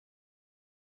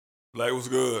Like, what's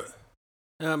good?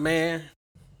 Man,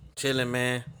 chilling,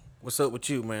 man. What's up with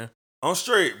you, man? I'm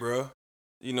straight, bro.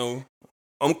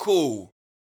 I'm cool.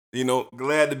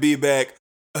 Glad to be back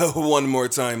one more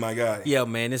time, my guy. Yeah,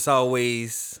 man. It's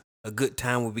always a good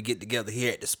time when we get together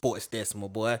here at the Sports Desk, my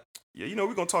boy. Yeah,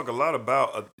 we're going to talk a lot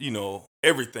about,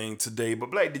 everything today.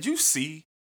 But, Black, did you see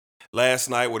last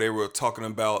night where they were talking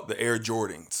about the Air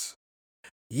Jordans?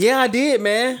 Yeah, I did,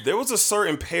 man. There was a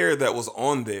certain pair that was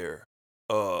on there.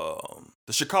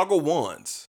 The Chicago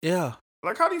ones. Yeah.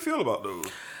 Like, how do you feel about those?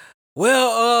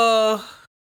 Well,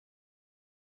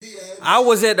 I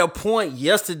was at a point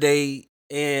yesterday,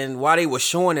 and while they were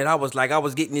showing it, I was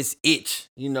getting this itch,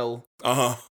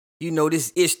 Uh-huh.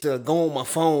 This itch to go on my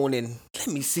phone and let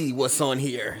me see what's on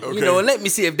here. Okay. And let me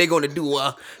see if they're going to do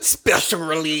a special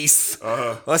release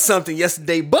or something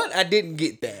yesterday. But I didn't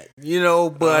get that,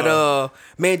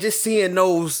 man, just seeing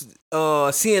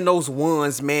those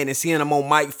ones, man, and seeing them on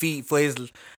Mike feet for his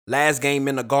last game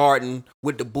in the Garden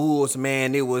with the Bulls,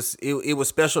 man, it was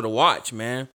special to watch,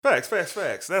 man.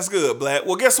 Facts. That's good, Black.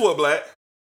 Well, guess what, Black?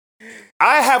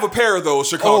 I have a pair of those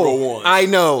Chicago ones. I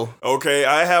know. Okay,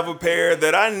 I have a pair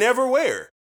that I never wear.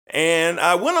 And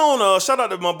I went on, shout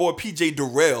out to my boy PJ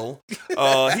Durrell.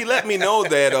 He let me know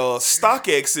that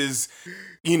StockX is,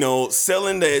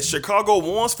 selling the Chicago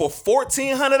ones for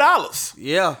 $1,400.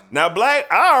 Yeah. Now, Black,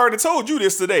 I already told you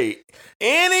this today.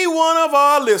 Any one of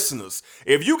our listeners,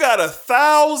 if you got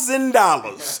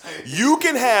 $1,000, you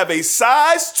can have a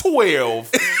size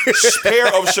 12 pair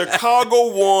of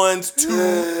Chicago ones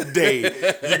today.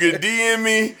 You can DM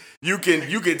me. You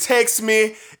can text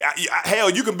me. Hell,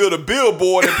 you can build a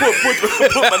billboard and put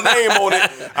my name on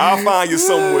it. I'll find you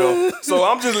somewhere. So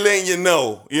I'm just letting you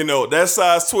know, that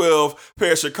size 12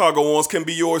 pair of Chicago ones can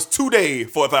be yours today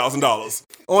for $1,000.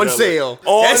 On sale.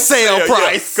 That's sale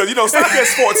price. Because,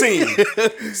 StockX 14.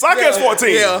 StockX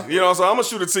 14. Yeah. So I'm going to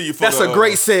shoot it to you for That's a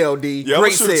great sale, D. Yeah, great I'm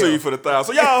going to shoot it to you for the $1,000.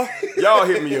 So y'all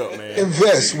hit me up, man.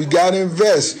 Invest. We got to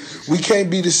invest. We can't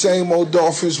be the same old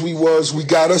Dolphins we was. We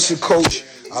got us a coach.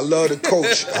 I love the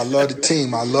coach. I love the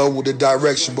team. I love with the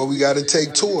direction, but we got to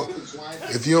take Tua.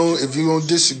 If you don't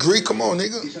disagree, come on,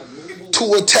 nigga.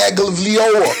 Tua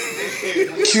Tagovailoa,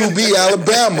 QB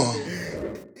Alabama.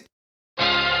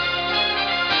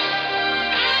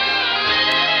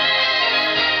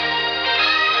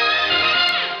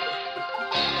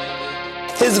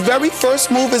 His very first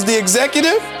move as the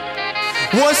executive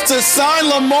was to sign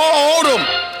Lamar Odom,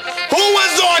 who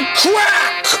was on crack.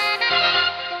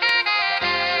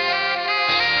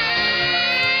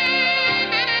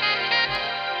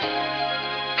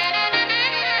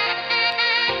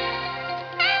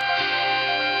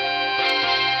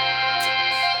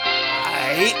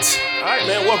 All right,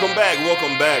 man. Welcome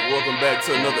back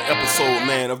to another episode,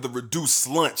 man, of the Reduced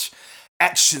Lunch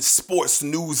Action Sports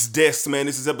News Desk, man.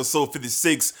 This is episode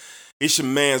 56. It's your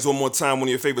man's one more time, one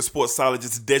of your favorite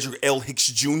sportsologists, Dedrick L. Hicks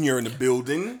Jr. in the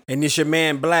building. And it's your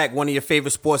man Black, one of your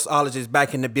favorite sportsologists,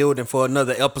 back in the building for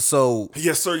another episode.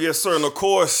 Yes, sir. And of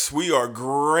course, we are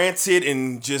granted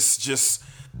and just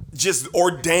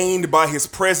ordained by his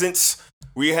presence.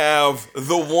 We have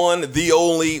the one, the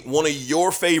only, one of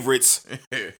your favorites,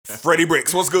 Freddie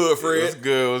Bricks. What's good, Fred?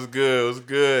 What's good?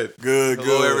 Good.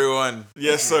 Hello, everyone.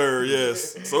 Yes, sir.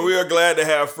 Yes. So we are glad to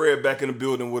have Fred back in the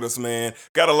building with us, man.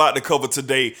 Got a lot to cover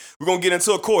today. We're going to get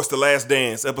into, of course, The Last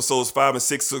Dance. Episodes 5 and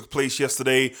 6 took place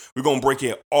yesterday. We're going to break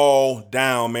it all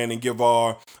down, man, and give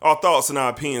our thoughts and our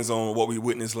opinions on what we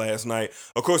witnessed last night.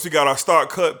 Of course, we got our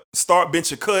start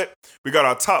bench cut. We got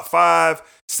our top 5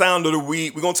 sound of the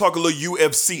week. We're going to talk a little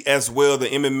UFC as well. The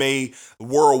MMA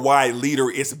worldwide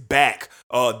leader is back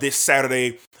this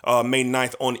Saturday, May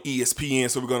 9th on ESPN.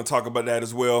 So we're going to talk about that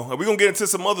as well. And we're going to get into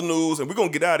some other news and we're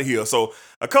going to get out of here. So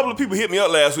a couple of people hit me up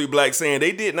last week, Black, saying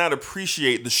they did not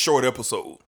appreciate the short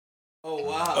episode. Oh,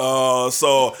 wow.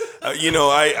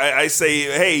 I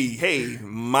say, hey,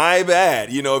 my bad.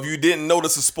 If you didn't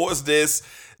notice, the Sports Desk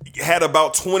had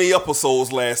about 20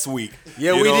 episodes last week.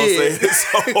 Yeah, we did.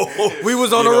 So, we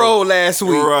was on the road last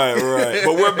week. Right.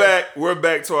 But we're back. We're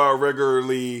back to our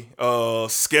regularly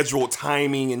scheduled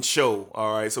timing and show.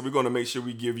 All right. So we're going to make sure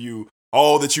we give you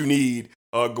all that you need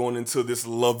going into this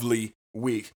lovely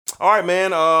week. All right, man.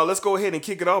 Let's go ahead and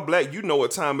kick it off. Black, you know what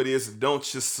time it is,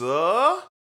 don't you, sir?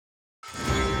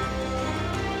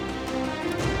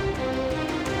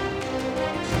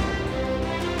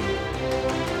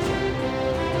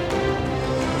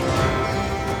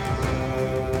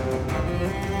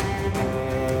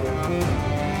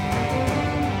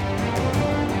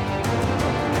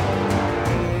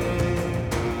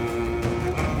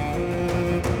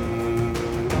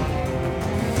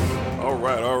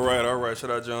 All right. Shout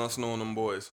out Jon Snow and them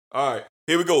boys. All right,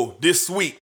 here we go. This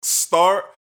week, start,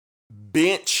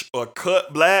 bench, or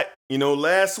cut Black. You know,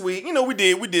 last week, you know, we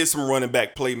did some running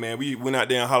back play, man. We went out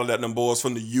there and hollered at them boys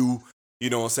from the U. You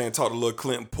know what I'm saying? Talked to little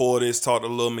Clinton Portis, talked to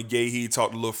little McGahee,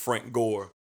 talked to little Frank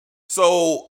Gore.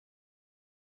 So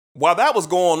while that was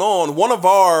going on, one of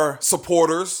our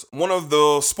supporters, one of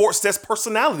the Sports Desk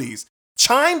personalities,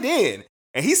 chimed in,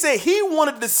 and he said he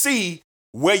wanted to see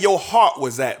where your heart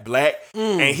was at, Black.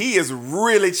 And he is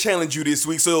really challenged you this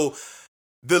week. So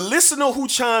the listener who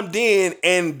chimed in,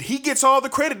 and he gets all the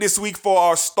credit this week for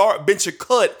our start, bench, or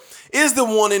cut, is the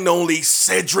one and only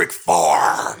Cedric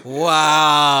Farr.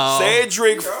 Wow.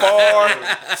 Cedric Farr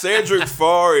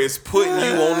is putting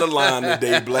you on the line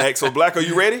today, Black. So, Black, are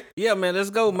you ready? Yeah, man, let's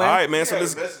go, man. All right, man. So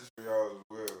let's. Message for y'all as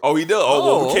well. Oh, he does. Oh,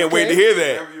 well, we can't wait to hear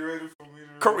that. Are you ready for me to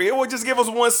Korea will just give us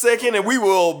 1 second, and we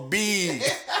will be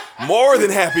more than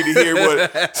happy to hear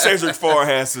what Cedric Farr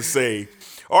has to say.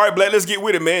 All right, Black, let's get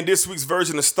with it, man. This week's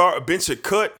version of Start, Bench, or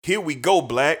Cut. Here we go,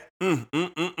 Black.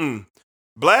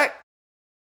 Black,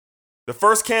 the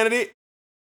first candidate,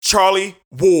 Charlie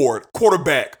Ward,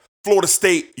 quarterback, Florida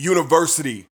State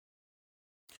University.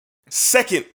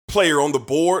 Second player on the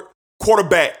board,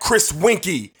 quarterback, Chris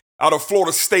Winkie, out of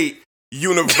Florida State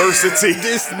University.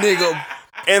 This nigga.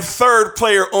 And third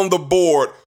player on the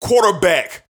board,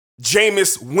 quarterback,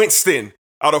 Jameis Winston,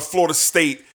 out of Florida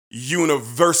State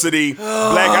University.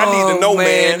 Black, I need to know,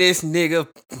 man. This nigga.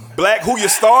 Black, who you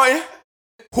starting?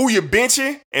 Who you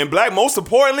benching? And Black, most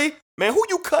importantly, man, who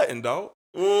you cutting, dog?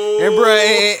 And bro,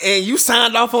 and you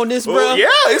signed off on this, bro? Yeah,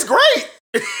 it's great.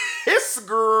 It's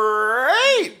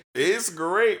great. It's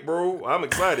great, bro. I'm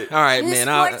excited. All right, New man.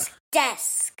 Sports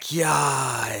Desk.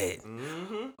 God.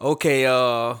 Okay,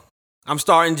 I'm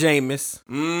starting Jameis.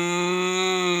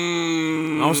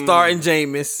 I'm starting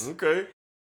Jameis. Okay.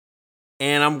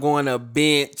 And I'm going to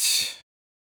bench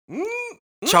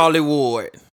Charlie Ward.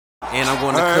 And I'm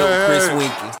going to cut Chris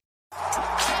Winkie.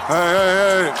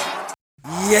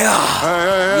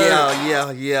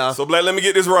 Yeah. So, Black, let me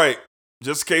get this right.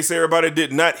 Just in case everybody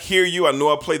did not hear you, I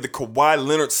know I played the Kawhi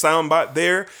Leonard soundbite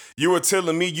there. You were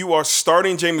telling me you are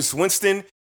starting Jameis Winston,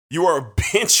 you are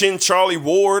benching Charlie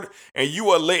Ward, and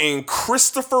you are letting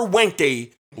Christopher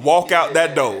Wenke walk out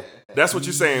that door. That's what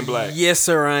you're saying, Black. Yes,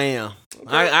 sir, I am.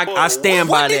 I stand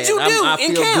by that. What did you do I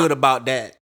in feel camp? good about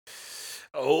that.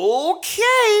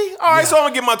 Okay. All right, so I'm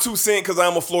going to get my 2 cents because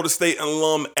I'm a Florida State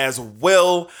alum as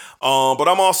well. But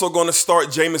I'm also going to start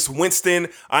Jameis Winston.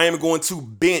 I am going to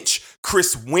bench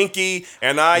Chris Winkie,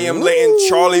 and I am letting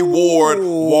Charlie Ward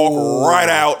walk right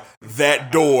out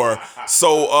that door.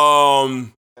 So,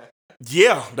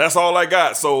 yeah, that's all I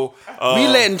got. So We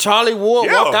letting Charlie Ward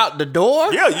walk out the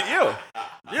door? Yeah.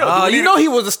 You know he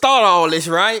was the start of all this,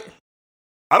 right?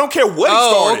 I don't care what he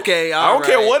started. Okay, I don't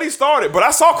care what he started, but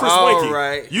I saw Chris All Winkie.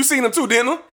 right. You seen him too, didn't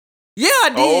you? Yeah, I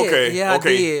did. Oh, okay. Yeah,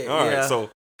 okay. I did. All right. Yeah. So,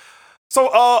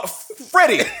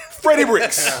 Freddie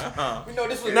Bricks. Now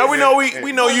we know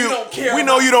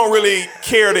you don't really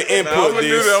care to input I'm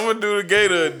this. gonna do the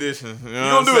Gator edition. You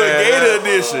know gonna do the Gator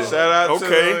edition. Shout out to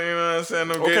Okay. them, you know what I'm saying?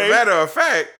 Them Okay. Gator. Matter of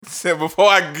fact, before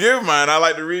I give mine, I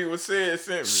like to read what Sid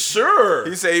sent me. Sure.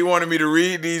 He said he wanted me to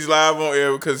read these live on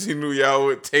air because he knew y'all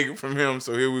would take it from him.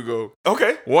 So here we go.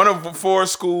 Okay. One of the 4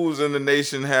 schools in the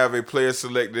nation have a player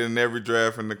selected in every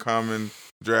draft in the common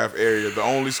draft area. The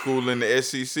only school in the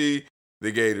SEC,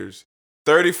 the Gators.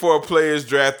 34 players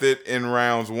drafted in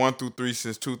rounds 1 through 3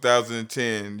 since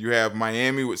 2010. You have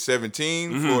Miami with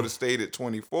 17, Florida State at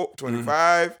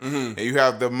 25, and you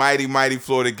have the mighty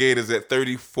Florida Gators at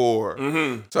 34.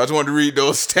 So I just wanted to read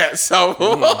those stats out.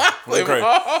 Okay.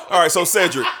 All right. So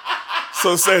Cedric.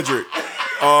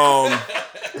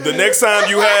 The next time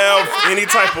you have any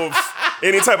type of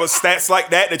stats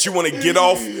like that you want to get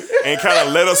off and kind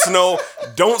of let us know,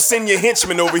 don't send your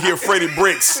henchman over here, Freddie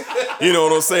Bricks. You know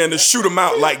what I'm saying? To shoot him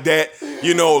out like that,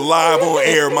 live on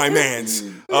air, my mans.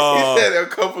 He said a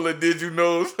couple of did you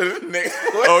knows for the next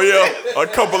one. Oh yeah, a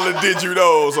couple of did you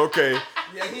knows. Okay.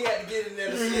 Yeah, he had to get in there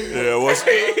to see.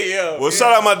 Yeah. Well,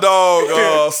 shout out my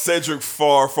dog Cedric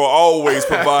Farr for always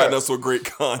providing us with great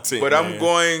content. But I'm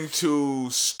going to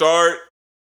start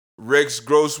Rex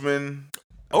Grossman.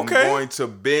 Okay. I'm going to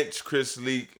bench Chris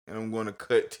Leak, and I'm going to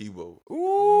cut Tebow.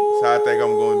 That's how I think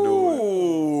I'm going to do it.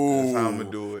 That's how I'm going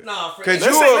to do it. Nah,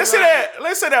 Let's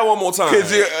say that one more time.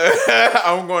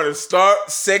 I'm going to start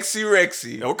Sexy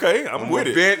Rexy. Okay, I'm with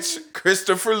it. Bench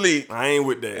Christopher Leak, I ain't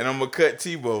with that. and I'm going to cut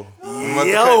Tebow. I'm going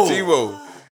to Yo. cut Tebow.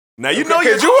 Now you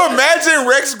Could you imagine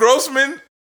Rex Grossman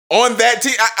On that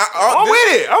team, I'm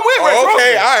with it. I'm with Rex Grossman.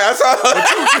 Okay, all right. I saw.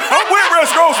 I'm with Rex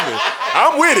Grossman.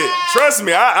 I'm with it. Trust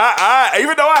me. I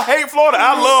even though I hate Florida,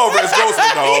 I love Rex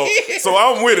Grossman, dog. So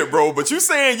I'm with it, bro. But you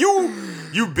saying you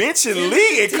benching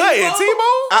Lee and cutting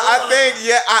Tebow? I think,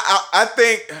 yeah. I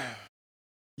think,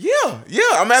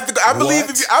 yeah. I'm at the. I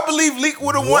believe Leak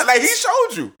would have won. Like he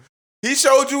showed you. He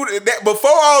showed you that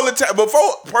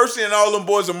before Percy and all them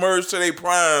boys emerged to their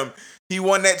prime. He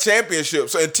won that championship.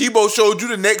 So, and Tebow showed you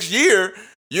the next year,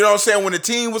 you know what I'm saying, when the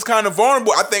team was kind of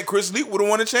vulnerable, I think Chris Leak would have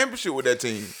won a championship with that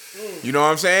team. You know what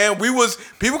I'm saying?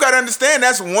 People got to understand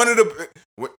that's one of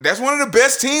the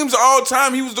best teams of all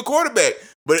time. He was the quarterback.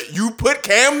 But you put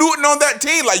Cam Newton on that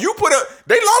team, like they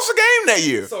lost a game that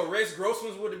year. So Rex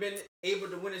Grossman would have been able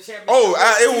to win a championship.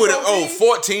 It would have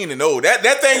 14-0.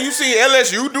 That thing you see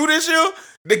LSU do this year.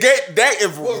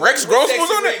 If Rex Grossman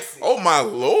was on it, oh my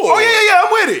Lord! Oh yeah,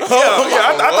 I'm with it.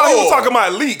 Yeah. I thought he was talking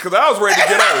about Leak because I was ready to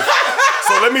get off.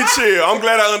 So let me chill. I'm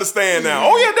glad I understand now.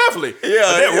 Oh yeah, definitely.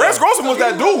 Yeah. Rex Grossman was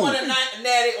that dude.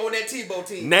 Natty on that Tebow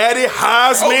team. Natty,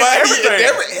 Heisman,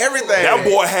 everything. That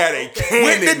boy had a cannon.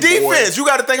 With the defense, you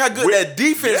got to think how good that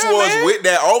defense was with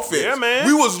that offense. Yeah, man.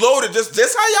 We was loaded. Just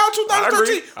how y'all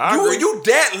 2013. I agree. You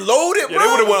that loaded, bro. They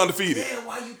would have went undefeated. Man,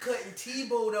 why you cutting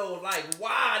Tebow though? Like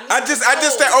why? I just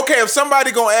think, okay, if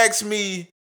somebody gonna ask me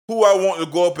who I want to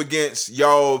go up against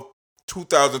y'all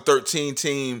 2013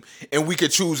 team, and we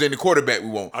could choose any quarterback we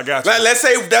want. I got you. Like, let's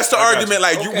say that's the argument.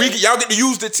 Like y'all get to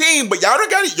use the team, but y'all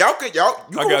don't got it. You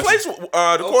can replace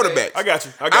the quarterback. I got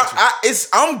you.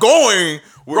 I'm going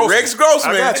with Rex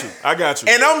Grossman. I got you.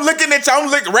 And I'm looking at I'm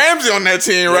looking Ramsey on that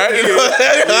team, right?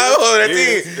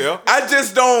 Yeah. I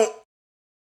just don't.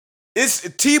 It's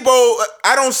Tebow.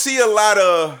 I don't see a lot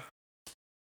of.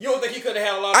 You don't think he could have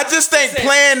had a lot? I just think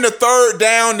playing the third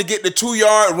down to get the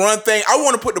 2-yard run thing. I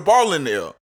want to put the ball in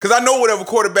there because I know whatever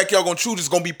quarterback y'all gonna choose is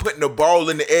gonna be putting the ball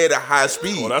in the air at high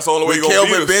speed. Well, that's all the way with you're gonna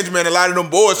Kelvin Benjamin, a lot of them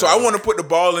boys. So I want to put the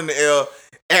ball in the air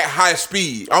at high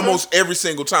speed almost every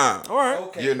single time. All right.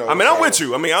 Okay. You know, I mean, I'm with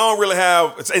you. I mean, I don't really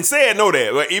have, and Sad know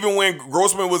that. Like, even when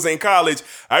Grossman was in college,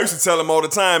 I used to tell him all the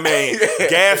time, man,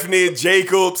 Gaffney,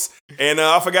 Jacobs, and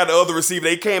I forgot the other receiver.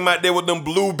 They came out there with them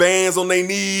blue bands on their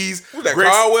knees. Who's that,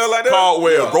 Caldwell like that?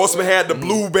 Caldwell. Yeah. Grossman had the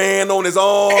blue band on his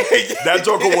arm. That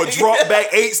joker would drop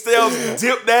back 8 steps,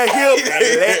 dip that hip,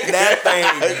 and let that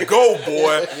thing go,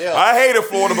 boy. Yeah. I hated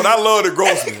Florida, but I love the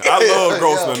Grossman. I love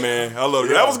Grossman, man. I love it.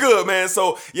 That was good, man.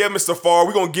 So, yeah, Mr. Farr,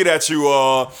 we're going to get at you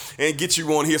and get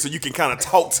you on here so you can kind of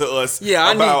talk to us. Yeah,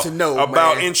 I need to know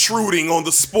about man. Intruding on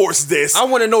the sports desk. I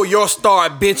want to know your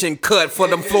start, bench, and cut for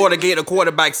them Florida Gator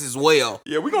quarterbacks as well.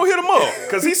 Yeah, we're going to hit him up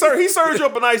because he served you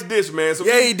up a nice dish, man. So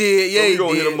he did. Yeah, so we're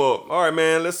going to hit him up. All right,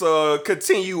 man, let's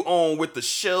continue on with the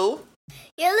show.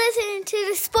 You're listening to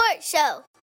the sports show.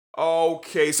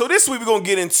 Okay, so this week we're going to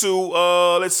get into,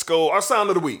 let's go, our sound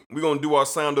of the week. We're going to do our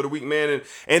sound of the week, man.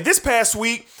 And this past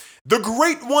week, the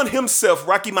great one himself,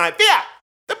 Rocky Maivia,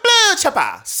 the Blood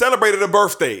Chopper, celebrated a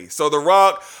birthday. So The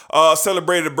Rock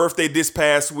celebrated a birthday this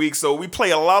past week. So we play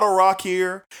a lot of Rock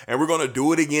here, and we're going to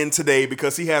do it again today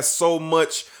because he has so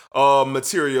much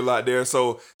material out there.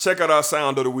 So check out our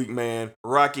sound of the week, man.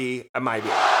 Rocky Maivia.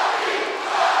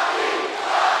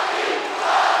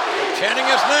 Chanting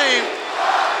his name.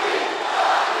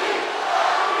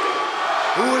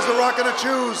 Who is The Rock going to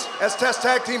choose as Test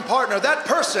Tag Team partner? That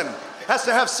person has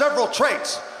to have several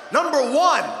traits. Number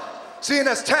 1, seeing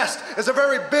as Test is a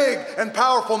very big and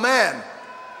powerful man,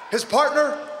 his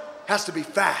partner has to be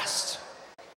fast.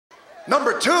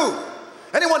 Number 2,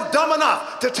 anyone dumb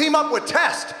enough to team up with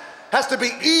Test has to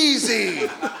be easy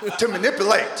to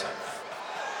manipulate.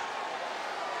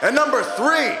 And number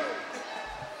 3,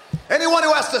 anyone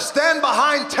who has to stand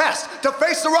behind Test to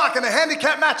face The Rock in a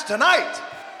handicap match tonight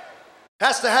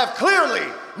has to have clearly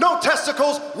no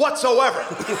testicles whatsoever.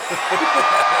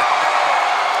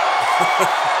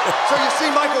 So you see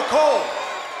Michael Cole,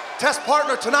 Test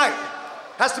partner tonight,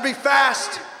 has to be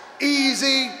fast,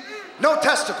 easy, no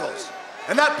testicles.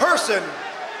 And that person,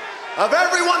 of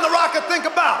everyone The Rock could think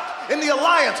about in the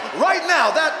alliance right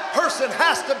now, that person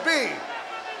has to be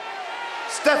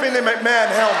Stephanie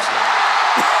McMahon Helmsley.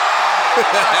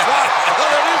 Well,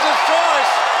 it is his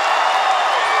choice.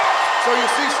 So you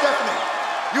see, Stephanie,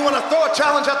 you want to throw a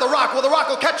challenge at The Rock. Well, The Rock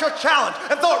will catch your challenge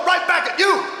and throw it right back at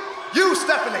you. You,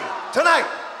 Stephanie, tonight,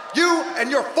 you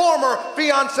and your former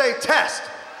fiancé, Test,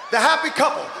 the happy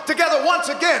couple, together once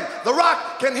again. The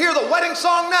Rock can hear the wedding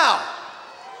song now.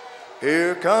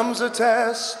 Here comes a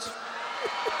Test,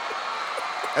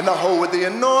 and the hoe with the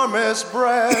enormous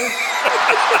breast.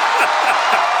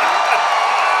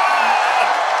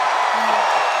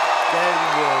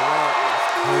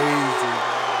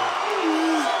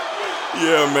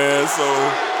 Yeah, man. So.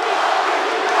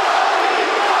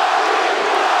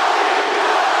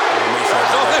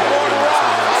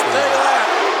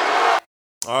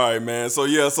 All right, man. So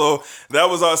that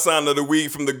was our sign of the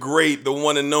week from the great, the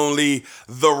one and only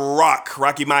The Rock,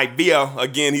 Rocky Maivia.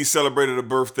 Again, he celebrated a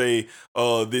birthday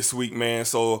this week, man.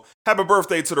 So happy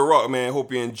birthday to The Rock, man.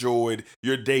 Hope you enjoyed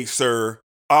your day, sir.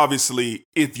 Obviously,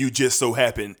 if you just so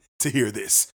happen to hear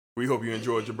this, we hope you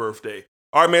enjoyed your birthday.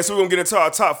 All right, man. So we're gonna get into our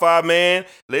top 5, man.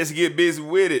 Let's get busy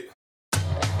with it.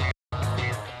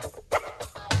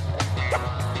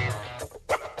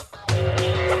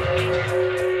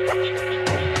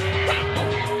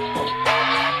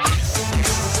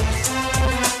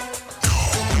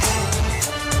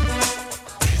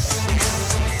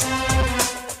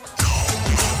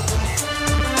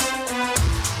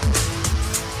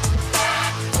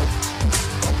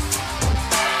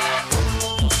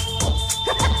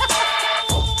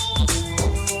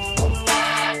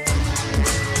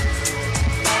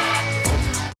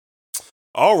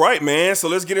 All right, man. So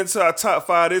let's get into our top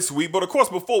 5 this week. But of course,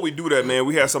 before we do that, man,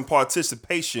 we have some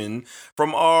participation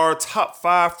from our top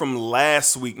 5 from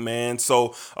last week, man.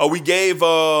 So we did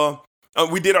our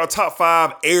top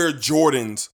 5 Air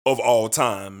Jordans of all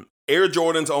time. Air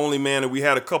Jordans only, man, and we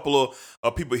had a couple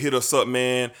of people hit us up,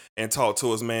 man, and talk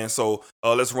to us, man. So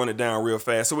let's run it down real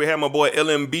fast. So we have my boy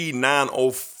LMB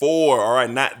 904, all right,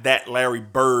 not that Larry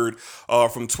Bird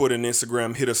from Twitter and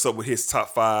Instagram, hit us up with his top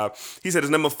 5. He said his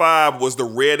number 5 was the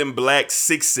red and black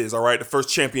 6s, all right, the first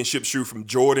championship shoe from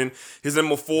Jordan. His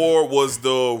number 4 was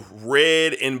the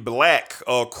red and black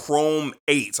Chrome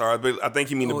 8s, all right, but I think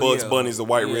he mean the Bugs Bunnies, the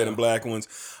white, red, and black ones.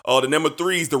 The number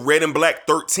 3 is the red and black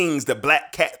 13s, the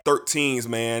Black Cat 13s,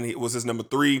 man. It was his number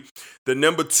 3. The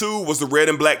number 2 was the red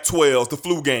and black 12s, the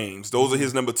Flu Games. Those are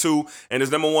his number 2. And his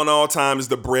number 1 all time is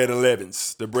the Bread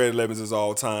 11s. The Bread 11s is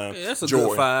all time. Yeah, that's a Jordan.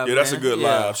 good 5. Yeah, that's a good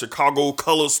live. Chicago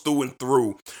colors through and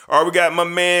through. All right, we got my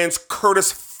man's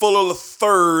Curtis Fuller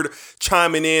III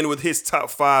chiming in with his top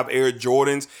 5 Air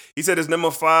Jordans. He said his number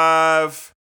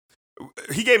 5.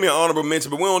 He gave me an honorable mention,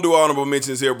 but we don't do honorable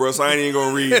mentions here, bro. So I ain't even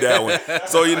gonna read that one.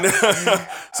 So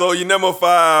your number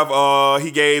 5, he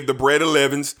gave the Bread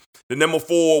 11s. The number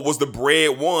 4 was the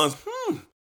Bread 1s.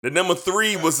 The number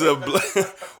 3 was the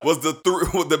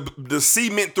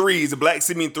Cement 3s. The black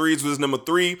Cement 3s was number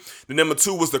 3. The number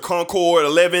 2 was the Concord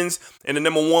 11s, and the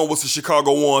number 1 was the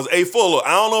Chicago 1s. Hey Fuller,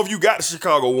 I don't know if you got the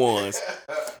Chicago 1s,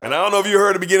 and I don't know if you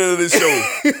heard the beginning of this show,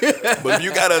 but if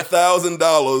you got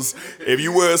 $1,000, if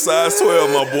you wear a size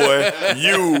 12, my boy,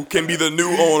 you can be the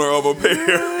new owner of a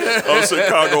pair of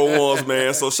Chicago 1s,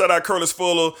 man. So shout out Curtis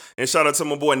Fuller, and shout out to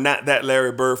my boy Not That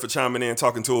Larry Bird for chiming in,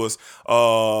 talking to us.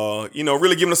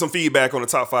 Really giving us some feedback on the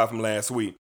top 5 from last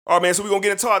week. All right, man, so we're going to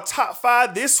get into our top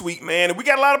 5 this week, man. And we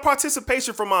got a lot of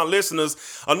participation from our listeners.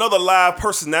 Another live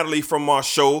personality from our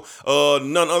show,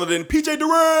 none other than PJ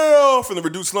Durrell from the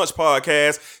Reduced Lunch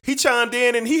podcast. He chimed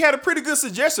in and he had a pretty good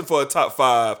suggestion for a top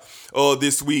 5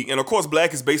 this week. And of course,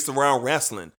 Black is based around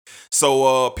wrestling.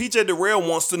 So PJ Durrell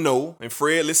wants to know, and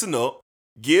Fred, listen up,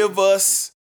 he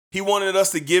wanted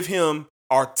us to give him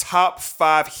our top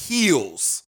 5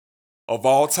 heels of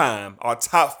all time, our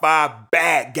top 5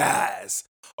 bad guys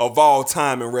of all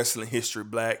time in wrestling history,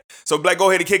 Black. So, Black, go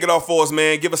ahead and kick it off for us,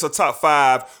 man. Give us a top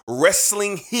 5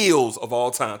 wrestling heels of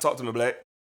all time. Talk to me, Black.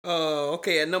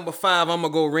 Okay, at number 5, I'm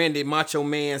going to go Randy Macho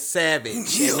Man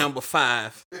Savage at number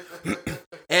 5.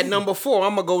 At number 4,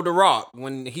 I'm going to go The Rock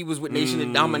when he was with Nation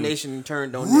of Domination and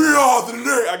turned on We are the name.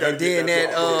 I got to get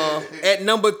that. At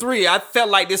number 3, I felt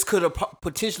like this could have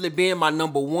potentially been my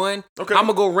number 1. Okay. I'm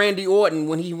going to go Randy Orton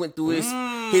when he went through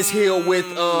his heel with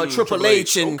Triple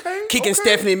H and kicking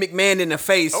Stephanie McMahon in the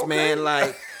face, man.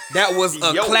 Like, that was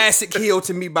a classic heel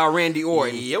to me by Randy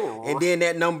Orton. And then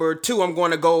at number 2, I'm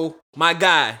going to go my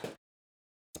guy,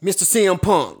 Mr. CM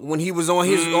Punk, when he was on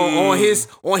his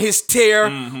on his tear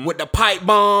with the pipe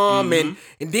bomb, and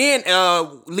then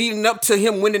leading up to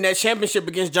him winning that championship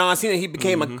against John Cena, he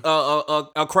became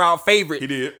a crowd favorite. He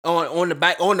did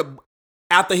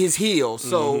after his heel.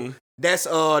 So that's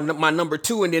my number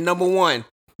 2, and then number 1,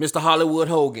 Mr. Hollywood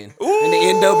Hogan in the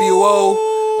NWO.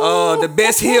 The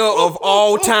best heel of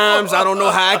all times. I don't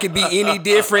know how it could be any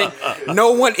different.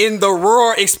 No one in the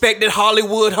roar expected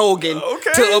Hollywood Hogan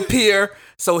to appear,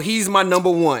 so he's my number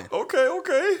 1.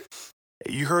 Okay.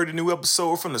 Hey, you heard a new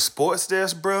episode from the Sports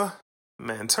Desk, bruh?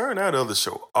 Man, turn that other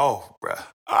show off, bruh.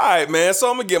 All right, man, so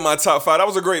I'm going to get my top 5. That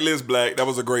was a great list, Black. That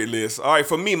was a great list. All right,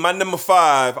 for me, my number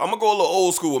 5, I'm going to go a little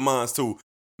old school with mine, too.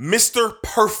 Mr.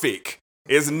 Perfect.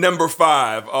 is number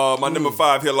 5. My number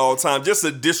 5 heel all time. Just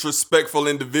a disrespectful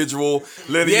individual,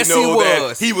 letting Yes, you know he that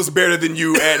was. he was better than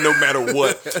you at no matter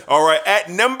what. All right, at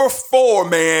number 4,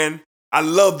 man, I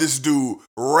love this dude,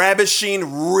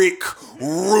 Ravishing Rick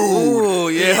Rude. Ooh,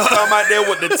 yeah. He come out there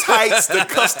with the tights, the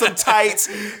custom tights.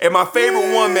 And my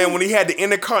favorite one, man, when he had the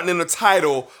Intercontinental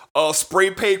title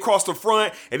spray paint across the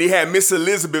front, and he had Miss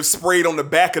Elizabeth sprayed on the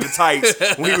back of the tights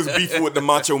when he was beefing with the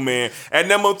Macho Man. At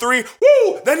number 3,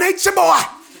 woo, the Nature Boy,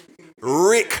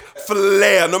 Ric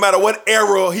Flair. No matter what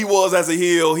era he was as a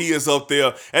heel, he is up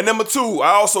there. And number 2,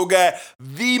 I also got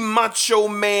the Macho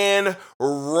Man,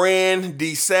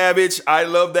 Randy Savage. I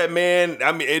love that man.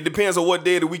 I mean, it depends on what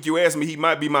day of the week you ask me. He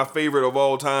might be my favorite of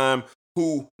all time.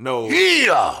 Who knows?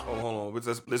 Yeah. Oh, hold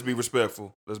on. Let's be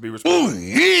respectful. Let's be respectful. Ooh,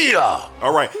 yeah.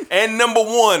 All right. And number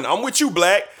 1, I'm with you,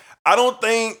 Black. I don't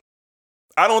think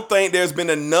there's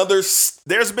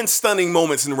been stunning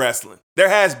moments in wrestling. There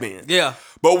has been. Yeah.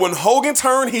 But when Hogan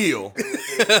turned heel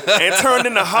and turned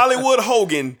into Hollywood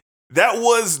Hogan, that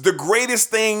was the greatest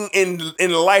thing in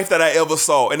life that I ever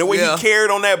saw. And the way he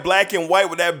carried on that black and white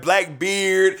with that black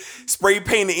beard, spray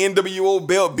painted NWO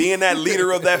belt, being that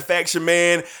leader of that faction,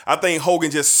 man, I think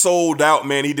Hogan just sold out,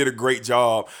 man. He did a great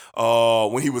job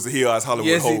when he was a heel as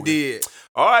Hollywood Hogan. Yes, he did.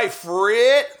 All right,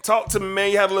 Fred, talk to me,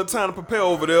 man. You had a little time to prepare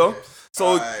over there.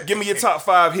 So give me your top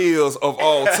 5 heels of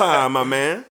all time, my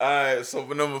man. All right, so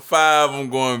for number 5, I'm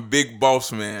going Big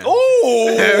Boss Man.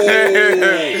 Ooh.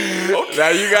 Now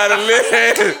you gotta live. I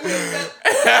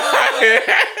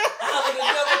would have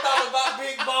never thought about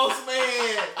Big Boss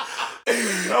Man.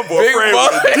 That boy Fred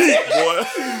was deep,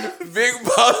 boy. Big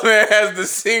Boss Man has the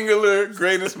singular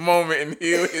greatest moment in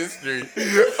heel history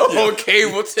on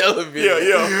cable television.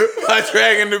 Yeah. By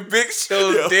dragging the Big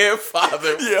Show's dead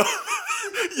father. Yeah.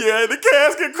 Yeah, the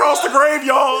casket crossed the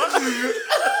graveyard.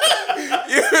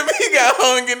 You remember he got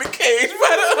hung in the cage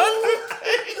by the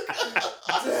Undertaker.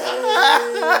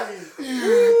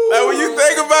 Like when you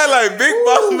think about it, like Big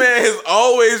Boss Man has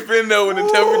always been there when the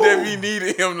WWE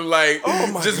needed him to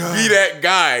just be that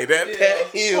guy, that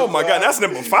heel. Oh my God, that's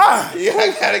number 5. Yeah,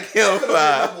 I gotta kill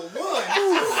 5.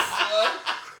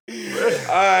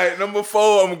 Alright, number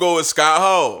 4, I'm gonna go with Scott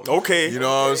Hall. Okay. You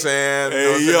know what I'm saying?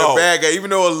 Hey, you know, the bad guy, even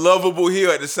though a lovable heel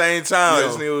at the same time,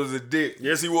 this nigga was a dick.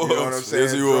 Yes, he was. You know what I'm saying?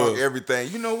 Yes, he Drunk, was. everything.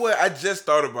 You know what? I just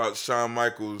thought about Shawn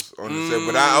Michaels on the set,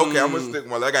 but I'm gonna stick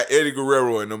with I got Eddie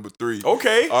Guerrero at number 3.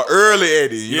 Okay. Early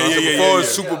Eddie. You know what I'm saying? Before yeah. it's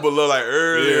Super Bowl, like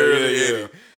early Eddie.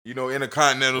 You know,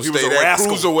 Intercontinental He was State, a that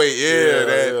rascal.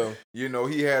 cruiserweight, you know,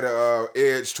 he had a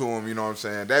edge to him, you know what I'm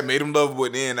saying? That made him lovable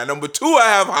at the end. At number 2, I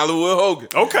have Hollywood Hogan.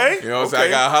 Okay. You know what I'm saying? I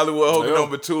got Hollywood Hogan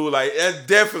number 2. Like, that's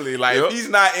definitely, if he's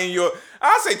not in your,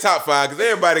 I'll say top 5, because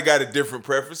everybody got a different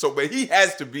preference, but he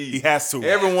has to be. He has to.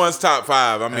 Everyone's top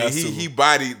 5. I mean, Has to. he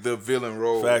bodied the villain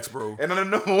role. Facts, bro. And then the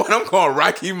number 1, I'm calling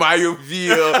Rocky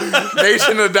Maivia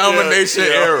Nation of Domination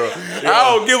era.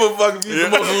 I don't give a fuck if he's the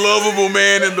most lovable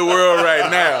man in the world right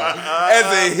now. As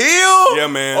a heel,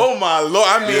 man. Oh my Lord.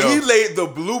 I mean, he laid the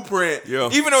blueprint. Yeah.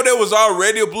 Even though there was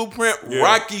already a blueprint,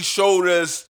 Rocky showed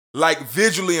us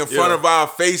visually in front of our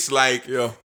face, like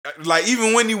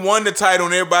even when he won the title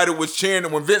and everybody was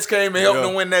cheering, when Vince came and helped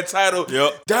him win that title,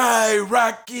 die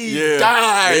Rocky,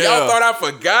 die. Y'all thought I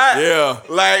forgot? Yeah.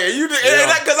 Like you, because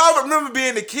I remember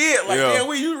being a kid, man,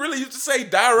 you really used to say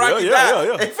die Rocky, die.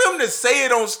 Yeah. And for him to say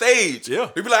it on stage,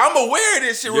 he'd be like, I'm aware of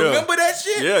this shit. Yeah. Remember that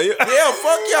shit? Yeah.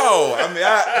 Fuck y'all. I mean,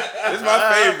 it's my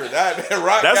favorite.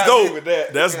 Rock That's got dope. me with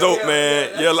that. That's dope,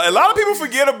 man. Yeah, a lot of people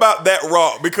forget about that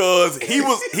Rock because he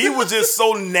was just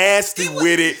so nasty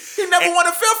with it. He never won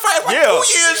a fair fight. 2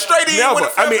 years straight. He Never. won a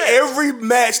fair match. Every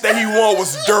match that he won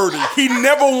was dirty. He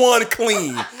never won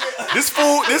clean. This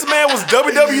man was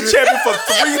WWE champion for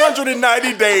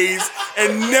 390 days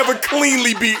and never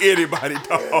cleanly beat anybody,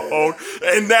 dog.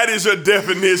 And that is your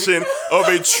definition of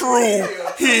a true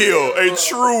heel. A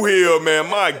true heel, man.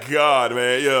 My God,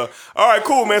 man. Yeah. All right,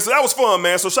 cool, man. So that was fun,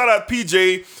 man. So shout out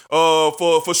PJ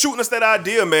for shooting us that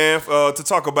idea, man, to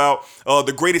talk about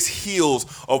the greatest heels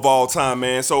of all time,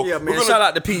 man. So yeah, man. Shout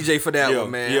out to PJ for that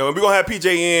one, man. Yeah, we're gonna have PJ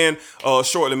in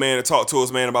shortly, man, to talk to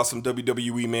us, man, about some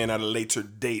WWE, man, at a later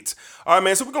date. All right,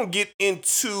 man. So we're gonna get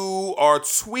into our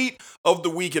tweet of the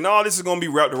week, and all this is gonna be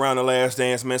wrapped around The Last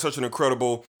Dance, man. Such an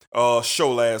incredible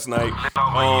show last night.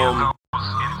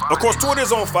 Of course, Twitter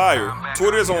is on fire.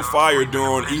 Twitter is on fire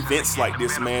during events like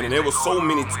this, man. And there was so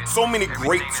many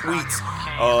great tweets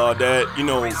that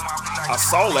I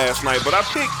saw last night. But I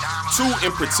picked 2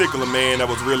 in particular, man, that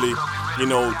was really,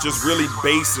 just really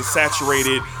based and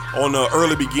saturated on the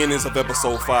early beginnings of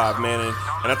episode 5, man.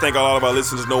 And I think a lot of our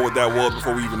listeners know what that was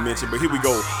before we even mentioned. But here we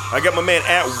go. I got my man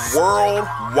at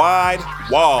Worldwide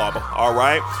Wob, all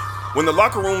right? When the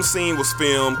locker room scene was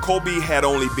filmed, Kobe had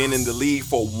only been in the league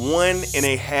for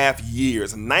 1.5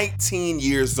 years, 19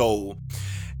 years old.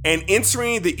 And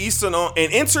entering the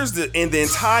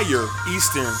entire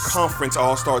Eastern Conference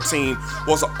All-Star team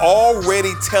was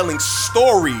already telling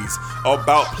stories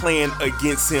about playing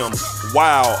against him.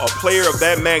 Wow, a player of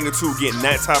that magnitude getting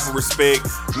that type of respect,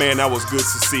 man, that was good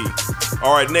to see.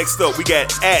 All right, next up, we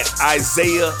got at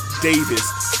Isaiah Davis.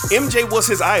 MJ was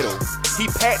his idol. He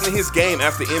patented his game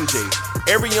after MJ.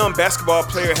 Every young basketball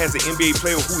player has an NBA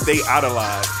player who they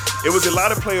idolize. It was a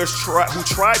lot of players who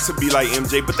tried to be like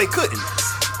MJ, but they couldn't.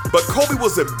 But Kobe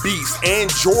was a beast, and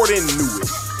Jordan knew it.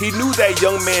 He knew that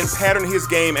young man patterned his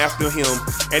game after him,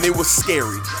 and it was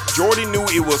scary. Jordan knew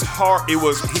it was hard. It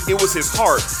was his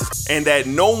heart, and that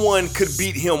no one could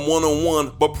beat him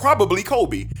one-on-one, but probably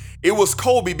Kobe. It was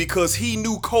Kobe because he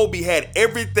knew Kobe had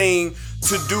everything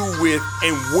to do with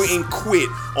and wouldn't quit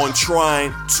on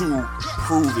trying to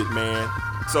prove it, man.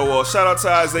 So shout out to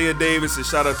Isaiah Davis and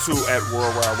shout out to at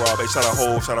Worldwide Rob. Hey, shout out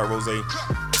Hov, shout out Rose,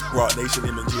 Rock Nation,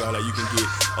 MNG, all that. You can get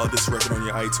this record on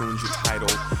your iTunes, your Tidal,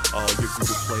 your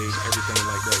Google Play, everything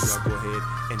like that. Y'all go ahead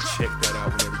and check that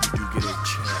out whenever you do get a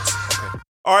chance. Okay.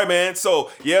 All right, man. So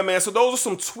yeah, man. So those are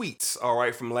some tweets, all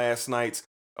right, from last night's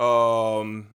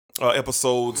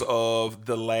episodes of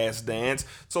The Last Dance.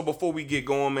 So before we get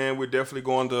going, man, we're definitely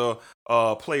going to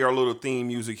play our little theme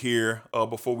music here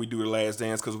before we do The Last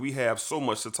Dance, because we have so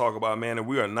much to talk about, man, and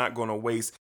we are not going to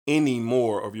waste any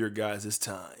more of your guys'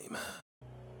 time.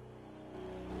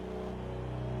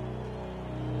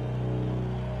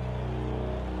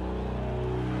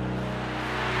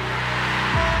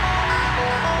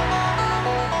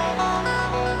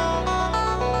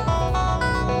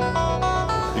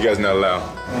 You guys not allowed.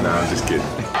 Nah, I'm just kidding.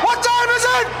 What time is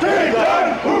it?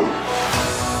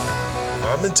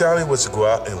 My mentality was to go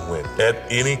out and win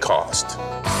at any cost.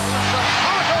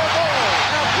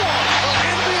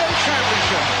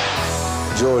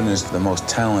 Jordan is the most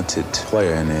talented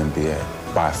player in the NBA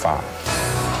by far.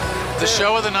 The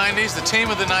show of the 90s, the team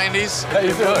of the 90s. How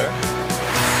you doing?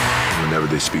 Whenever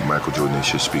they speak Michael Jordan, they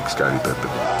should speak Scottie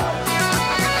Pippen.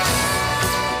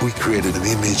 We created an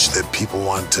image that people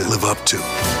want to live up to.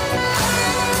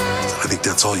 I think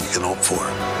that's all you can hope for.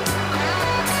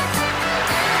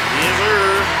 Yes,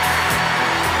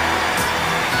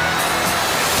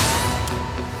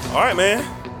 sir. All right, man.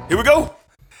 Here we go.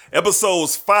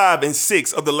 Episodes 5 and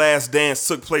 6 of The Last Dance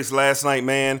took place last night,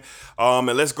 man. And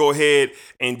let's go ahead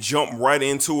and jump right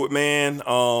into it, man.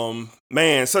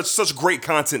 Man, such great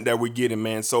content that we're getting,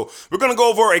 man. So we're gonna go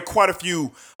over quite a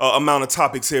few amount of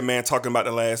topics here, man, talking about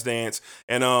The Last Dance.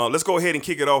 And let's go ahead and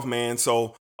kick it off, man.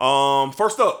 So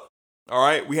first up, all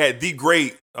right, we had the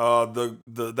great, the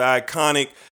iconic,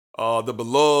 the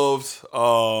beloved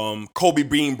Kobe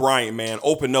Bean Bryant, man,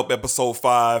 open up episode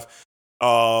 5.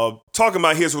 Talking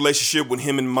about his relationship with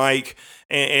him and Mike,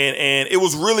 and it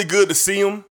was really good to see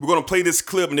him. We're going to play this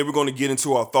clip, and then we're going to get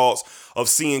into our thoughts of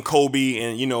seeing Kobe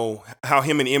and, you know, how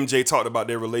him and MJ talked about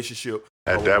their relationship.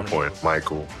 At that point,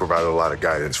 Michael provided a lot of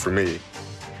guidance for me.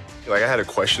 Like, I had a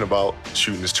question about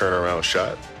shooting this turnaround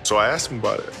shot, so I asked him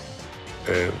about it.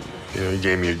 And, you know, he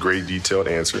gave me a great detailed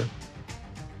answer.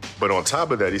 But on top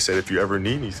of that, he said, if you ever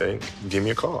need anything, give me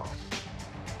a call.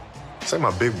 It's like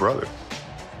my big brother.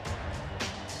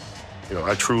 You know,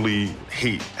 I truly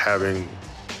hate having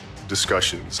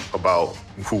discussions about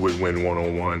who would win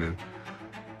one-on-one, and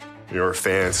you're a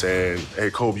fan saying, hey,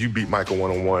 Kobe, you beat Michael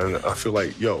one-on-one. I feel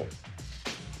like, yo,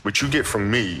 what you get from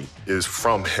me is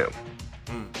from him.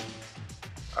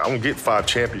 I don't get 5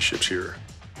 championships here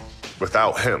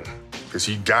without him, because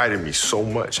he guided me so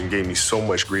much and gave me so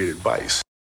much great advice.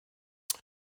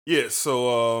 Yeah,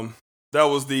 so that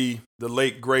was the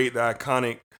late, great, the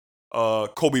iconic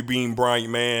Kobe Bean Bryant,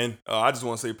 man. I just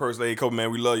want to say personally, hey, Kobe,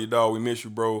 man, we love you, dog. We miss you,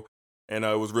 bro. And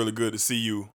it was really good to see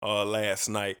you last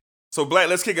night. So, Black,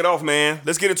 let's kick it off, man.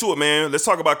 Let's get into it, man. Let's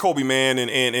talk about Kobe, man,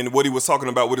 and what he was talking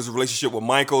about with his relationship with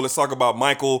Michael. Let's talk about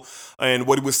Michael and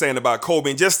what he was saying about Kobe,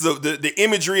 and just the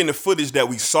imagery and the footage that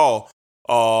we saw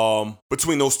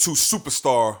between those two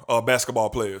superstar basketball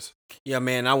players. Yeah,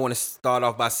 man, I want to start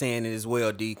off by saying it as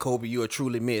well, D. Kobe, you are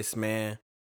truly missed, man.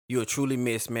 You are truly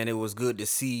missed, man. It was good to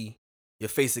see your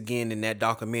face again in that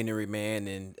documentary, man,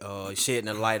 and shedding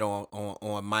a light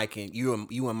on Mike and you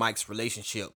and Mike's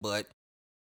relationship. But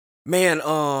man,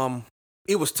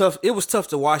 it was tough. It was tough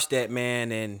to watch that,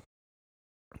 man, and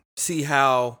see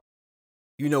how,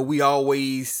 you know, we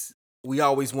always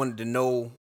wanted to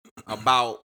know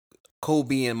about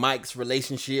Kobe and Mike's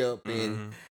relationship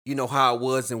and you know how it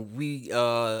was, and we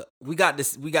got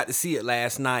to see it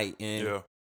last night, and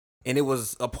it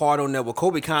was a part on there where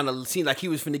Kobe kind of seemed like he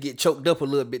was finna get choked up a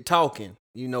little bit talking,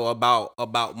 you know,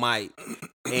 about Mike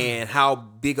and how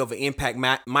big of an impact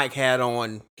Mike had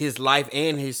on his life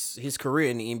and his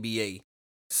career in the NBA.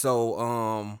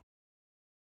 So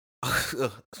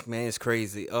man, it's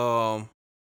crazy.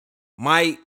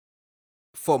 Mike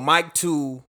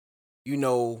to, you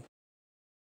know,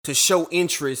 to show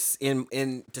interest in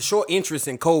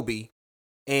Kobe,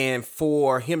 and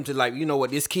for him to, like, you know what,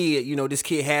 this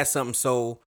kid has something,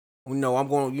 so, you know, I'm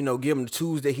going to, you know, give him the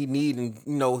tools that he need and,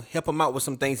 you know, help him out with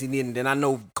some things he need. And then I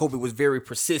know Kobe was very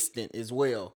persistent as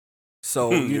well.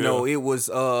 So, you know, it was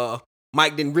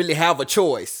Mike didn't really have a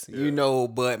choice, you know,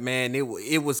 but man,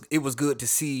 it was good to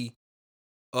see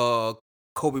Kobe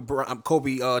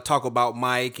talk about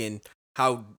Mike and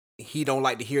how he don't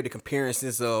like to hear the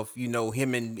comparisons of, you know,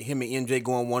 him and MJ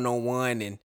going one-on-one,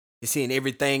 and seeing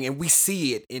everything, and we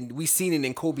see it, and we seen it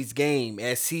in Kobe's game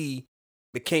as he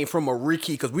became from a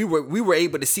rookie, because we were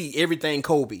able to see everything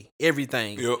Kobe,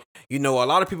 everything. Yep. You know, a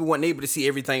lot of people weren't able to see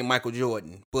everything Michael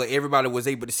Jordan, but everybody was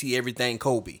able to see everything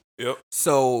Kobe. Yep.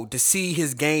 So to see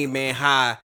his game, man,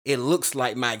 how it looks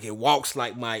like Mike, it walks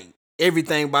like Mike,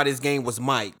 everything about his game was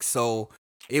Mike. So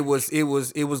it was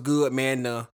good, man,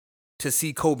 to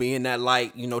see Kobe in that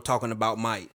light, you know, talking about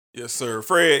Mike. Yes, sir.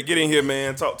 Fred, get in here,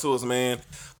 man. Talk to us, man.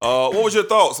 What was your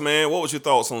thoughts, man? What was your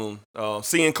thoughts on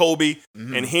seeing Kobe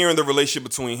and hearing the relationship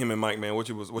between him and Mike, man? What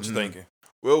you thinking?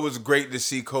 Well, it was great to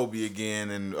see Kobe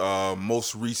again in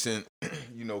most recent,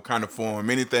 you know, kind of form.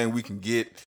 Anything we can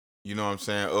get, you know what I'm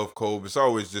saying, of Kobe. It's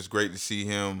always just great to see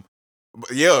him.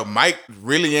 But yeah, Mike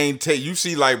really ain't you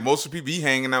see, like, most of the people he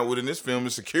hanging out with in this film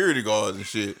is security guards and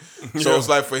shit. So it's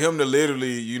like for him to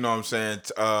literally, you know what I'm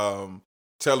saying,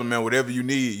 tell him, man, whatever you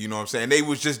need, you know what I'm saying. They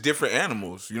was just different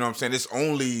animals, you know what I'm saying. It's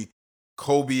only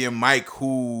Kobe and Mike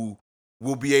who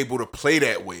will be able to play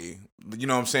that way, you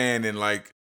know what I'm saying, and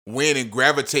like win and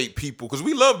gravitate people, because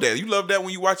we love that. You love that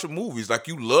when you watch movies. Like,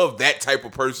 you love that type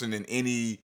of person in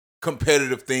any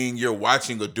competitive thing you're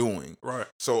watching or doing. Right.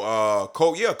 So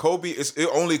Kobe, it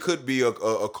only could be a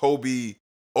Kobe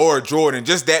or a Jordan,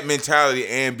 just that mentality,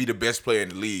 and be the best player in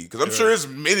the league. Because I'm sure there's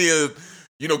many of,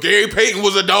 you know, Gary Payton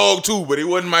was a dog too, but he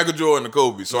wasn't Michael Jordan or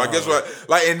Kobe. So I guess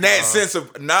like in that sense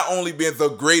of not only being the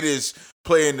greatest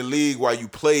player in the league while you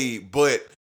played, but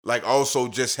like also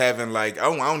just having, like, I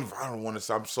don't want to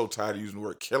say, I'm so tired of using the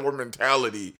word killer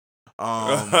mentality.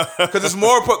 Because it's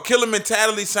more, killer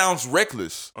mentality sounds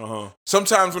reckless.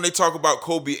 Sometimes when they talk about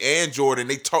Kobe and Jordan,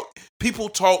 people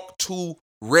talk too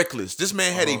reckless. This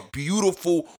man had a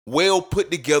beautiful, well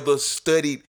put together,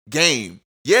 studied game.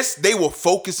 Yes, they were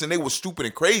focused and they were stupid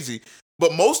and crazy,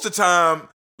 but most of the time,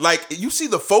 like, you see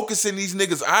the focus in these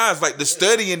niggas' eyes, like the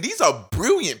study, and these are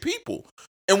brilliant people.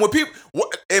 And when people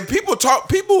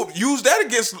use that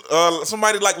against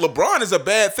somebody like LeBron is a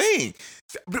bad thing.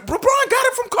 LeBron got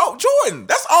it from Jordan.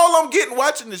 That's all I'm getting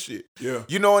watching this shit. Yeah,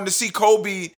 you know, and to see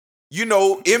Kobe, you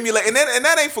know, emulate, and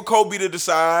that ain't for Kobe to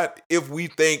decide if we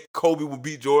think Kobe will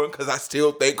beat Jordan, because I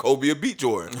still think Kobe will beat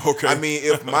Jordan. Okay, I mean,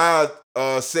 if my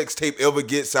sex tape ever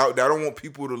gets out there, I don't want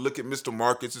people to look at Mr.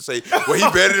 Marcus and say, well, he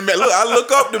better than me. Look, I look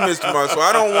up to Mr. Marcus, so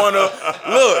I don't want to,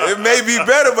 look, it may be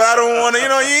better, but I don't want to, you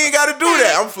know, you ain't got to do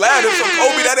that. I'm flattered. So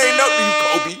Kobe, that ain't nothing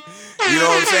to you, Kobe. You know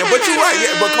what I'm saying? But you're right.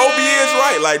 Yeah, but Kobe is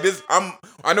right. Like this,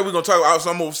 I know we're going to talk about,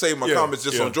 so I'm going to save my comments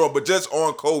just on Jordan, but just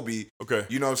on Kobe, okay,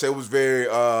 you know what I'm saying? It was very,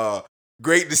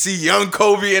 great to see young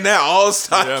Kobe in that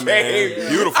All-Star game. Man.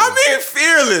 Beautiful. I mean,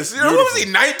 fearless. You know, what was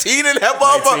he, 19 and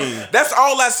that? That's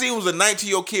all I seen was a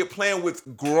 19-year-old kid playing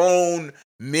with grown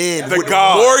men with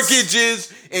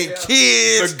mortgages and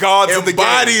kids, the gods and of the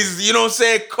bodies. Game. You know what I'm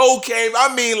saying? Cocaine.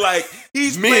 I mean, like,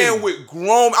 he's playing with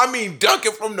grown. I mean,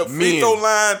 dunking from the free throw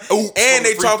line. Oops, and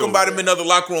they talking about him in another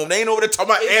locker room. They ain't over there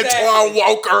talking about Antoine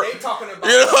Walker. They talking about,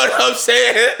 you know what I'm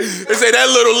saying? They say that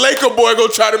little Laker boy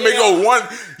gonna try to make a one.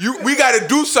 We got to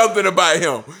do something about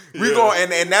him. We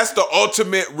going, and that's the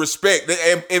ultimate respect.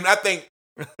 And I think.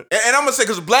 And I'm gonna say,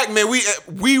 because black men,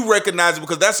 we recognize it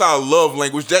because that's our love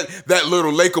language. That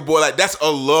little Laker boy, like, that's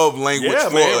a love language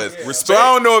for us. Yeah. So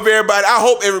I don't know if everybody. I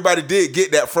hope everybody did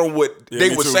get that from what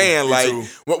they were saying. Like,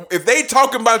 if they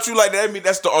talking about you like that, I mean,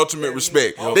 that's the ultimate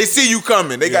respect. Yep. They see you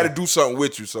coming. They got to do something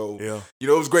with you. So you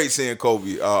know, it was great seeing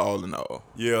Kobe. All in all,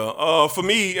 for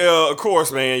me, of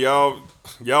course, man,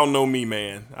 y'all know me,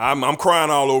 man. I'm crying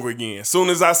all over again. As soon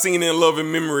as I seen it in Love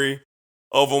and Memory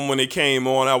of them when they came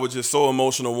on, I was just so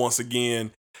emotional once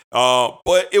again.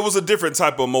 But it was a different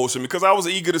type of emotion because I was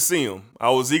eager to see him. I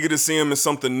was eager to see him in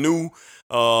something new,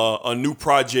 a new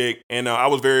project, and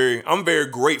I'm very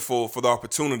grateful for the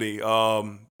opportunity.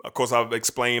 Of course, I've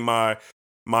explained my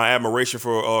admiration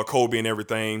for Kobe and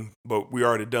everything, but we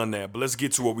already done that. But let's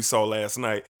get to what we saw last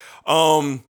night.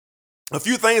 A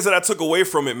few things that I took away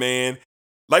from it, man.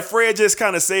 Like Fred just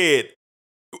kind of said,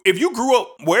 if you grew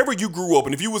up wherever you grew up,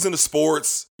 and if you was into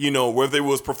sports, whether it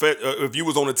was if you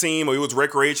was on a team or it was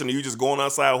recreation, or you just going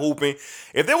outside hooping,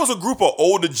 if there was a group of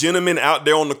older gentlemen out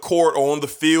there on the court or on the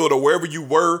field or wherever you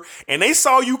were, and they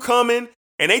saw you coming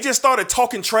and they just started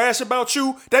talking trash about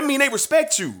you, that mean they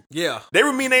respect you. Yeah. They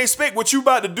mean they expect what you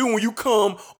about to do when you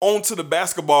come onto the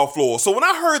basketball floor. So when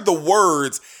I heard the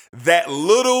words, that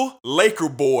little Laker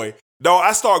boy, dog,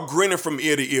 I started grinning from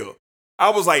ear to ear. I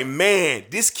was like, man,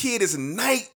 this kid is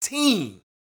 19.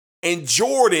 And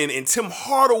Jordan and Tim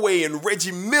Hardaway and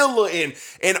Reggie Miller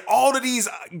and all of these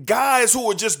guys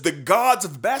who are just the gods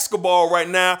of basketball right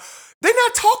now, they're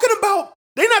not talking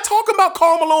about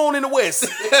Karl Malone in the West.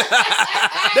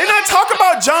 They're not talking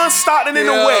about John Stockton in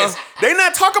the West. They're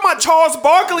not talking about Charles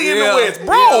Barkley in the West.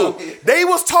 Bro, they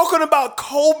was talking about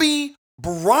Kobe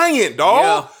Bryant,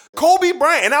 dog. Yeah. Kobe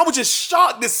Bryant. And I was just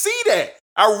shocked to see that.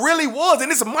 I really was. And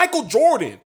it's Michael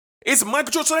Jordan. It's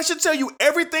Michael Jordan. So that should tell you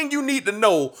everything you need to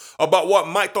know about what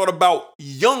Mike thought about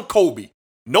young Kobe.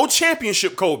 No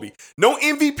championship Kobe. No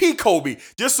MVP Kobe.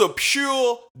 Just a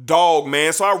pure dog,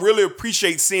 man. So I really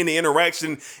appreciate seeing the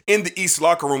interaction in the East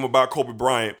locker room about Kobe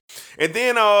Bryant. And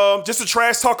then just the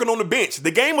trash talking on the bench.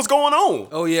 The game was going on.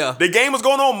 Oh, yeah. The game was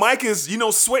going on. Mike is,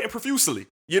 sweating profusely.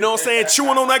 You know what I'm saying?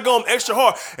 Chewing on that gum extra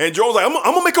hard. And Joe's like, I'm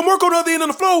going to make him work on the other end of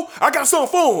the floor. I got something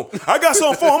for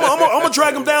him. I'm going to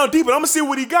drag him down deep and I'm going to see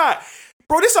what he got.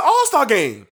 Bro, this is an all-star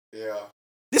game. Yeah.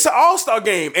 This is an all-star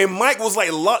game. And Mike was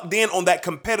like locked in on that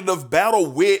competitive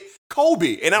battle with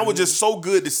Kobe. And that was just so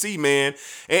good to see, man.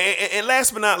 And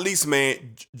last but not least,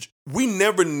 man, we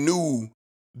never knew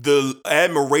the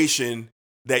admiration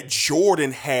that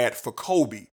Jordan had for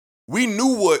Kobe. We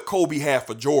knew what Kobe had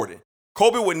for Jordan.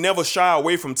 Kobe would never shy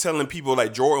away from telling people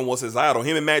like Jordan was his idol.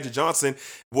 Him and Magic Johnson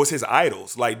was his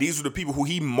idols. Like these were the people who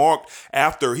he marked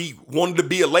after he wanted to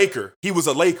be a Laker. He was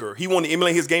a Laker. He wanted to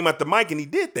emulate his game after Mike, and he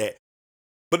did that.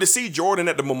 But to see Jordan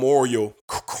at the memorial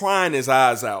crying his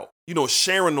eyes out,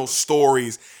 sharing those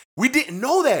stories, we didn't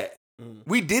know that.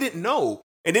 We didn't know.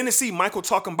 And then to see Michael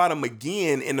talking about him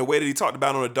again in the way that he talked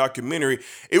about on the documentary,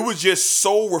 it was just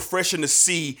so refreshing to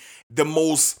see the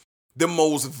most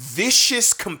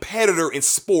vicious competitor in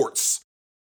sports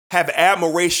have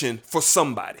admiration for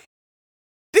somebody.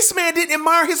 This man didn't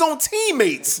admire his own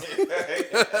teammates.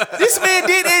 This man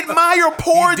didn't admire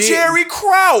poor Jerry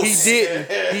Krause. He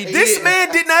didn't. This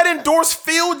man did not endorse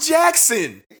Phil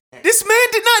Jackson. This man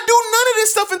did not do none of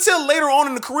this stuff until later on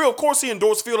in the career. Of course, he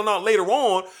endorsed Phil and not later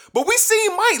on. But we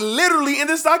seen Mike literally in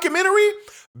this documentary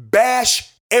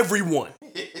bash everyone.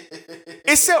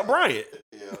 Except Bryant.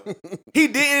 Yeah. He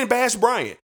didn't bash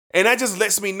Bryant. And that just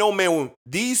lets me know, man,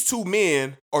 these two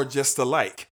men are just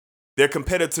alike. Their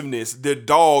competitiveness, their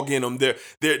dog in them,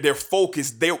 their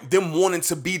focus, them wanting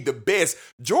to be the best.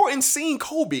 Jordan seen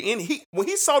Kobe, and when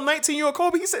he saw 19-year-old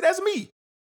Kobe, he said, that's me.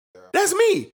 Yeah. That's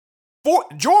me.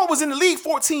 Jordan was in the league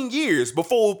 14 years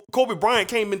before Kobe Bryant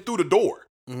came in through the door.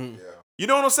 Mm-hmm. Yeah. You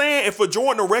know what I'm saying? And for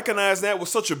Jordan to recognize that was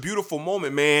such a beautiful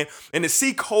moment, man. And to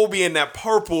see Kobe in that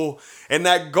purple and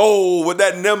that gold with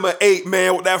that number 8,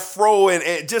 man, with that fro,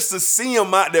 and just to see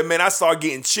him out there, man, I started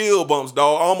getting chill bumps,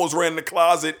 dog. I almost ran in the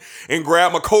closet and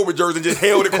grabbed my Kobe jersey and just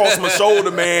held it across my shoulder,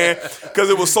 man,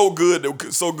 because it was so good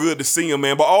to see him,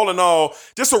 man. But all in all,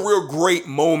 just a real great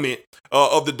moment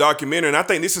of the documentary. And I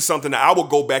think this is something that I will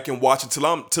go back and watch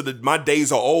until my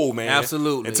days are old, man.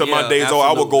 Absolutely. Until my days are old,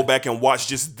 I will go back and watch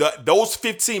just those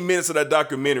 15 minutes of that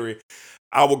documentary.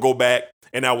 I will go back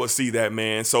and I will see that,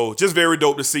 man. So just very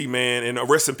dope to see, man. And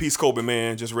rest in peace, Kobe,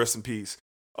 man. Just rest in peace.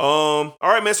 All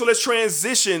right, man. So let's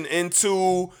transition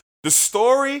into the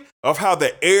story of how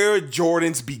the Air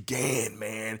Jordans began,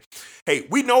 man. Hey,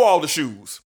 we know all the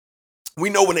shoes. We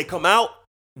know when they come out.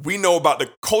 We know about the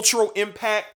cultural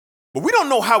impact. But we don't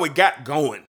know how it got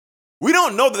going. We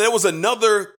don't know that there was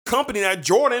another company that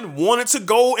Jordan wanted to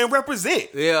go and represent.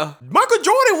 Yeah. Michael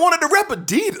Jordan wanted to rep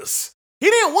Adidas. He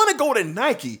didn't want to go to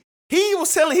Nike. He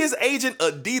was telling his agent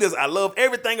Adidas, I love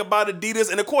everything about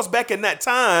Adidas. And of course, back in that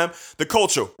time, the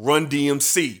culture, Run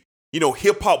DMC.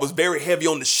 Hip hop was very heavy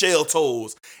on the shell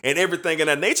toes and everything of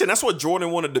that nature. And that's what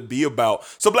Jordan wanted to be about.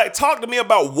 So Black, talk to me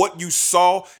about what you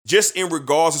saw just in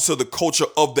regards to the culture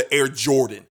of the Air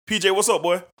Jordan. PJ, what's up,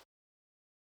 boy?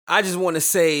 I just want to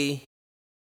say,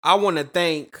 I want to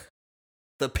thank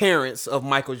the parents of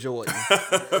Michael Jordan.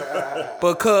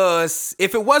 Because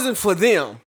if it wasn't for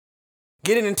them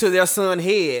getting into their son's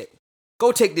head,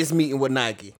 go take this meeting with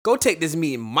Nike. Go take this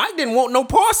meeting. Mike didn't want no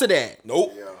parts of that.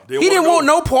 Nope. He didn't want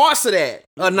no parts of that.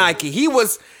 Nike. It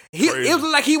was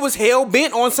like he was hell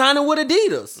bent on signing with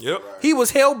Adidas. Yep. He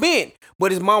was hell bent.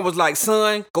 But his mom was like,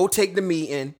 son, go take the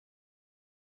meeting.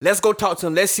 Let's go talk to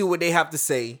them. Let's see what they have to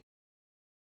say.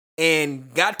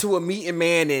 And got to a meeting,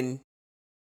 man, and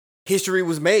history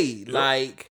was made. Yep.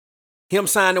 Like him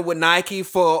signing with Nike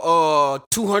for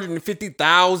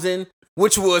 $250,000,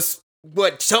 which was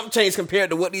what chump change compared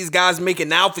to what these guys making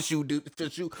now for shoe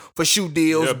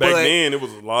deals. Yeah, back then it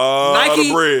was a lot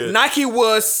of bread. Nike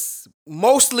was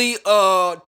mostly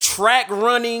track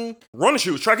running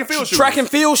shoes, track and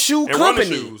field shoe and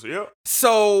company. Shoes, yep.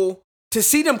 So to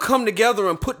see them come together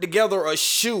and put together a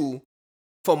shoe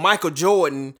for Michael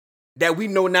Jordan that we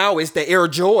know now is the Air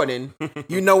Jordan, and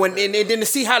then to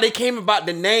see how they came about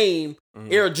the name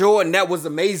Air Jordan, that was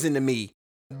amazing to me.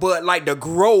 But like the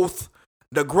growth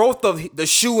of the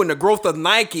shoe and the growth of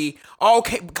Nike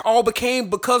all became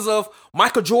because of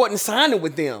Michael Jordan signing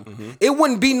with them. Mm-hmm. It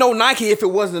wouldn't be no Nike if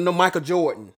it wasn't no Michael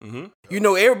Jordan. Mm-hmm.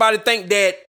 Everybody think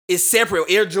that it's separate,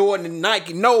 Air Jordan and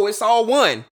Nike. No, it's all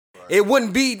one. Right. It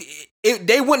wouldn't be.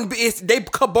 They wouldn't be. They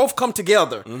both come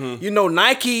together. Mm-hmm.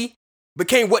 Nike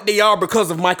became what they are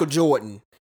because of Michael Jordan.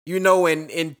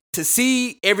 And to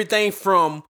see everything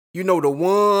from the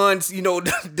ones,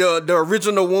 the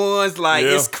original ones, like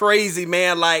it's crazy,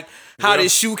 man. Like how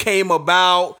this shoe came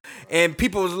about, and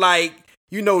people was like,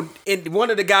 and one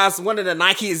of the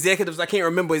Nike executives, I can't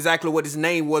remember exactly what his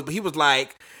name was, but he was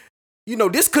like,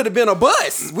 this could have been a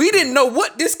bust. We didn't know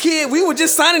what this kid. We were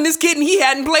just signing this kid, and he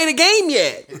hadn't played a game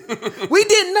yet. We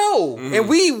didn't know,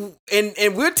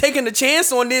 and we're taking a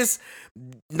chance on this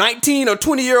 19 or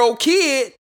 20-year-old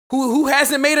kid who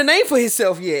hasn't made a name for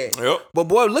himself yet. Yep. But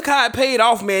boy, look how it paid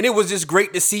off, man. It was just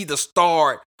great to see the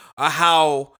start of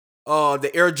how the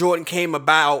Air Jordan came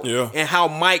about, and how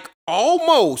Mike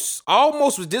almost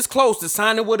was this close to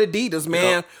signing with Adidas,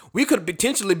 man. Yep. We could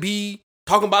potentially be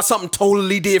talking about something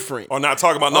totally different. Or not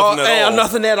talking about nothing at all.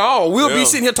 Nothing at all. We'll be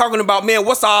sitting here talking about, man,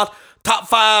 what's our top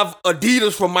 5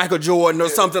 Adidas from Michael Jordan or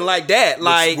something like that.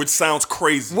 Which sounds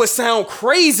crazy. Would sound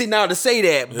crazy now to say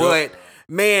that, but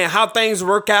man, how things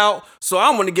work out. So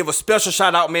I want to give a special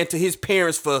shout out, man, to his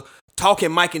parents for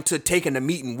talking Mike into taking a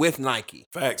meeting with Nike.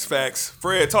 Facts.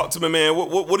 Fred, talk to me, man.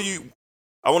 What do you?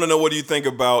 I want to know, what do you think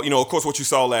about, of course, what you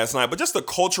saw last night, but just the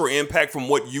cultural impact from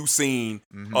what you seen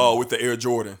with the Air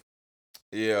Jordan.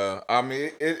 Yeah, I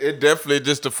mean, it definitely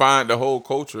just defined the whole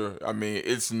culture. I mean,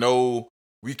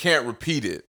 we can't repeat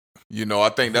it. I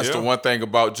think that's the one thing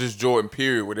about just Jordan,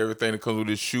 period, with everything that comes with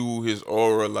his shoe, his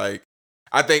aura. Like,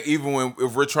 I think even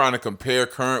if we're trying to compare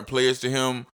current players to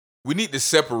him, we need to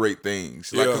separate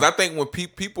things. Because I think when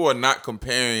people are not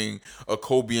comparing a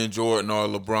Kobe and Jordan or a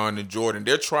LeBron and Jordan,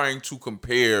 they're trying to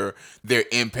compare their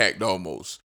impact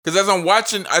almost. Because as I'm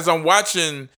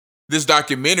watching this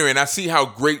documentary and I see how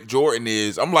great Jordan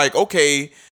is, I'm like,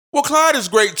 okay, well, Clyde is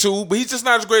great too, but he's just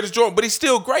not as great as Jordan, but he's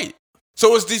still great.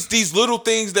 So it's these little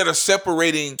things that are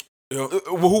separating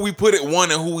who we put at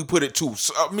 1 and who we put at 2.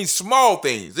 So, I mean, small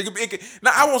things.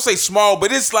 Now, I won't say small,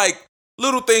 but it's like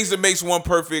little things that makes one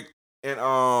perfect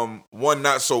and one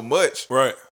not so much.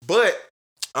 Right. But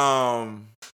damn,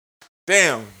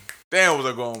 was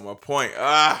I going on my point?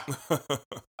 I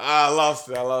lost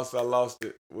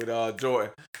it with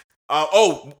Jordan.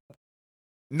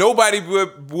 Nobody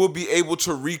will be able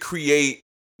to recreate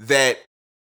that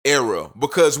era,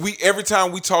 because every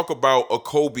time we talk about a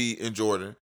Kobe and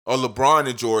Jordan or LeBron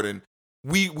and Jordan,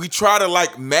 we try to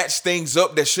like match things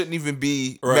up that shouldn't even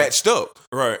be matched up.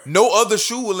 Right. No other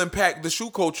shoe will impact the shoe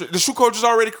culture. The shoe culture is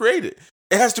already created.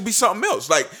 It has to be something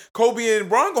else. Like Kobe and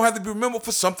LeBron gonna have to be remembered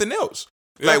for something else.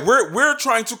 Yeah. Like we're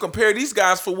trying to compare these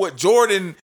guys for what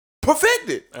Jordan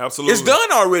perfected. Absolutely. It's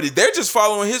done already. They're just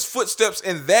following his footsteps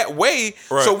in that way.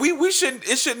 Right. So we shouldn't.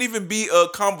 It shouldn't even be a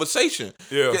conversation.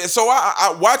 Yeah. So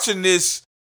I watching this,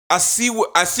 I see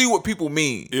what people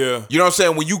mean. Yeah. You know what I'm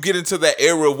saying? When you get into that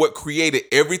era of what created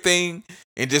everything,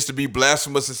 and just to be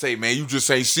blasphemous and say, man, you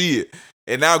just ain't see it.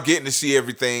 And now getting to see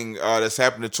everything that's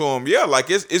happening to him,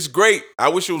 like it's great. I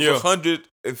wish it was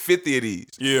 150 of these.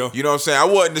 Yeah. You know what I'm saying? I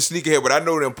wasn't the sneakerhead, but I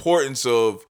know the importance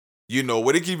of,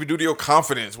 what it can even do to your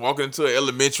confidence walking into an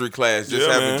elementary class, just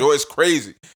having joy. It's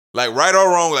crazy. Like, right or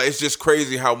wrong, like, it's just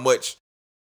crazy how much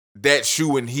that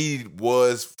shoe and he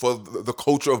was for the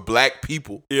culture of black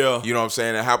people. Yeah. You know what I'm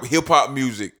saying? And how hip-hop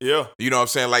music. Yeah. You know what I'm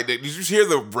saying? Like, did you hear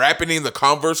the rapping in the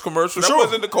Converse commercial? For that sure.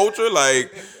 wasn't the culture.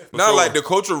 Like, like the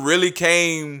culture really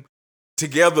came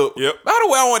together. Yep. By the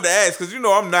way, I wanted to ask, because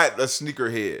I'm not a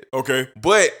sneakerhead. Okay.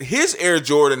 But his Air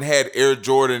Jordan had Air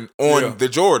Jordan on the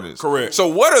Jordans. Correct. So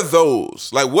what are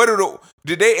those? Like,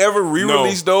 did they ever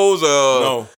re-release those?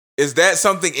 No. Is that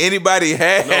something anybody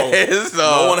has?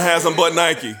 No one has them but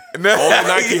Nike. Only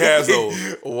Nike has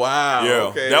those. Wow. Yeah.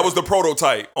 Okay. That was the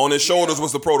prototype. On his shoulders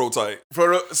was the prototype.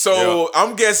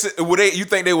 I'm guessing, you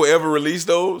think they will ever release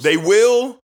those? They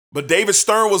will. But David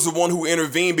Stern was the one who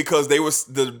intervened because they was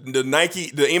the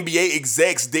NBA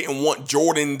execs didn't want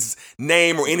Jordan's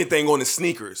name or anything on his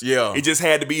sneakers. Yeah. It just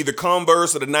had to be the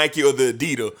Converse or the Nike or the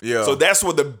Adidas. Yeah. So that's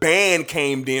where the ban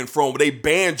came in from. They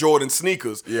banned Jordan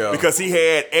sneakers because he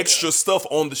had extra stuff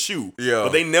on the shoe. Yeah.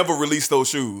 But they never released those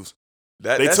shoes.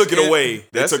 They That's took it away.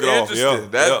 They took it off. interesting.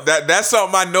 Yeah. That's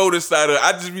something I noticed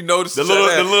I just be noticing the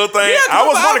little thing. Yeah, I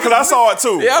was wondering because I saw it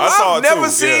too. Yeah, I've never too.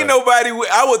 seen nobody.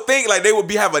 I would think like they would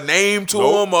have a name to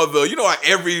them or like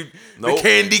the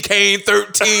candy cane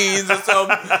 13s or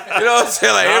something. You know what I'm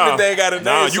saying? Like everything got a name.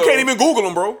 Nah, you can't even Google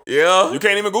them, bro. Yeah, you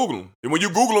can't even Google them. And when you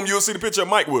Google them, you'll see the picture of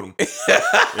Mike with them. You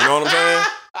know what I'm saying?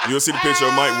 You'll see the picture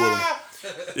of Mike with them.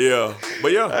 Yeah,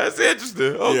 but yeah, that's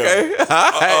interesting. Okay,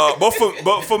 yeah.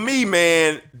 But for me,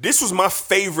 man, this was my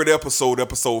favorite episode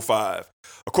 5.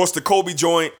 Of course, the Kobe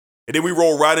joint, and then we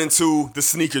roll right into the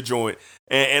sneaker joint.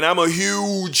 And I'm a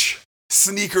huge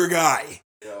sneaker guy.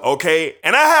 Okay,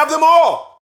 and I have them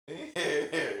all.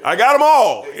 I got them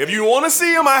all. If you want to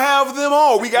see them, I have them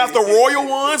all. We got the Royal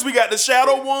ones, we got the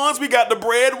Shadow ones, we got the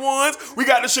Bread ones, we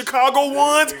got the Chicago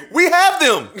ones. We have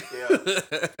them.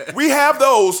 We have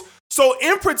those. So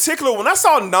in particular, when I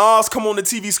saw Nas come on the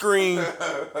TV screen,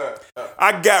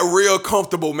 I got real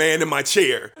comfortable, man, in my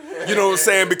chair. You know what I'm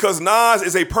saying? Because Nas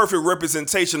is a perfect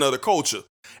representation of the culture,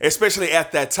 especially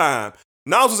at that time.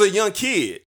 Nas was a young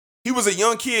kid. He was a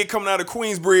young kid coming out of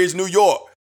Queensbridge, New York.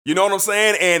 You know what I'm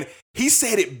saying? And he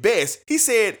said it best. He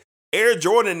said Air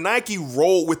Jordan and Nike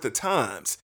rolled with the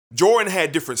times. Jordan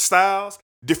had different styles,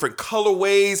 different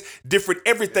colorways, different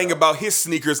everything about his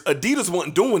sneakers. Adidas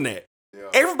wasn't doing that.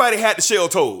 Everybody had the shell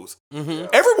toes. Mm-hmm.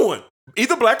 Everyone.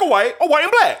 Either black or white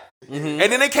and black. Mm-hmm.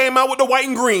 And then they came out with the white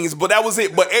and greens, but that was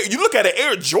it. But you look at an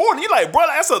Air Jordan, you're like, bro,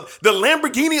 that's the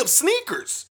Lamborghini of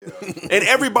sneakers. And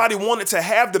everybody wanted to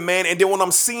have the man. And then when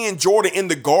I'm seeing Jordan in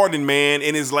the Garden, man,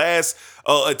 in his last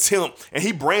attempt, and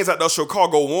he brings out those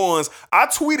Chicago ones, I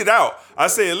tweeted out, I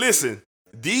said, listen,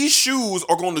 these shoes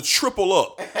are going to triple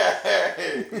up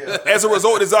as a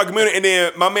result of this documentary. And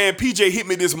then my man PJ hit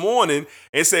me this morning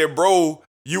and said, bro,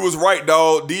 you was right,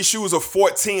 dog. These shoes are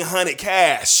 $1,400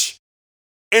 cash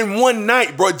in one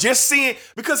night, bro. Just seeing,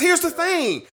 because here's the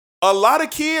thing. A lot of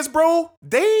kids, bro,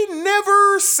 they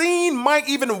never seen Mike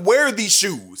even wear these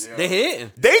shoes. They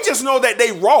hadn't. They just know that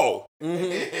they raw.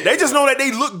 Mm-hmm. They just know that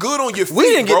they look good on your feet. We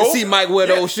didn't get bro. to see Mike wear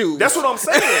those shoes. That's what I'm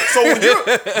saying. So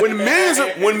when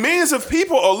millions of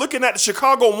people are looking at the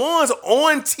Chicago ones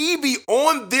on TV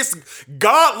on this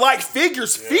godlike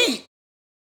figure's feet,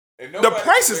 the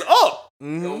price is up.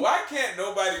 Mm-hmm. So why can't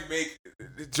nobody make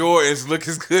the Jordans look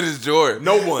as good as Jordan?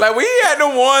 No one. Like when he had the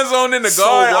ones on in the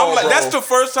garden, raw, I'm like, bro. that's the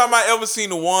first time I ever seen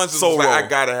the ones. So like, raw. I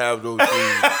gotta have those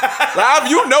shoes. Like,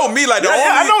 you know me, like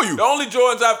I know you. The only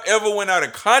Jordans I've ever went out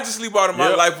and consciously bought in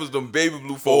my life was them baby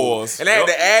blue fours. And I had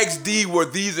to ask D, were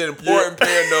these an important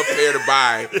pair to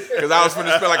buy? Because I was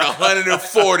finna spend like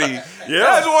 $140. Yeah.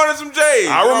 I just wanted some J's.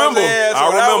 I remember.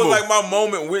 That was like my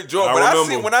moment with Jordan.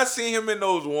 I When I seen him in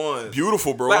those ones,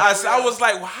 beautiful, bro. Like I was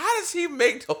like, well, how does he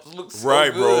make those look so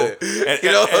right, good? Bro.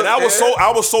 And I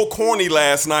was so corny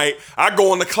last night. I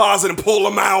go in the closet and pull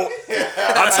them out.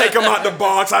 I take them out the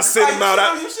box. I sit them out.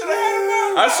 You should have had them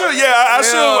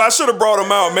out. I should have brought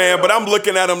them out, man. But I'm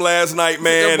looking at them last night,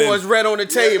 man. The boys red on the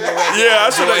table. Right yeah, I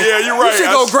should. Yeah, you're right. You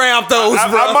should go grab those,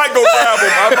 bro. I might go grab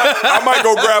them. I might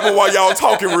go grab them while y'all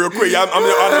talking real quick. I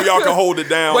know y'all can hold it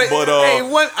down, but hey,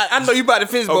 I know you about to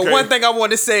finish, but okay. one thing I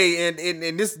want to say,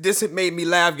 and this made me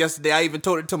laugh yesterday. I even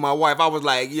told it to my wife. I was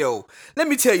like, yo, let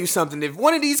me tell you something. If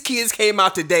one of these kids came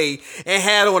out today and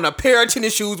had on a pair of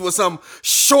tennis shoes with some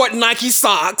short Nike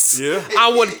socks,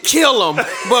 I would kill them.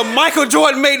 But Michael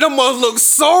Jordan made them ones look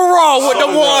so raw with the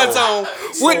ones on.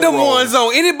 With the ones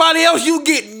on. Anybody else, you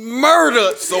get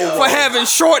murdered for having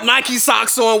short Nike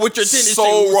socks on with your tennis shoes.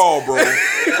 So raw, bro.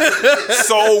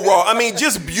 So raw. I mean,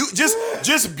 just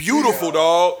beautiful,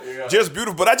 dog. Yeah. Just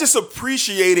beautiful. But I just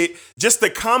appreciated just the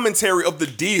commentary of the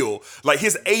deal. Like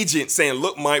his agent saying,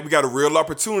 look, Mike, we got a real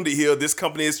opportunity here. This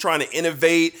company is trying to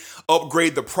innovate,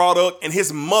 upgrade the product. And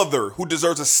his mother, who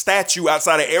deserves a statue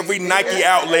outside of every Nike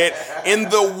outlet in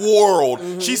the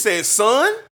world, she said,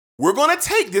 son, we're going to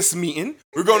take this meeting.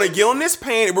 We're going to get on this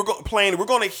plane and we're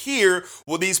going to hear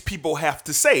what these people have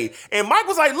to say. And Mike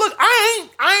was like, look, I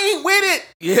ain't with it.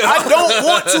 Yeah. I don't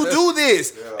want to do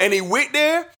this. Yeah. And he went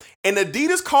there and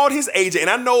Adidas called his agent. And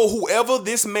I know whoever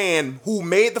this man who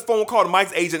made the phone call to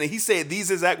Mike's agent, and he said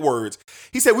these exact words.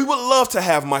 He said, we would love to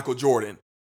have Michael Jordan,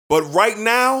 but right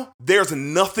now there's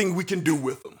nothing we can do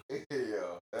with him.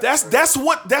 Yeah, that's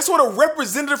what a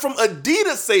representative from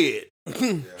Adidas said.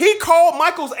 He called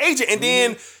Michael's agent, and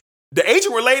then the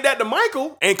agent relayed that to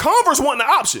Michael, and Converse wasn't an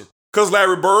option because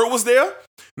Larry Bird was there,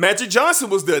 Magic Johnson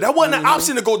was there. That wasn't an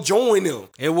option to go join them.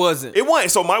 It wasn't.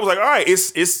 So Mike was like, all right,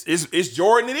 it's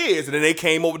Jordan, it is. And then they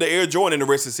came over to Air Jordan, and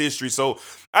the rest is history. So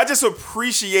I just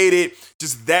appreciated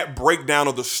just that breakdown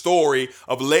of the story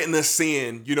of letting us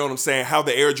in, you know what I'm saying, how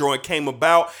the Air Jordan came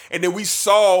about. And then we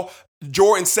saw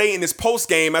Jordan say in his post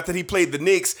game after he played the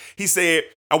Knicks, he said,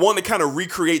 I want to kind of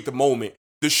recreate the moment.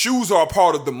 The shoes are a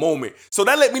part of the moment. So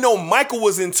that let me know Michael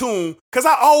was in tune, because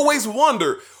I always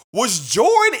wonder, was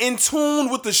Jordan in tune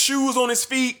with the shoes on his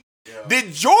feet? Yeah.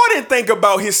 Did Jordan think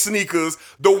about his sneakers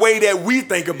the way that we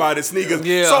think about his sneakers?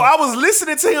 Yeah. So I was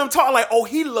listening to him talk like, oh,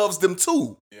 he loves them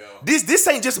too. Yeah. This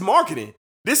ain't just marketing.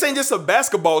 This ain't just a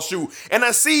basketball shoe. And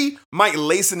I see Mike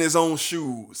lacing his own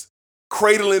shoes,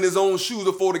 cradling his own shoes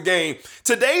before the game.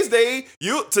 Today's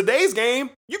game,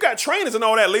 you got trainers and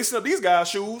all that lacing up these guys'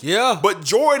 shoes. Yeah. But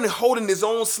Jordan holding his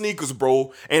own sneakers,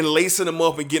 bro, and lacing them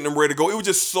up and getting them ready to go. It was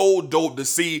just so dope to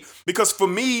see, because for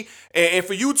me and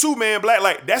for you too, man, Black,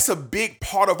 like that's a big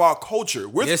part of our culture.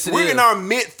 We're in our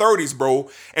mid-30s, bro.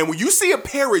 And when you see a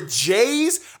pair of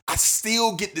J's, I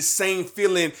still get the same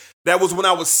feeling that was when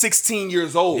I was 16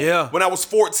 years old. Yeah. When I was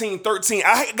 14, 13,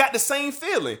 I got the same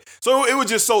feeling. So it was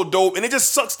just so dope. And it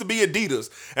just sucks to be Adidas.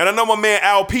 And I know my man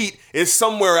Al Pete is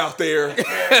somewhere out there.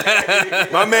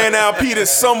 My man Al Pete is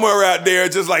somewhere out there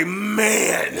just like,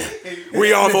 man,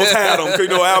 we almost had him. You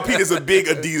know, Al Pete is a big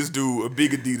Adidas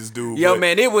dude. Yo,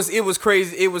 man, it was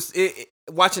crazy. It was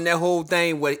watching that whole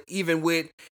thing, even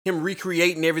with him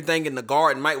recreating everything in the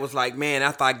garden. Mike was like, man,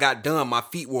 after I got done, my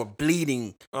feet were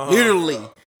bleeding, literally.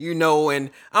 You know,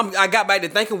 and I got back to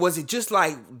thinking, was it just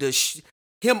like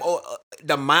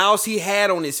the miles he had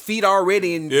on his feet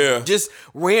already, and just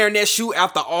wearing that shoe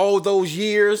after all those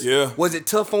years? Yeah. Was it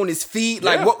tough on his feet?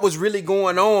 Like, what was really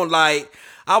going on? Like,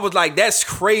 I was like, that's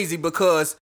crazy,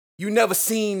 because you never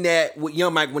seen that with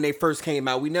Young Mike when they first came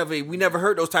out. We never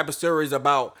heard those type of stories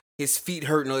about his feet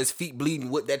hurting or his feet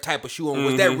bleeding with that type of shoe on.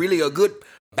 Was that really a good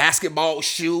basketball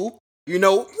shoe? You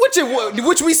know,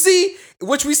 which we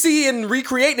see in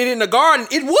recreating it in the garden.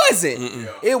 It wasn't.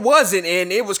 It wasn't,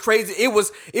 and it was crazy. It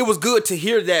was good to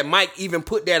hear that Mike even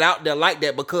put that out there like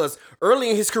that, because early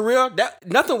in his career, that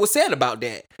nothing was said about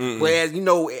that. Whereas, you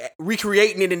know,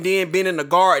 recreating it and then being in the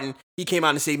garden, he came out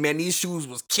and said, "Man, these shoes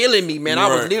was killing me, man.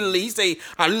 I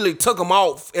literally took them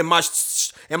off, and my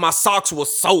socks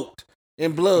was soaked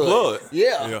in blood."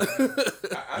 Yeah.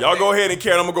 Y'all go ahead and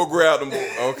carry them. I'm gonna go grab them.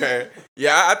 Okay.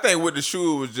 Yeah, I think with the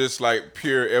shoe, it was just like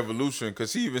pure evolution,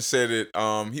 because he even said it.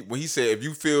 When he said, if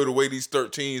you feel the way these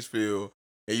 13s feel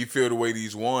and you feel the way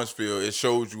these ones feel, it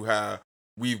shows you how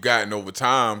we've gotten over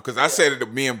time. Because I said it to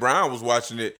me and Brian was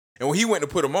watching it, and when he went to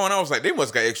put them on, I was like, they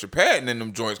must got extra padding in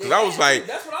them joints. Because I was like,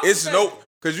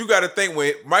 because you got to think,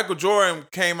 when Michael Jordan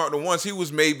came out the ones, he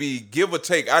was maybe, give or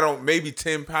take, maybe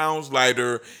 10 pounds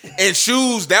lighter. And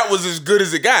shoes, that was as good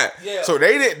as it got. Yeah. So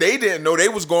they didn't know they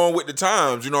was going with the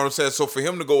times, you know what I'm saying? So for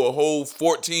him to go a whole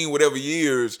 14 whatever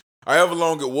years, however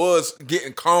long it was,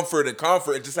 getting comfort, and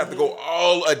just have to go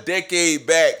all a decade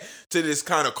back to this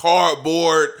kind of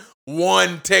cardboard,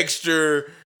 one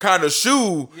texture kind of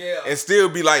shoe, and still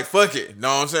be like, fuck it, you know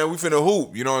what I'm saying? We finna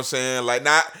hoop, you know what I'm saying? Like,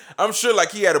 I'm sure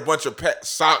like he had a bunch of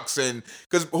socks, and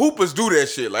because hoopers do that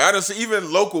shit. Like, I don't see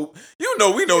even local, we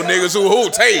know niggas who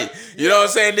hoop, you know what I'm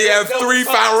saying? They have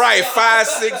 5,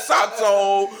 6 socks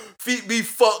on, feet be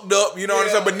fucked up, you know what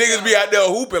I'm saying? But niggas be out there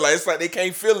hooping, like, it's like they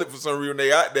can't feel it for some reason.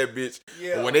 They out that bitch.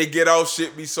 But when they get off,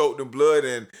 shit be soaked in blood.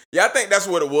 And I think that's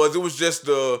what it was. It was just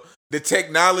the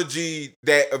technology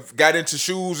that got into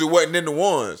shoes, it wasn't in the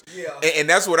ones. Yeah. And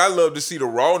that's what I love to see, the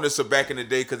rawness of back in the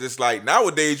day, because it's like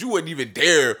nowadays you wouldn't even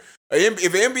dare.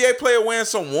 If an NBA player wearing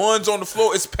some ones on the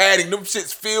floor, it's padding. Them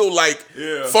shits feel like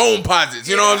foam posits.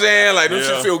 You know what I'm saying? Like, them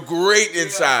shits feel great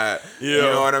inside. Yeah. You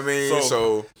know what I mean?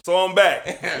 So I'm back.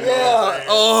 Yeah.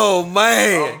 Oh,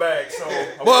 man. I'm back. So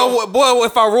boy,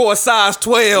 if I roll a size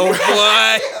 12,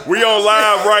 boy. We on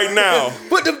live right now.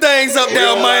 Put them things up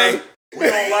there, man. We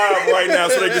on live right now,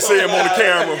 so they can see him on the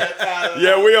camera.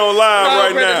 Yeah, we on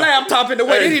live right now. Laptop in the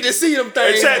way. They need to see them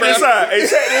things. Hey, check this out.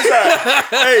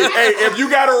 Hey, if you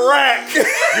got a rack,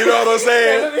 you know what I'm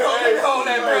saying? Let me hold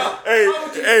that, bro.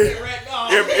 if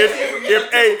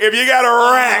you got a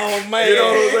rack, man. you know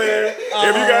what I'm saying?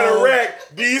 If you got a rack,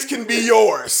 these can be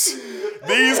yours.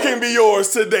 These can be yours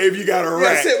today if you got a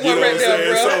rack. You know what I'm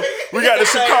saying? So we got the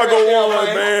Chicago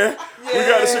Ones, man. We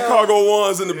got the Chicago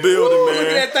Ones in the building, man. Look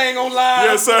at that thing on live.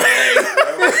 Yes, sir.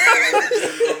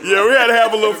 Yeah, we had to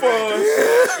have a little fun.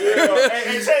 Yeah.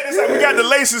 Hey, check this out. We got the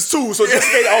laces too. So just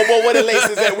skate. Oh, boy, where the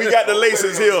laces at? We got the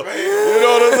laces here. You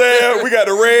know what I'm saying? We got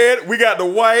the red, we got the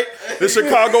white, the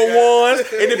Chicago Ones.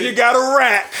 And if you got a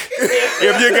rack,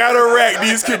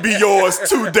 these could be yours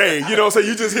today. You know what I'm saying?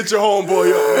 You just hit your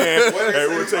homeboy up, man. Hey,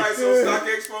 we'll take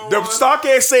the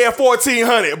StockX said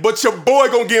 $1,400, but your boy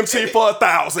gonna give them to you for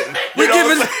 $1,000. We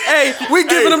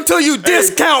giving them to you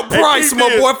discount price,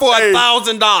 my boy, for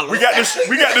 $1,000. We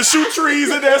got the shoe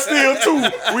trees in there still too.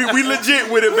 We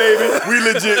legit with it, baby. We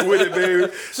legit with it,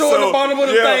 baby. So at the bottom of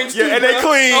the things too, and they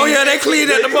clean. Oh yeah, they clean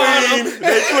at the bottom.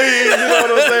 They clean. You know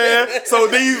what I'm saying? So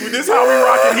this is how we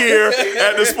rock it here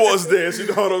at the sports desk. You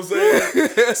know what I'm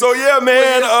saying? So yeah,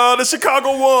 man. The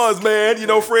Chicago Ones, man. You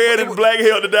know, Fred and Black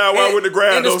held it down while we to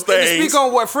grab those things. And to speak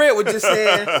on what Fred was just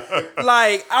saying,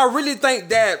 like I really think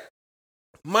that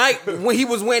Mike, when he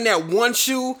was wearing that one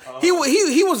shoe, he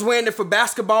was wearing it for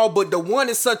basketball, but the one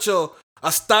is such a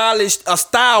style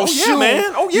shoe, man.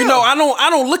 Oh yeah. You know, I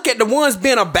don't look at the ones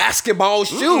being a basketball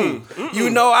shoe. You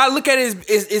know, I look at it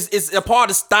as a part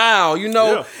of style. You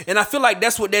know, and I feel like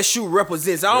that's what that shoe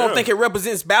represents. I don't think it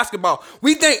represents basketball.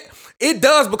 We think it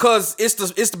does because it's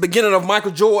the beginning of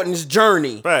Michael Jordan's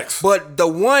journey. Facts. But the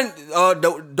ones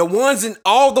and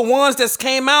all the ones that's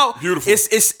came out, beautiful.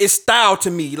 It's style to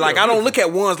me. Like I don't look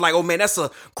at ones like, oh man, that's a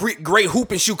great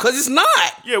hooping shoe, because it's not.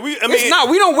 Yeah, it's not.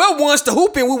 We don't wear ones to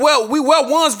hooping. We wear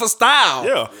ones for style.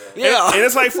 Yeah. And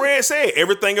it's like Fred said,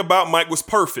 everything about Mike was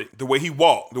perfect. The way he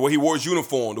walked, the way he wore his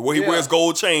uniform, the way he wears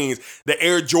gold chains, the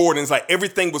Air Jordans, like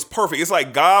everything was perfect. It's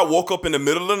like God woke up in the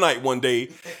middle of the night one day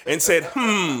and said,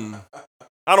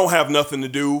 I don't have nothing to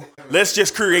do. Let's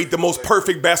just create the most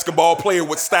perfect basketball player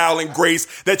with style and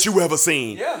grace that you ever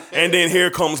seen. Yeah. And then here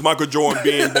comes Michael Jordan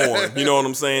being born. You know what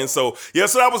I'm saying? So, yeah,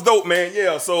 so that was dope, man.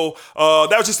 Yeah, so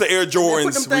that was just the Air Jordans.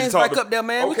 Put them things back up there,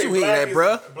 man. Okay, what you hitting at,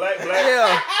 bro? Black.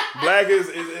 Yeah. Black is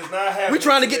not happy. We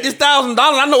trying to get this $1,000.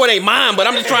 I know it ain't mine, but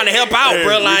I'm just trying to help out,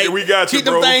 bro. Like, we got you, keep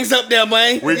them things up there,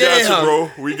 man. We got you,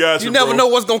 bro. We got you, You never know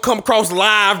what's going to come across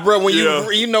live, bro, when you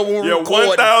know when we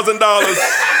record. $1,000.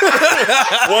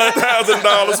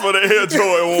 $1,000 for the Air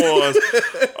Jordan ones.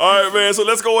 All right, man. So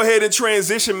let's go ahead and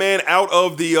transition, man, out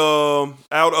of the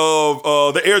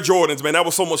Air Jordans, man. That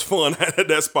was so much fun at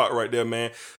that spot right there, man.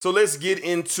 So let's get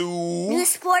into the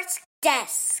sports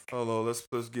desk. Hold on, let's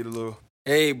get a little.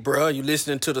 Hey, bro, you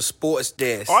listening to the sports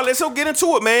desk. All right, let's go get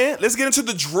into it, man. Let's get into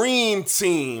the Dream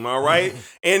Team, all right?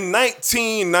 In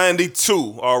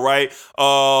 1992, all right,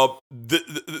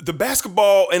 the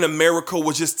basketball in America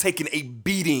was just taking a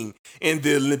beating in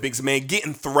the Olympics, man,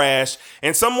 getting thrashed.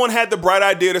 And someone had the bright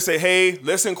idea to say, hey,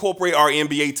 let's incorporate our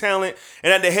NBA talent.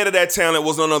 And at the head of that talent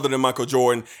was none other than Michael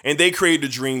Jordan. And they created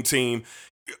the Dream Team.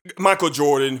 Michael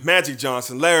Jordan, Magic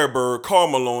Johnson, Larry Bird, Karl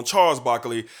Malone, Charles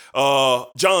Barkley,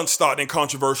 John Stockton,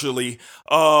 controversially,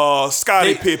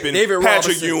 Scottie Pippen,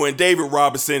 Patrick Ewing, David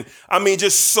Robinson. I mean,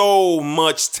 just so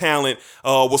much talent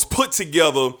was put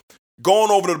together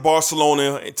going over to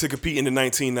Barcelona to compete in the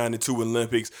 1992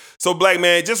 Olympics. So, Black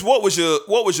man, just what was your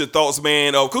thoughts,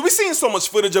 man? Because we've seen so much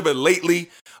footage of it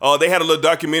lately. They had a little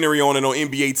documentary on it on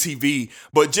NBA TV,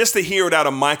 but just to hear it out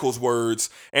of Michael's words,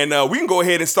 and we can go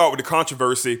ahead and start with the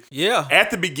controversy. Yeah.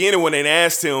 At the beginning, when they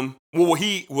asked him, well,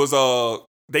 he was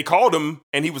they called him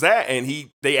and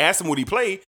they asked him would he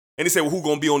play, and he said, well, who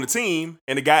gonna be on the team?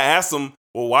 And the guy asked him,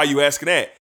 well, why are you asking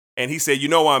that? And he said, you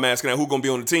know why I'm asking that? Who gonna be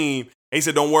on the team? And he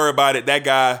said, don't worry about it. That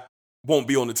guy won't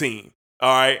be on the team.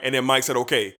 All right. And then Mike said,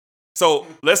 okay. So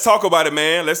let's talk about it,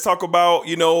 man. Let's talk about,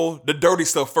 the dirty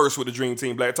stuff first with the Dream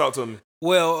Team. Black, talk to me.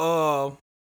 Well,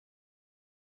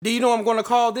 do you know what I'm going to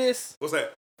call this? What's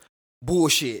that?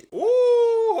 Bullshit.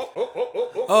 Ooh.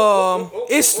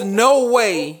 It's no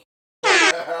way the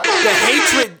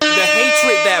hatred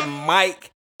that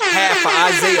Mike had for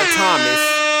Isaiah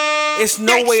Thomas. It's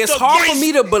no way. It's hard for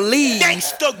me to believe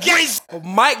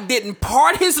Mike didn't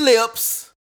part his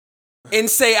lips and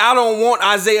say, I don't want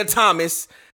Isaiah Thomas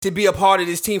to be a part of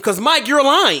this team. Because, Mike, you're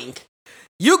lying.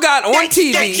 You got on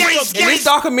TV in this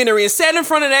documentary and sat in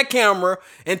front of that camera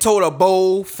and told a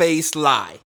bold-faced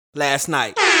lie last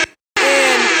night.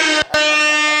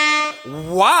 And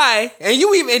why? And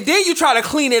then you try to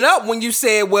clean it up when you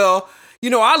said, well,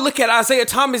 I look at Isaiah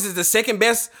Thomas as the second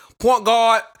best point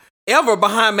guard ever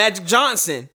behind Magic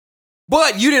Johnson,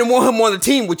 but you didn't want him on the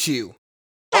team with you.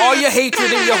 All your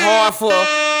hatred in your heart for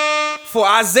for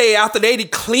Isaiah after they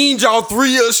cleaned y'all 3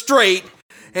 years straight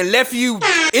and left you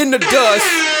in the dust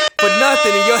for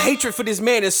nothing, and your hatred for this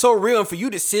man is so real, and for you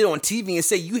to sit on TV and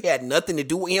say you had nothing to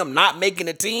do with him not making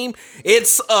the team,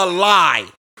 it's a lie.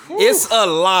 It's a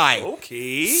lie.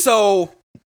 Okay. So,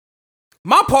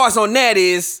 my parts on that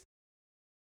is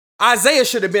Isaiah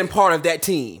should have been part of that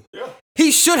team. Yeah.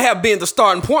 He should have been the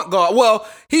starting point guard. Well,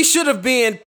 he should have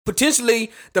been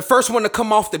potentially the first one to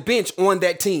come off the bench on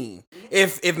that team.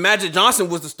 If Magic Johnson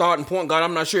was the starting point guard,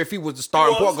 I'm not sure if he was the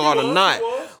starting point guard or not.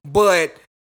 But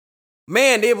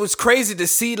man, it was crazy to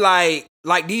see like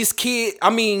these kids. I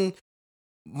mean,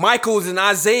 Michaels and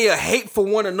Isaiah hate for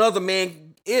one another,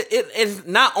 man. It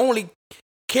not only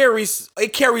carries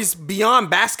beyond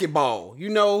basketball, you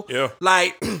know? Yeah.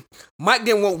 Like Mike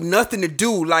didn't want nothing to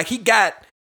do. Like he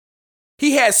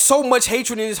had so much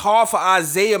hatred in his heart for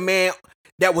Isaiah, man,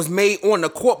 that was made on the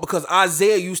court because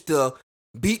Isaiah used to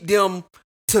beat them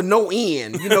to no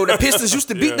end. You know, the Pistons used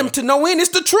to beat them to no end. It's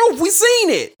the truth. We seen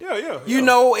it. Yeah. You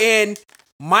know, and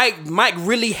Mike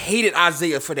really hated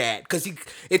Isaiah for that because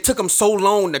it took him so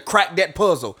long to crack that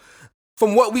puzzle.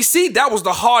 From what we see, that was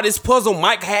the hardest puzzle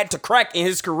Mike had to crack in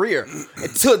his career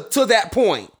to that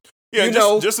point. Yeah,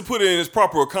 you just to put it in its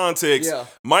proper context,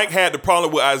 Mike had the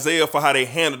problem with Isaiah for how they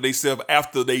handled themselves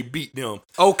after they beat them.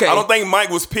 Okay. I don't think Mike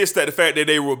was pissed at the fact that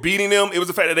they were beating them. It was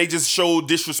the fact that they just showed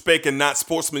disrespect and not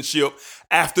sportsmanship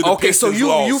after the Pistons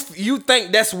lost. you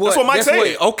think that's what Mike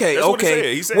said. Okay. That's what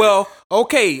he said. Well,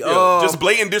 okay. Just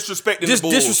blatant disrespect in just the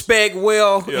Bulls. Disrespect.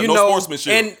 Well, yeah, you no know,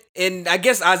 sportsmanship. And I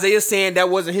guess Isaiah's saying that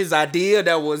wasn't his idea.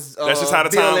 That was that's just how the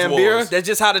Bill times Laimbeer. was. That's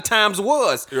just how the times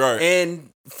was. Right. And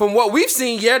from what we've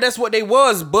seen, yeah, that's what they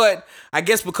was. But I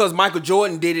guess because Michael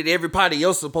Jordan did it, everybody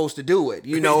else supposed to do it,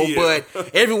 you know. Yeah.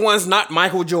 But everyone's not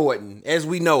Michael Jordan, as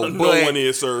we know. No but, one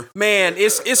is, sir. Man,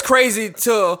 it's crazy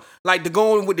to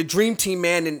go in with the Dream Team,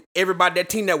 man, and everybody, that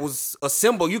team that was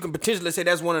assembled. You can potentially say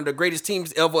that's one of the greatest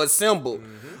teams ever assembled,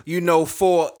 you know,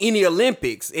 for any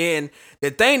Olympics. And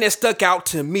the thing that stuck out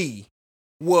to me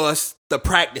was the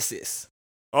practices.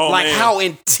 Oh, like man. how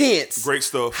intense. Great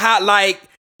stuff. How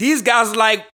these guys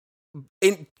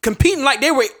competing like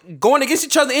they were going against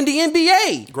each other in the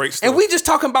NBA. Great stuff. And we just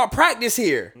talking about practice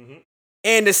here.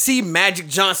 And to see Magic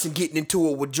Johnson getting into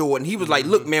it with Jordan, he was like,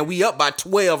 look, man, we up by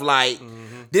 12,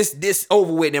 this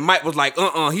over with. And Mike was like,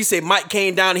 He said Mike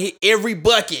came down and hit every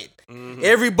bucket.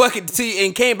 Every bucket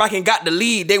and came back and got the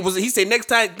lead. He said next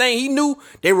time thing he knew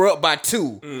they were up by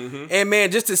 2. And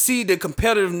man, just to see the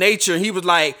competitive nature, he was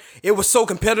like, it was so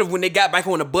competitive when they got back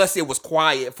on the bus, it was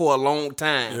quiet for a long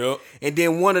time. Yep. And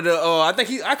then one of the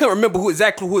I can't remember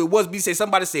exactly who it was, but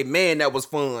somebody said, man, that was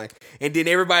fun. And then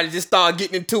everybody just started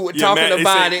getting into it, talking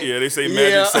about it. Yeah, they say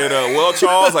Magic said, well,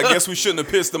 Charles, I guess we shouldn't have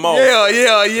pissed them off. Yeah. And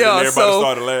then everybody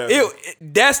started laughing.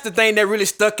 That's the thing that really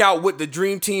stuck out with the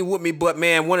Dream Team with me. But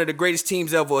man, one of the greatest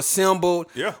teams ever assembled.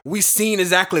 Yeah. We seen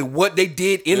exactly what they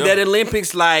did in that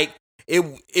Olympics. Like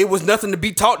it was nothing to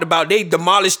be talked about. They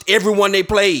demolished everyone they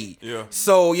played. Yeah.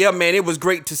 So yeah, man, it was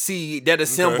great to see that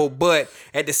assemble. Okay. But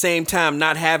at the same time,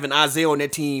 not having Isaiah on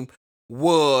that team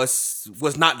was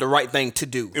not the right thing to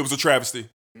do. It was a travesty.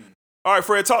 All right,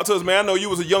 Fred, talk to us, man. I know you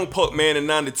was a young pup, man, in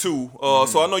 92.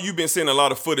 So I know you've been seeing a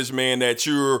lot of footage, man, that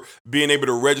you're being able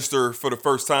to register for the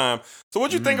first time. So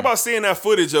what'd you think about seeing that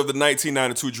footage of the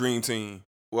 1992 Dream Team?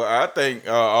 Well, I think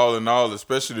all in all,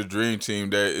 especially the Dream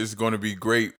Team, that it's going to be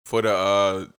great for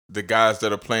the guys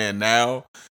that are playing now.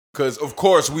 Because, of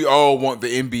course, we all want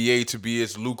the NBA to be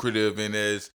as lucrative and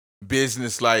as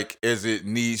business-like as it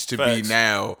needs to be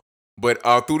now. But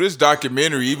through this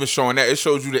documentary, even showing that, it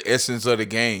shows you the essence of the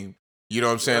game. You know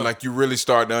what I'm saying? Yeah. Like, you really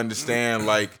start to understand,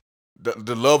 like,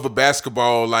 the love of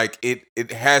basketball, like,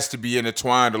 it has to be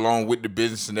intertwined along with the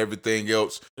business and everything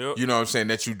else, you know what I'm saying,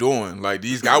 that you're doing. Like,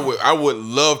 these guys, I would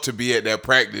love to be at that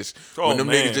practice. When them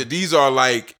niggas, these are,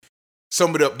 like,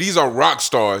 these are rock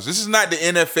stars. This is not the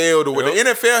NFL.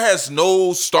 The NFL has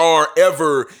no star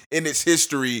ever in its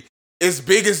history as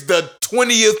big as the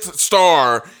 20th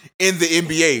star in the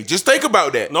NBA. Just think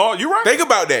about that. No, you're right. Think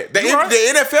about that. The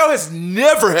NFL has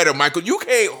never had a Michael. You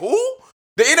can't, who?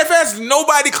 The NFL has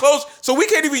nobody close, so we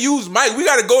can't even use Mike. We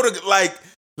got to go to, like,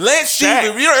 Lance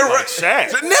Stevenson. Shaq. Never had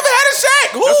a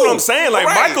Shaq. Who? That's what I'm saying. Like,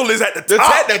 Michael is at the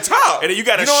top. At the top. And then you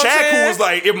got a Shaq who was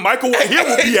like, if Michael were here,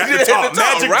 would be at the top.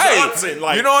 Magic Johnson.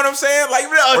 Like, you know what I'm saying? Like,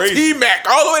 a T-Mac.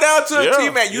 All the way down to a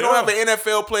T-Mac. You don't have an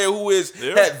NFL player who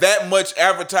had that much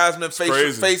advertisement,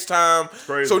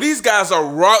 FaceTime. So these guys are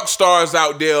rock stars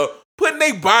out there putting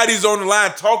their bodies on the line,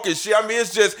 talking shit. I mean,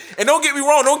 it's just, and don't get me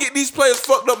wrong, don't get these players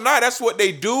fucked up now. That's what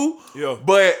they do. Yeah.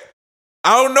 But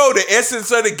I don't know, the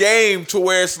essence of the game to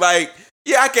where it's like,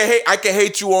 Yeah, I can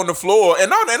hate you on the floor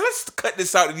and all that. Let's cut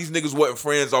this out. That these niggas wasn't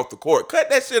friends off the court.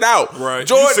 Cut that shit out. Right.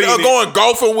 Jordan going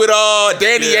golfing with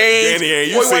Danny Ainge. Danny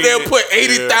Ainge. Boy went there and put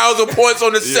 80,000 points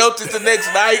on the Celtics the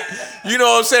next night. You know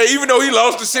what I'm saying? Even though he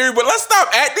lost the series, but let's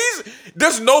stop at these.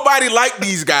 There's nobody like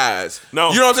these guys. No.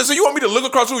 You know what I'm saying? So you want me to look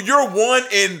across who you're 1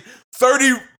 in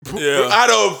 30 out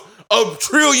of a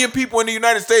trillion people in the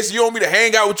United States. You want me to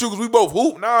hang out with you because we both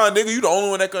hoop? Nah, nigga, you the only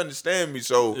one that can understand me.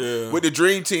 So with the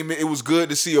Dream Team, it was good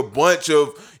to see a bunch of,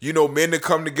 men that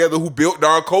come together who built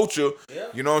our culture. Yeah.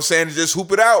 You know what I'm saying? To just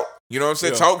hoop it out. You know what I'm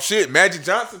saying? Talk shit. Magic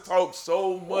Johnson talks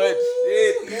so much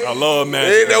shit. I love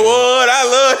Magic. I love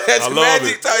that I love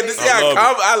Magic. it.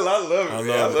 I love it. I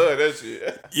love that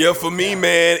shit. Yeah, for me,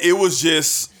 man, it was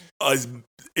just,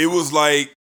 it was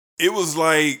like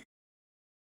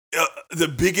the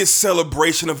biggest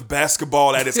celebration of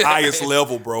basketball at its highest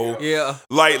level, bro. Yeah.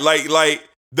 Like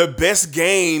the best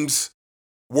games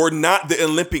were not the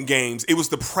Olympic games. It was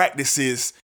the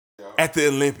practices at the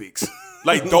Olympics.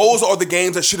 Like, those are the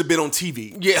games that should have been on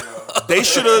TV. Yeah. They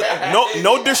should have,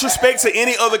 no disrespect to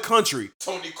any other country.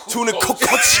 Tony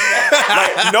Kukoc.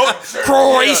 Like, no.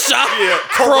 Croatia. Yeah.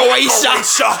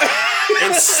 Croatia.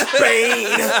 And Spain.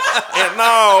 And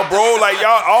no, bro, like,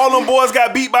 y'all, all them boys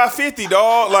got beat by 50,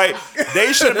 dog. Like,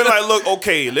 they should have been like, look,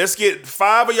 okay, let's get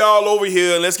 5 of y'all over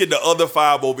here and let's get the other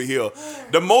 5 over here.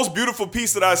 The most beautiful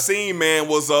piece that I seen, man,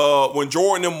 was when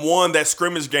Jordan them won that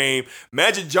scrimmage game.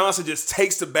 Magic Johnson just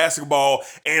takes the basketball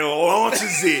and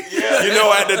launches it,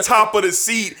 at the top of the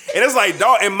seat. And it's like,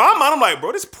 dog, in my mind, I'm like,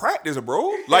 bro, this practice, bro.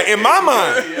 Like, in my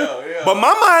mind. But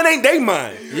my mind ain't they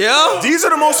mind. Yeah. These are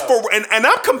the most, and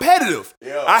I'm competitive.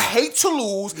 I hate to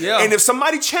lose. And if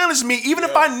somebody challenged me, even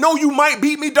if I know you might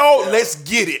beat me, dog, let's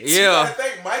get it. I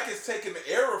think Mike is taking the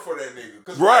error for that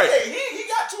nigga. Right. He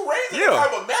got 2 rings in the time,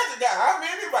 but Magic got how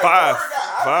many? Like, 5. Bird got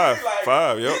how many? Like,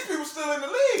 5, yep. These people still in the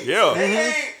league. Yeah. So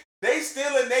they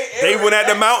still in their They era. went at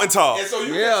the mountaintop. And so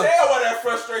you can tell why that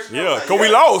frustration. Yeah, because we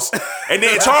lost. And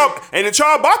then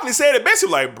Charles Barkley said it best. He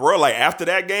was like, bro, like, after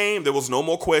that game, there was no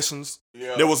more questions.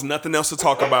 Yeah. There was nothing else to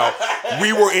talk about.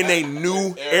 We were in a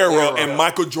new era, and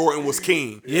Michael Jordan was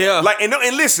king. Yeah. Like, and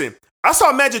listen, I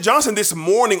saw Magic Johnson this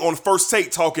morning on First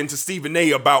Take talking to Stephen A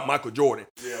about Michael Jordan.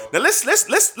 Yeah. Now let's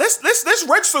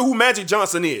register who Magic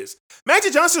Johnson is.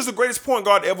 Magic Johnson is the greatest point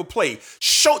guard to ever play.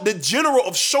 The general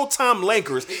of Showtime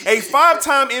Lakers, a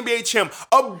 5-time NBA champ,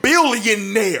 a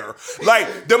billionaire,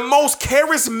 like the most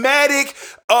charismatic,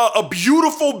 a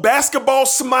beautiful basketball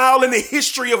smile in the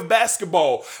history of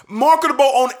basketball, marketable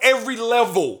on every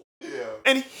level. Yeah.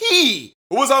 And he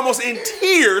was almost in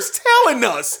tears telling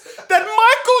us that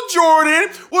Michael Jordan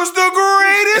was the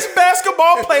greatest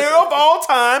basketball player of all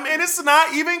time, and it's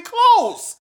not even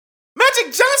close.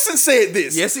 Magic Johnson said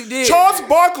this. Yes, he did. Charles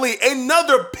Barkley,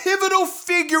 another pivotal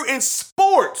figure in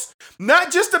sports.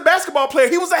 Not just a basketball player.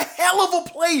 He was a hell of a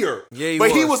player. Yeah,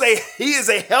 he is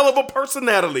a hell of a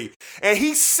personality. And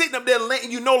he's sitting up there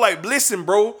letting you know, like, listen,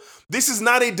 bro, this is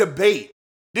not a debate.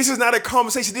 This is not a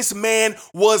conversation. This man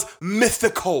was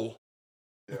mythical.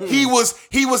 He was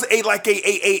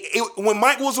when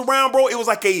Mike was around, bro, it was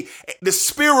like the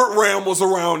spirit realm was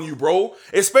around you, bro.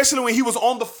 Especially when he was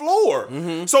on the floor.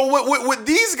 Mm-hmm. So with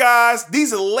these guys,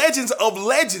 these legends of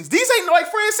legends, these ain't, like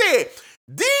Fred said,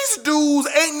 these dudes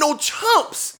ain't no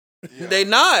chumps. Yeah. They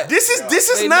not. This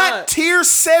is not tier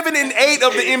 7 and 8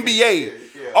 of the NBA.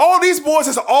 Yeah. All these boys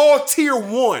is all tier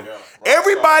 1. Yeah.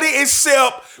 Everybody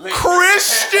except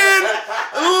Christian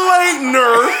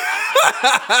Laettner,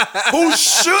 who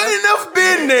shouldn't have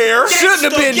been there. Shouldn't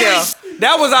have been there.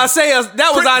 That was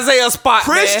Isaiah's spot.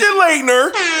 Christian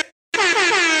Laettner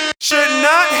should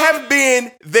not have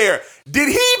been there. Did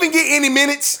he even get any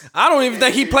minutes? I don't even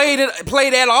think he played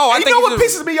at all. You know what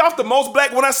pisses me off the most,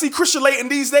 Black, when I see Christian Laettner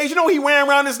these days? You know what he wearing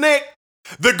around his neck?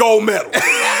 The gold medal.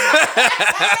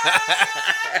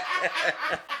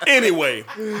 Anyway,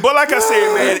 but like I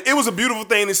said, man, it was a beautiful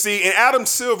thing to see. And Adam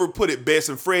Silver put it best,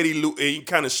 and Freddie he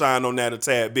kind of shined on that a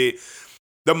tad bit.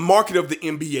 The market of the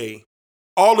NBA.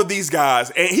 All of these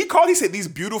guys, and he said these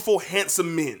beautiful,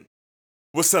 handsome men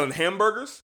were selling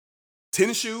hamburgers,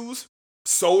 tennis shoes,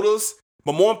 sodas,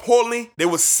 but more importantly, they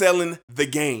were selling the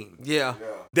game. Yeah.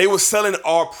 They were selling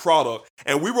our product.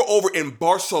 And we were over in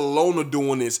Barcelona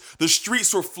doing this. The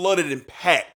streets were flooded and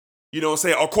packed. You know what I'm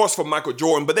saying? Of course for Michael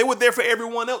Jordan, but they were there for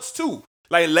everyone else too.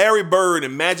 Like Larry Bird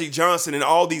and Magic Johnson and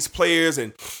all these players.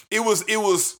 And it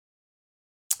was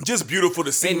just beautiful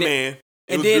to see, man.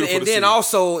 And then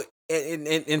also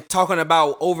in talking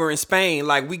about over in Spain,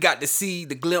 like we got to see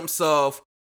the glimpse of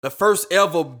the first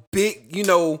ever big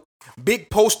big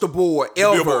poster board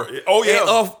ever. Billboard. Oh,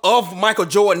 yeah. Of Michael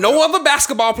Jordan. No other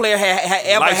basketball player had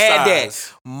ever had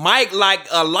that. Mike, like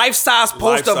a life-size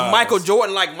poster of Michael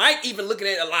Jordan. Like Mike even looking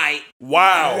at it like,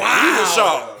 wow. He was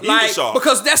shocked. He was shocked.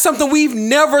 Because that's something we've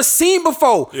never seen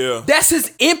before. Yeah. That's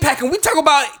his impact. And we talk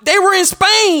about, they were in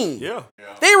Spain. Yeah.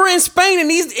 They were in Spain and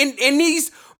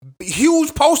these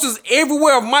huge posters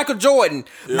everywhere of Michael Jordan.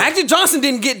 Yeah. Magic Johnson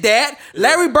didn't get that.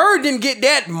 Larry Bird didn't get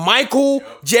that. Michael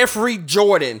Jeffrey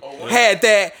Jordan had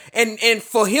that. And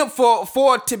for him,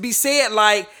 for it to be said,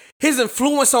 like, his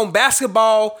influence on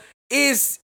basketball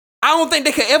is, I don't think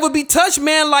they could ever be touched,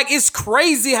 man. Like, it's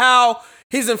crazy how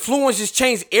his influence just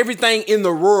changed everything in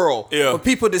the world for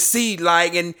people to see.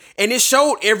 Like, and it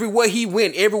showed everywhere he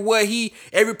went,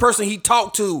 every person he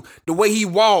talked to, the way he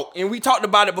walked. And we talked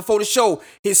about it before the show.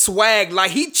 His swag,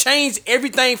 like, he changed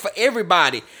everything for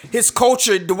everybody. His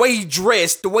culture, the way he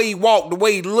dressed, the way he walked, the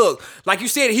way he looked. Like you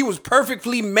said, he was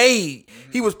perfectly made.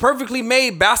 He was perfectly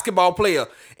made basketball player.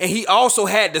 And he also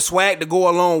had the swag to go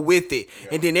along with it.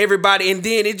 And then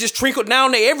it just trickled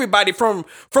down to everybody from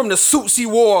the suits he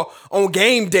wore on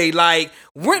game day. Like,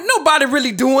 weren't nobody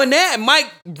really doing that.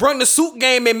 Mike brought the suit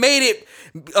game and made it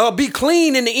be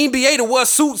clean in the NBA to wear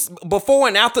suits before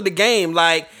and after the game.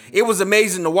 Like, it was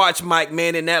amazing to watch Mike,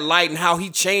 man, in that light and how he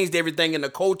changed everything in the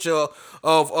culture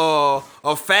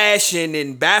of fashion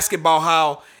and basketball,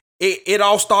 how it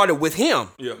all started with him.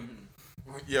 Yeah.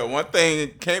 Yeah, one thing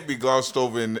can't be glossed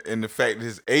over in the fact that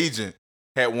his agent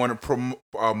had wanted to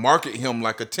market him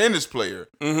like a tennis player.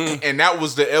 Mm-hmm. And that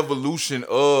was the evolution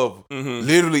of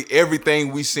literally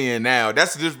everything we seeing now.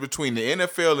 That's the difference between the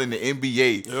NFL and the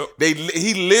NBA. Yep.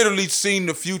 He literally seen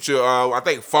the future. I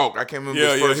think Falk, I can't remember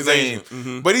his first name.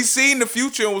 Mm-hmm. But he seen the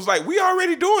future and was like, we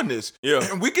already doing this. Yeah.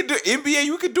 And we could do NBA,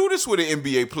 you could do this with an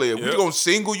NBA player. Yep. We're going to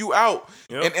single you out.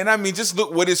 Yep. And I mean, just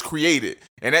look what it's created.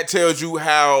 And that tells you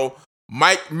how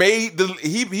Mike made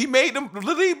he made them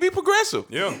literally be progressive.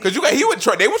 Yeah, because they were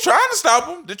trying to stop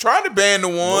him. They're trying to ban the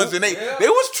ones, and they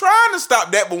was trying to stop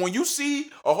that. But when you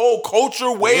see a whole culture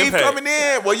wave coming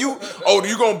in, well, you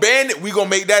gonna ban it? We gonna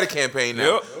make that a campaign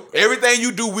now. Yep. Everything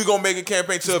you do, we gonna make a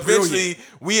campaign. So eventually,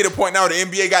 we at a point now the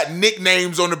NBA got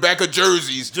nicknames on the back of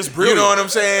jerseys. Just brilliant. You know what I'm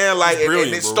saying? Like, and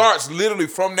it starts literally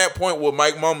from that point where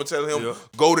Mike Mama tell him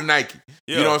go to Nike.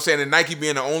 Yeah. You know what I'm saying? And Nike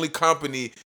being the only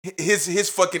company. His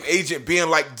fucking agent being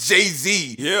like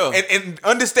Jay-Z. Yeah. And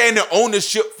understand the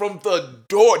ownership from the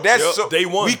door. That's day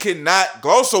one. We cannot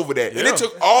gloss over that. Yeah. And it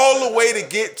took all the way to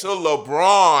get to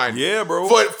LeBron. Yeah, bro.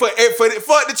 For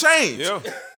it to change. Yeah.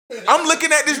 I'm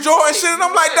looking at this Jordan shit and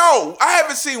I'm like, dog, I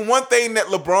haven't seen one thing that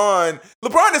LeBron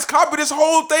has copied this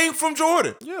whole thing from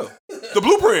Jordan. Yeah. The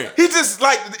blueprint. He just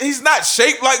he's not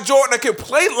shaped like Jordan. I can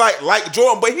play like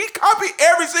Jordan, but he copied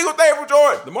every single thing from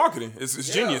Jordan. The marketing is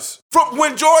genius. From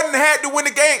when Jordan had to win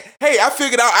the game, hey, I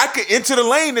figured out I could enter the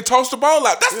lane and toss the ball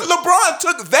out. That's LeBron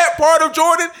took that part of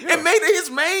Jordan and made it his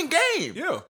main game.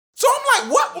 Yeah. So I'm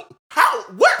like, what part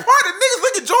of niggas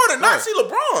look at Jordan and not see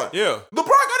LeBron? Yeah. LeBron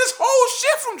got his whole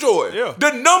shit from Jordan. Yeah.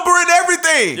 The number and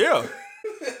everything. Yeah.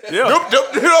 Yeah.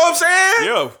 You know what I'm saying?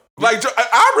 Yeah. Like,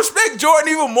 I respect Jordan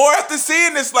even more after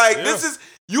seeing this. Like, this is,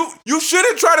 you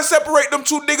shouldn't try to separate them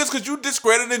two niggas because you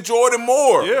discrediting Jordan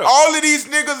more. Yeah. All of these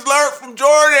niggas learned from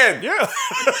Jordan. Yeah.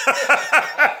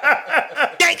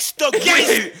 Gangsta.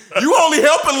 You only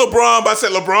helping LeBron by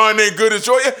saying LeBron ain't good as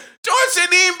Jordan. Jordan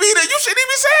shouldn't even be there. You shouldn't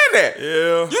even be saying that.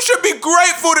 Yeah. You should be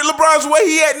grateful that LeBron's where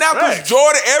he at now because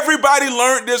Jordan, everybody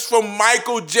learned this from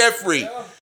Michael Jeffrey. Yeah.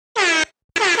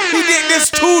 He did this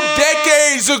 2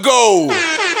 decades ago.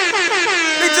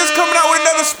 They just coming out with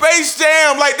another Space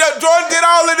Jam. Like, Jordan did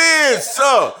all of this.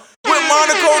 With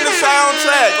Monaco on the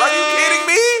soundtrack. Are you kidding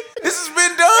me? This has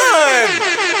been done.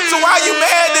 So why you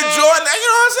mad that Jordan, you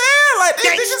know what I'm saying? Like,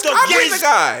 they just copied the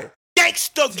guy.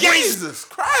 Jesus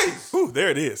Christ. Ooh, there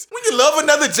it is. When you love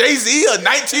another Jay-Z, a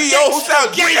 19-year-old who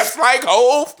sounds just like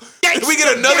Hov, and we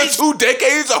get another 2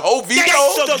 decades of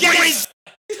Hovito.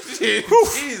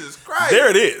 Jesus Christ. There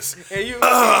it is. And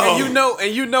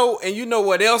you know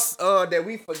what else that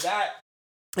we forgot?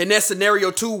 In that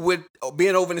scenario too, with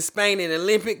being over in Spain in the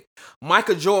Olympic,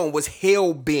 Michael Jordan was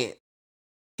hell bent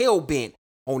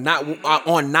on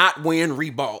not wearing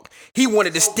Reebok. He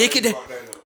wanted to stick it.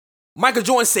 Michael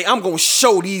Jordan said, I'm gonna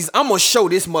show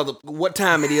this mother what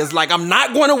time it is. Like, I'm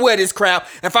not gonna wear this crap.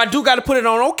 If I do gotta put it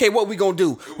on, okay, what we gonna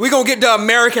do? We gonna get the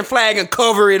American flag and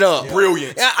cover it up.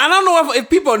 Brilliant. I don't know if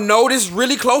people know this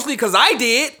really closely, because I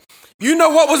did. You know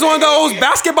what was on those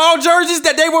basketball jerseys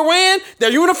that they were wearing?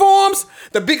 Their uniforms?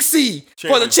 The big C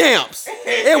for the champs.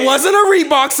 It wasn't a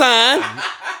Reebok sign.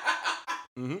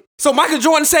 So Michael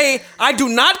Jordan say, I do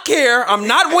not care. I'm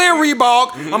not wearing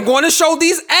Reebok. I'm going to show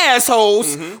these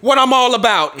assholes what I'm all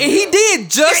about. And he did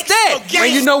just that.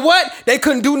 And you know what? They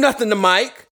couldn't do nothing to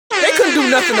Mike.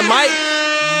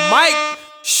 Mike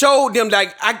showed them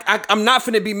like, I'm not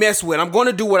finna be messed with. I'm going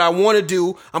to do what I want to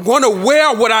do. I'm going to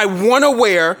wear what I want to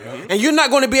wear. And you're not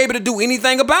going to be able to do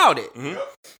anything about it.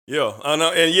 Yeah, I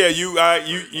know. And yeah, you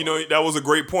know, that was a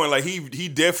great point. Like he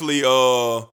definitely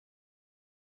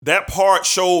that part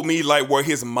showed me like where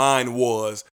his mind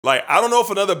was. Like, I don't know if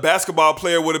another basketball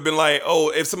player would have been like, oh,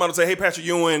 if somebody would say, hey, Patrick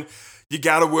Ewing, you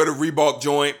gotta wear the Reebok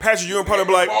joint. Patrick Ewing probably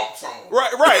be like, right.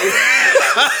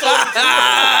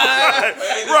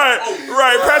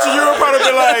 Patrick Ewing probably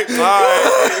be like,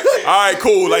 all right,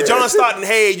 cool. Like John Stockton,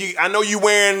 hey, I know you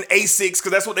wearing Asics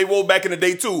because that's what they wore back in the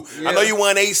day too. Yeah. I know you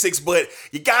wearing Asics, but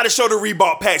you gotta show the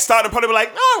Reebok patch. Stockton probably be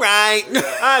like, all right,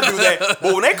 I do that.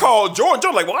 But when they called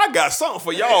Jordan like, well, I got something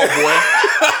for y'all, boy.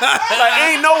 Like,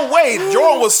 ain't no way.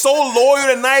 Jordan was so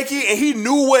loyal to Nike, and he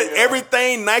knew what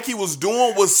everything Nike was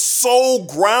doing was so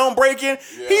groundbreaking.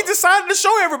 He decided to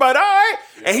show everybody, all right.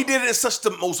 And he did it in such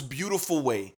the most beautiful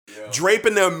way.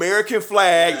 Draping the American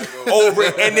flag over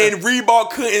it, and then Reebok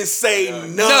couldn't say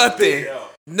nothing.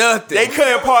 Nothing. They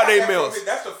couldn't part their mills.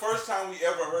 That's the first time we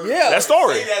ever heard that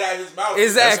story. Say that out of his mouth.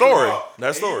 Exactly.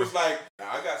 That story. He was like, nah,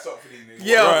 I got something for these niggas.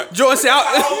 Yeah. Right. Jordan said,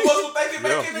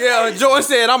 Jordan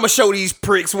said, I'm gonna show these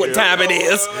pricks what time it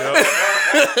is.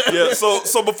 So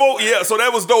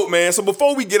that was dope, man. So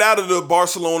before we get out of the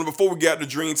Barcelona, before we get out the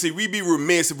Dream Team, we'd be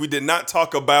remiss if we did not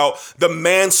talk about the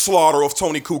manslaughter of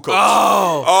Tony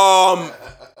Kukoc.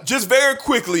 Just very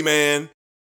quickly, man.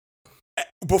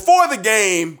 Before the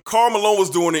game, Karl Malone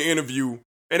was doing an interview,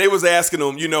 and they was asking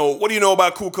him, you know, what do you know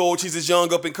about Kukoc? He's this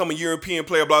young, up-and-coming European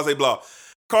player, blah, blah, blah.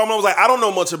 Karl Malone was like, I don't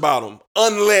know much about him,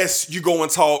 unless you go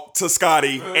and talk to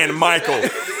Scottie and Michael.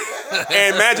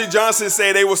 And Magic Johnson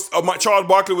said Charles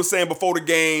Barkley was saying before the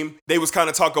game, they was kind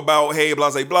of talk about, hey, blah,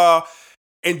 blah, blah.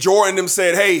 And Jordan them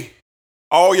said, hey,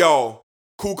 all y'all,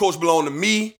 Kukoc belong to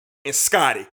me and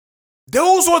Scottie.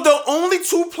 Those were the only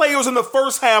two players in the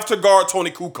first half to guard Tony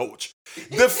Kukoc.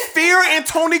 The fear in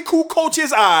Tony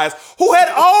Kukoc's eyes, who had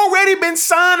already been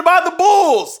signed by the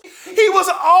Bulls. He was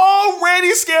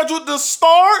already scheduled to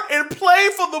start and play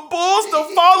for the Bulls the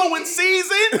following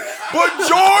season, but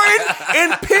Jordan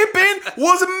and Pippen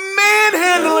was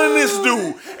manhandling this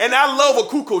dude. And I love what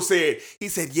Kukoc said. He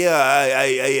said, yeah,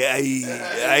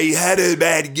 I had a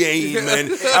bad game,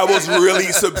 and I was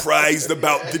really surprised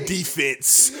about the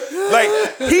defense. Like,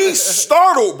 he's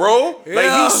startled, bro. Like,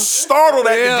 he's startled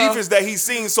at the defense that he's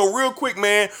seen. So real quick,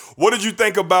 man, what did you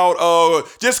think about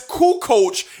just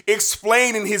Kukoc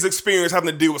explaining his experience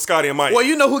having to deal with Scottie and Mike? Well,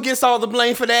 you know who gets all the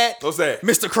blame for that? What's that?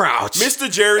 Mr. Crouch. Mr.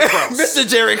 Jerry Crouch. Mr.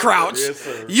 Jerry Crouch. Yes,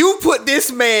 sir. You put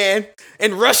this man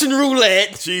in Russian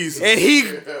roulette. Jesus. And he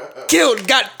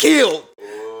got killed.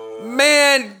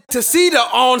 Man, to see the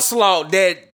onslaught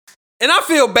that, and I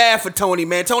feel bad for Tony,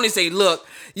 man. Tony say, look,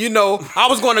 you know, I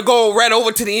was going to go right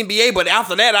over to the NBA, but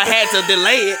after that, I had to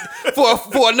delay it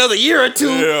for another year or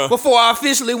two before I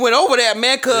officially went over there,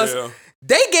 man, because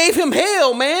they gave him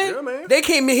hell, man. Yeah, man. They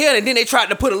came in here, and then they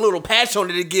tried to put a little patch on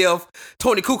it to give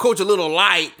Tony Kukoc a little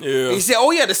light. Yeah. And he said,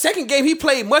 oh, yeah, the second game, he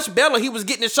played much better. He was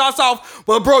getting the shots off.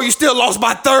 But, bro, you still lost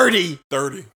by 30.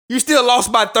 30. You still lost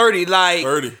by 30. Like,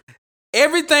 30.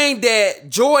 Everything that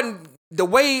Jordan, the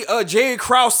way Jerry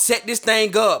Krause set this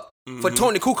thing up, for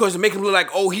Tony Kukoc to make him look like,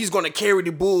 oh, he's going to carry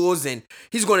the Bulls and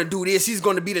he's going to do this. He's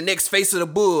going to be the next face of the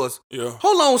Bulls. Yeah.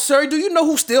 Hold on, sir. Do you know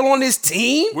who's still on this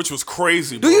team? Which was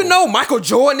crazy, bro. Do you know Michael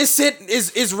Jordan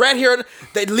is right here,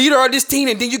 the leader of this team,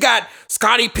 and then you got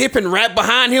Scottie Pippen right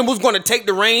behind him who's going to take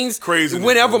the reins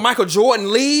whenever Michael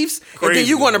Jordan leaves. And then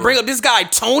you're going to bring up this guy,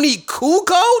 Tony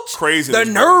Kukoc? Craziness.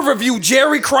 The nerve of you,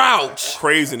 Jerry Crouch.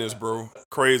 Craziness, bro.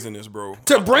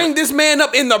 To bring this man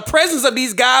up in the presence of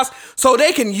these guys so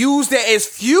they can use that as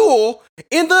fuel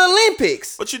in the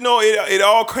Olympics. But you know, it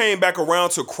all came back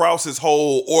around to Krause's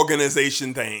whole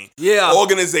organization thing. Yeah.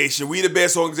 Organization. We the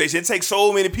best organization. It takes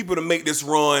so many people to make this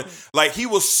run. Like, he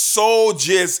was so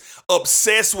just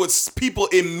obsessed with people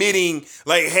admitting,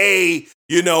 like, hey,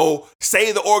 you know,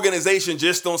 say the organization,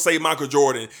 just don't say Michael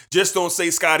Jordan. Just don't say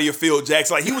Scottie or Phil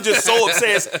Jackson. Like, he was just so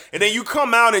obsessed. And then you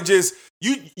come out and just,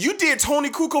 you did Tony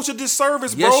Kukoc a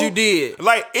disservice, bro. Yes, you did.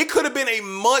 Like, it could have been a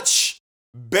much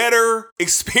better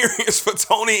experience for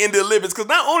Tony in the Olympics, because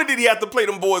not only did he have to play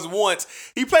them boys once,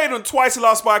 he played them twice and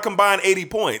lost by a combined 80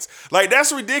 points. Like,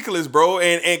 that's ridiculous, bro.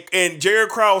 And Jerry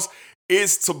Krause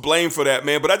is to blame for that,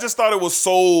 man. But I just thought it was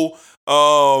so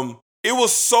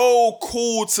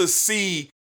cool to see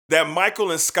that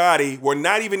Michael and Scottie were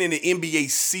not even in the NBA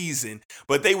season,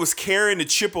 but they was carrying the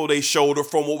chip on their shoulder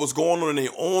from what was going on in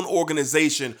their own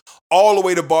organization all the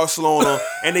way to Barcelona,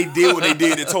 and they did what they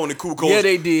did to Toni Kukoc. Yeah,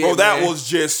 they did. Bro, that man. was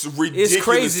just ridiculous. It's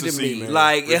crazy to see, me. man.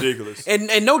 Like ridiculous.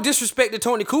 And no disrespect to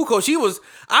Toni Kukoc.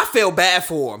 I felt bad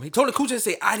for him. Toni Kukoc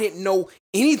said, I didn't know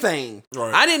anything.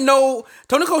 Right. I didn't know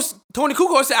Toni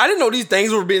Kukoc said, I didn't know these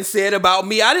things were being said about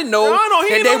me. I didn't know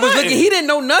that they was looking. He didn't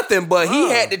know nothing, but he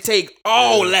had to take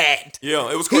all that.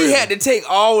 Yeah, it was crazy. He had to take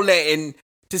all that, and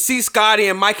to see Scottie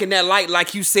and Mike in that light,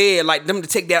 like you said, like them to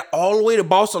take that all the way to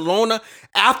Barcelona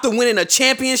after winning a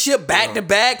championship back to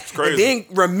back, and then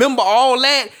remember all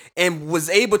that and was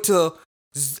able to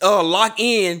lock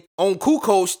in on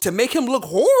Kukoc to make him look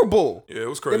horrible. Yeah, it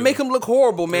was crazy. To make him look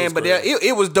horrible, man. But crazy.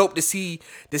 it was dope to see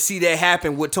that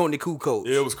happen with Toni Kukoc.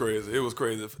 Yeah, it was crazy. It was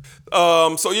crazy.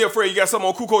 So yeah, Fred, you got something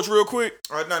on Kukoc real quick?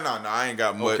 No, I ain't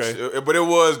got much. Okay. But it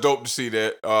was dope to see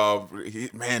that.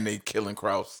 Man, they killing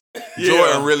Krause. Yeah.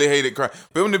 Jordan really hated Krause.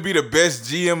 For him to be the best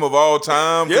GM of all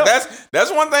time. Yeah.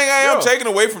 That's one thing I am taking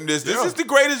away from this. This is the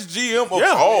greatest GM of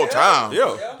all time.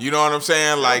 Yeah. You know what I'm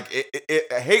saying? Like,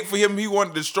 I hate for him. He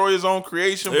wanted to destroy his own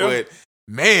creation, but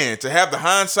man, to have the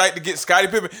hindsight to get Scottie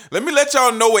Pippen. Let me let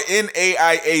y'all know what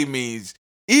NAIA means.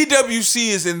 EWC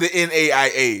is in the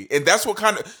NAIA, and that's what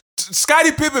kind of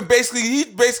Scottie Pippen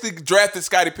basically drafted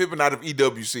Scottie Pippen out of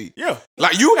EWC. Yeah.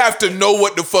 Like, you have to know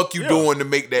what the fuck you doing to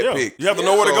make that pick. You have to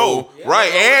know where to go.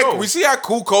 Right. And we see how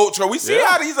Kukoc, or we see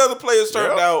how these other players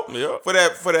turned out for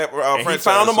that and franchise. he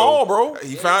found them all, bro.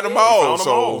 He found them all.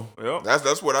 So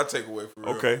that's what I take away from it.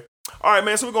 Okay. All right,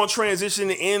 man, so we're going to transition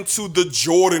into the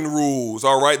Jordan Rules,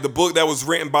 all right? The book that was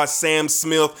written by Sam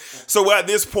Smith. So at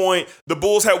this point, the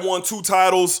Bulls had won 2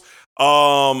 titles.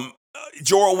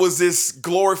 Jordan was this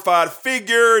glorified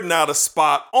figure, not a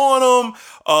spot on him.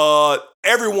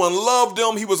 Everyone loved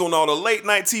him. He was on all the late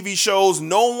night TV shows.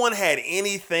 No one had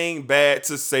anything bad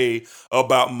to say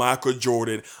about Michael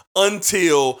Jordan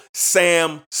until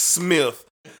Sam Smith.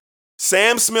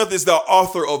 Sam Smith is the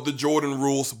author of the Jordan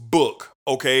Rules book,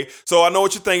 okay? So I know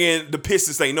what you're thinking, the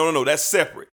Pistons thing. No, that's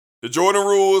separate. The Jordan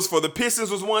Rules for the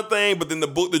Pistons was one thing, but then the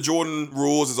book, the Jordan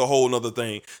Rules, is a whole nother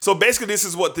thing. So basically, this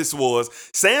is what this was.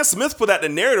 Sam Smith put out the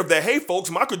narrative that, hey, folks,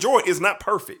 Michael Jordan is not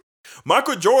perfect.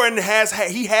 Michael Jordan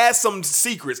has some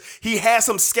secrets. He has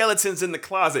some skeletons in the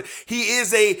closet. He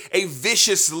is a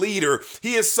vicious leader.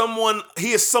 He is somewhat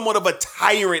of a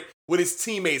tyrant with his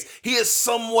teammates. He is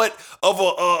somewhat of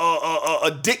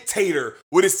a dictator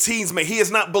with his teammates. He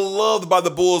is not beloved by the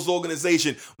Bulls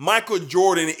organization. Michael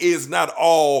Jordan is not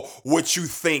all what you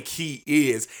think he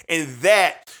is. And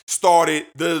that started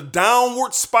the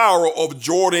downward spiral of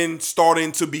Jordan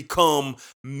starting to become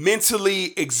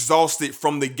mentally exhausted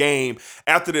from the game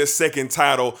after their second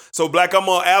title. So, Black, I'm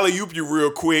going to alley-oop you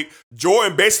real quick.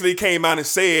 Jordan basically came out and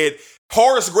said,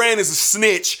 Horace Grant is a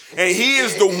snitch, and he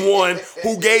is the one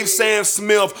who gave Sam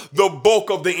Smith the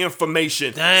bulk of the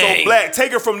information. Dang. So, Black,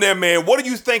 take it from there, man. What do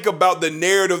you think about the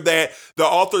narrative that the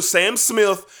author Sam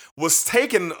Smith was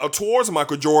taking towards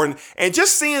Michael Jordan, and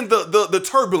just seeing the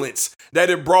turbulence that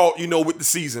it brought, with the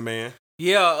season, man?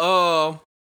 Yeah,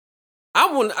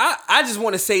 I just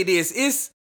want to say this.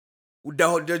 It's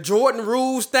the Jordan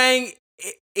Rules thing.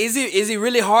 Is it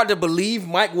really hard to believe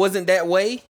Mike wasn't that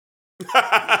way?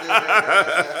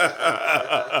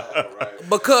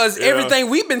 Because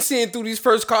everything we've been seeing through these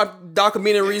first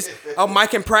documentaries of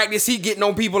Mike in practice, he getting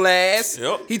on people's ass.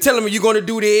 Yep. He telling them, you're going to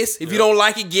do this. If you don't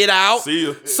like it, get out. See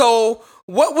ya. So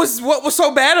what was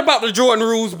so bad about the Jordan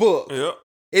Rules book? Yep.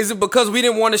 Is it because we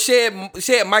didn't want to shed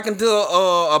Mike into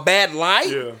a bad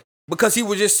light? Yeah. Because he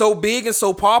was just so big and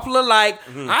so popular? Like,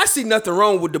 I see nothing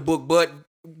wrong with the book, but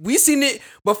we seen it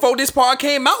before this part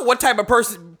came out, what type of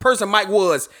person Mike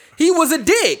was. He was a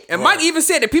dick. And Mike even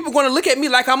said that people going to look at me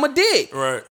like I'm a dick.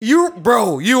 Right. You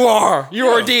are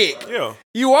a dick. Yeah.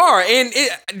 You are. And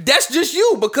that's just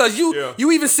you, because you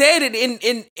even said it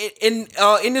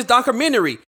in this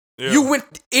documentary. Yeah. You went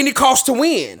any cost to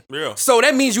win. Yeah. So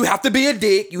that means you have to be a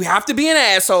dick. You have to be an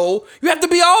asshole. You have to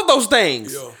be all those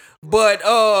things. Yeah. But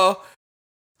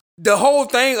the whole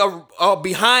thing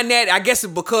behind that, I guess, is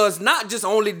because not just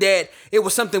only that it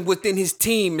was something within his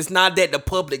team, it's not that the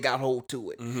public got hold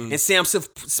to it. And Sam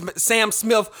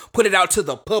Smith put it out to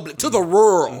the public, to the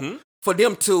world, for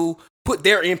them to put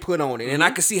their input on it. And I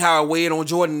could see how it weighed on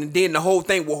Jordan. And then the whole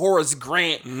thing with Horace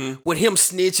Grant, with him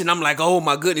snitching, I'm like, oh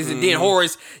my goodness. And then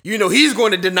Horace, he's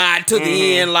going to deny it to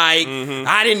the end, like,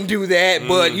 I didn't do that.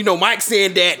 But, Mike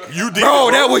saying that, you did, bro,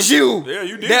 that was you. Yeah,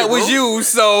 you did. That was you.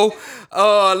 So,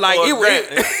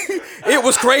 it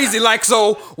was crazy. Like,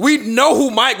 so we know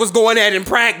who Mike was going at in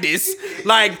practice.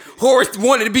 Like, Horace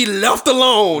wanted to be left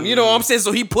alone. You know what I'm saying?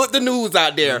 So he put the news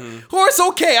out there. Horace,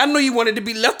 okay, I know you wanted to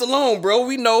be left alone, bro.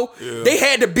 We know they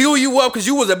had to build you up because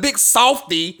you was a big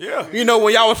softy. Yeah. You know,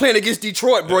 when y'all was playing against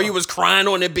Detroit, bro, you was crying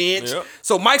on the bench. Yeah.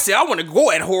 So Mike said, I want to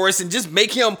go at Horace and just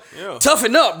make him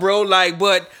toughen up, bro. Like,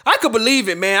 but I could believe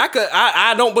it, man.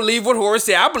 I don't believe what Horace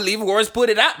said. I believe Horace put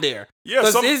it out there. Yeah,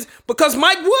 because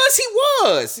Mike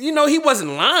was. You know, he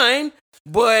wasn't lying.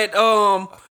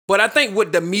 But I think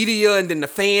with the media and then the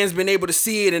fans being able to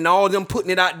see it and all them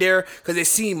putting it out there because they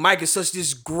see Mike as such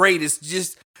this great, it's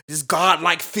just this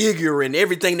godlike figure and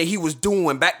everything that he was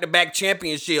doing, back-to-back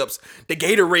championships, the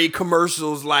Gatorade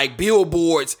commercials, like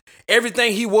billboards,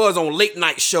 everything he was on late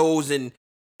night shows and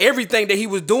everything that he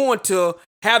was doing to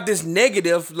have this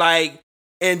negative, like,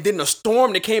 and then the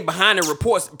storm that came behind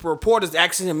the reporters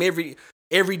asking him every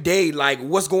day, like,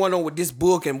 what's going on with this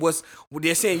book and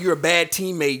they're saying you're a bad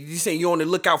teammate. You're saying you only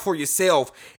look out for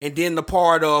yourself. And then the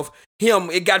part of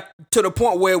him, it got to the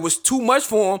point where it was too much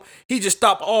for him. He just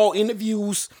stopped all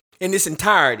interviews in its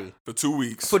entirety. For 2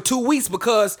 weeks. For 2 weeks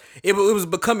because it was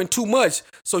becoming too much.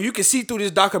 So you can see through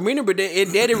this documentary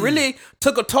that it really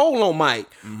took a toll on Mike.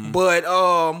 But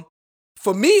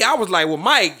for me, I was like, well,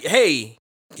 Mike, hey,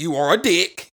 you are a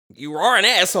dick. You are an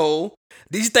asshole.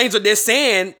 These things that they're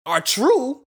saying are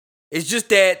true. It's just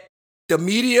that the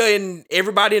media and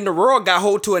everybody in the world got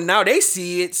hold to it. Now they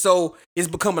see it, so it's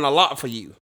becoming a lot for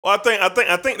you. Well,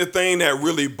 I think the thing that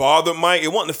really bothered Mike, it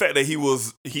wasn't the fact that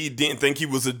he didn't think he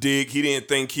was a dick. He didn't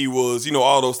think he was,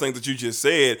 all those things that you just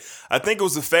said. I think it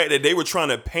was the fact that they were trying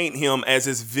to paint him as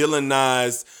this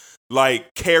villainized,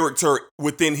 like, character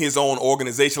within his own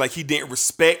organization. Like, he didn't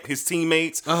respect his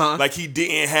teammates. Like, he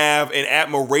didn't have an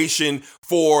admiration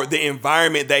for the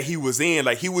environment that he was in.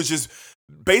 Like, he was just,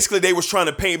 basically they was trying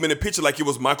to paint him in a picture like it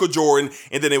was Michael Jordan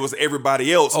and then it was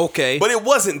everybody else. Okay. But it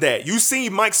wasn't that. You see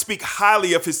Mike speak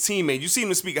highly of his teammate. You see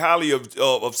him speak highly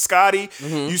of Scotty.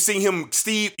 You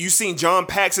seen John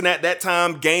Paxson at that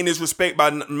time gain his respect by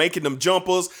making them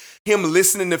jumpers. Him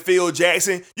listening to Phil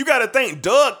Jackson. You got to think,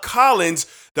 Doug Collins,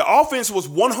 the offense was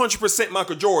 100%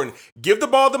 Michael Jordan. Give the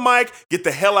ball to Mike, get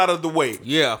the hell out of the way.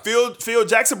 Yeah. Phil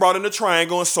Jackson brought in the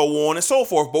triangle and so on and so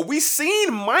forth. But we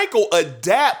seen Michael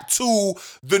adapt to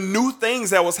the new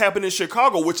things that was happening in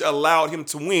Chicago, which allowed him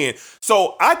to win.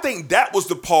 So I think that was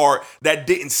the part that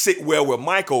didn't sit well with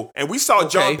Michael. And we saw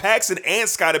John Paxson and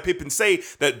Scottie Pippen say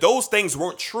that those things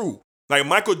weren't true. Like,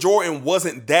 Michael Jordan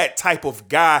wasn't that type of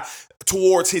guy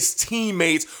towards his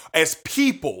teammates as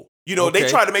people. They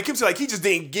tried to make him seem like he just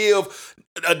didn't give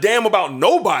a damn about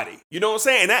nobody. You know what I'm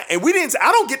saying?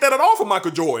 I don't get that at all from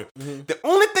Michael Jordan. The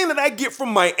only thing that I get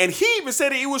from Mike, and he even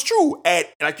said it was true,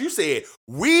 like you said,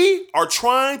 we are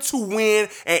trying to win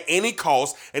at any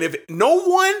cost. And if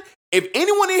anyone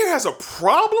in here has a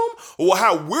problem or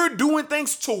how we're doing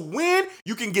things to win,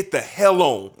 you can get the hell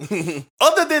on.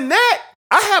 Other than that,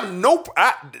 I have no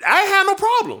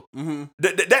problem.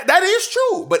 That is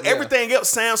true. But everything else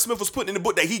Sam Smith was putting in the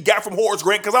book that he got from Horace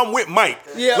Grant, because I'm with Mike.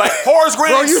 Yeah. Like, Horace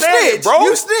Grant said it, bro.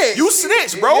 You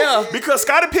snitch, bro. Yeah. Because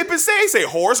Scottie Pippen said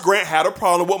Horace Grant had a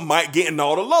problem with Mike getting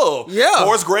all the love. Yeah.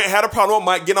 Horace Grant had a problem with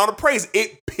Mike getting all the praise.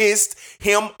 It pissed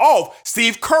him off.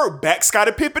 Steve Kerr backed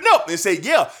Scottie Pippen up and said,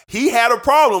 he had a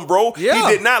problem, bro. Yeah.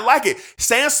 He did not like it.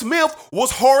 Sam Smith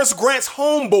was Horace Grant's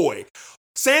homeboy.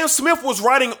 Sam Smith was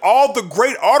writing all the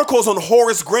great articles on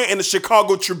Horace Grant in the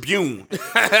Chicago Tribune.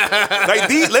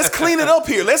 Let's clean it up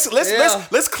here. Let's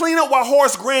clean up why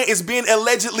Horace Grant is being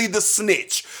allegedly the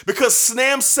snitch. Because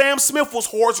Sam Smith was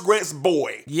Horace Grant's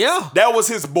boy. Yeah. That was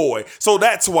his boy. So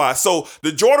that's why. So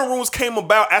the Jordan rules came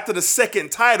about after the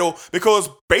second title because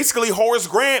basically Horace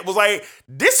Grant was like,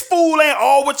 this fool ain't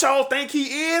all what y'all think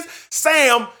he is.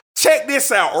 Sam, check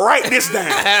this out. Write this down.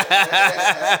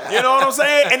 You know what I'm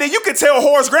saying? And then you could tell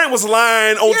Horace Grant was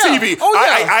lying on TV. Oh,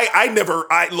 yeah.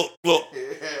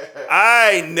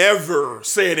 I never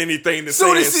said anything to Sam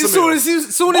Smith. Soon as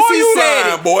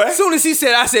he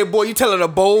said, I said, boy, you telling a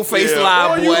bold-faced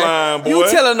lie, boy. You lying, boy.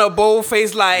 You telling a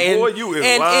bold-faced lie. And, boy, you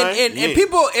is lying. And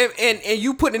people, and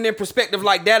you putting it in perspective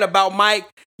like that about Mike,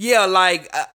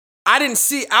 I didn't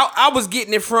see, I was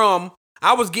getting it from,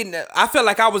 I was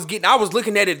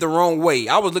looking at it the wrong way.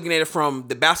 I was looking at it from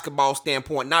the basketball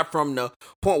standpoint, not from the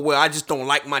point where I just don't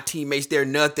like my teammates. They're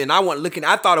nothing.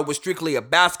 I thought it was strictly a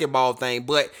basketball thing,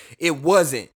 but it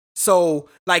wasn't. So,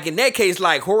 like, in that case,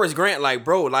 like, Horace Grant, like,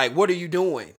 bro, like, what are you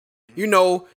doing?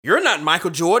 You're not Michael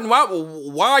Jordan.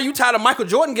 Why are you tired of Michael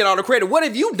Jordan getting all the credit? What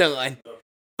have you done?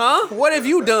 Huh? What have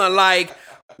you done? Like,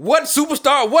 what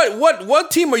superstar, what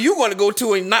team are you going to go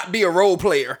to and not be a role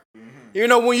player?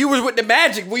 When you was with the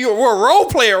Magic, you were a role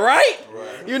player, right?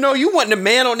 You wasn't the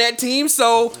man on that team.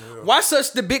 So Why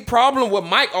such the big problem with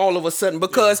Mike all of a sudden?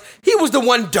 Because he was the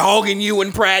one dogging you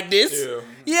in practice.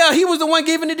 Yeah, he was the one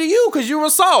giving it to you because you were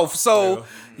soft. So,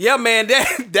 yeah, man,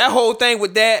 that whole thing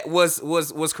with that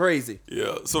was crazy.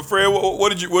 Yeah. So, Fred, what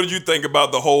did you think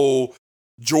about the whole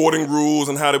Jordan rules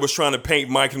and how they was trying to paint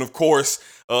Mike and, of course,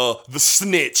 the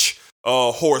snitch,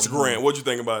 Horace Grant? What did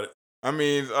you think about it? I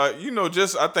mean,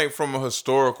 just I think from a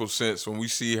historical sense, when we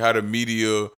see how the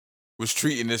media was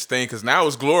treating this thing, because now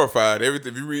it's glorified.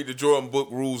 Everything. If you read the Jordan book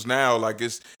rules now, like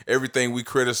it's everything we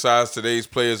criticize today's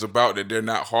players about, that they're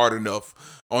not hard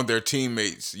enough on their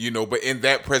teammates, But in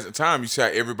that present time, you see how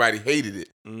everybody hated it.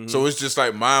 Mm-hmm. So it's just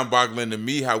like mind-boggling to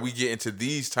me how we get into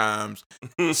these times.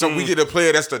 So we get a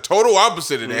player that's the total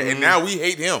opposite of that, and now we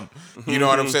hate him. You know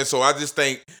what I'm saying? So I just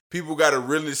think people got to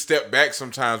really step back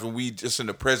sometimes when we just in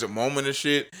the present moment of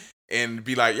shit and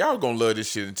be like, y'all gonna love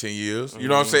this shit in 10 years. You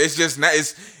know what I'm saying? It's just not,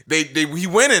 he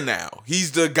winning now.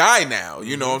 He's the guy now.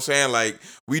 You know what I'm saying? Like,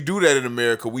 we do that in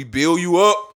America. We build you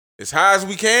up as high as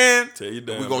we can. Tear you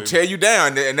down. We're going to tear you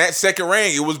down. And that second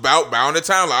ring, it was bound to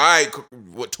time. Like, all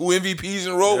right, what, 2 MVPs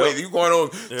in a row? Wait, you going on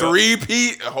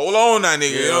 3-peat? Hold on now,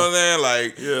 nigga. You know what I'm saying?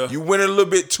 Like, you winning a little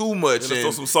bit too much.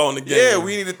 Throw some salt in the game. Yeah,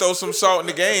 we need to throw some salt in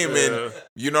the game. And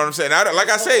you know what I'm saying? Like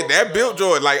I said, that built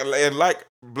Jordan. Like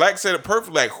Black said it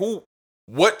perfectly. Like,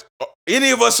 what any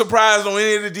of us surprised on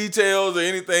any of the details or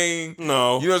anything?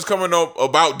 No. It's coming up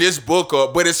about this book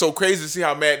up, but it's so crazy to see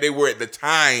how mad they were at the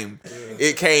time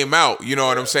it came out. You know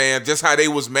what I'm saying? Just how they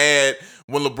was mad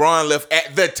when LeBron left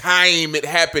at the time it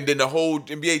happened, and the whole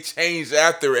NBA changed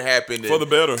after it happened. For the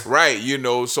better. Right,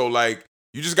 so like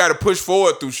you just gotta push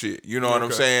forward through shit. You know what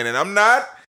I'm saying? And I'm not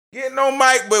getting on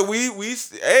Mike, but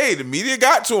the media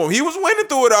got to him. He was winning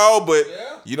through it all, but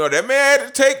that man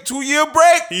had to take 2-year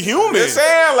break. He human. You know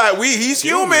saying? Like he's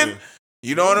human.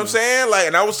 You know what I'm saying? Like,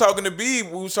 and I was talking to B,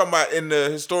 we was talking about in the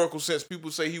historical sense,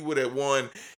 people say he would have won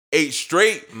 8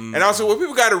 straight. And I said, well,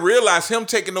 people got to realize him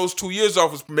taking those 2 years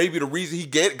off is maybe the reason he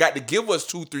got to give us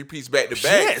 2 3-piece back to back.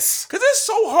 Yes. Because it's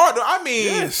so hard. I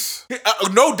mean,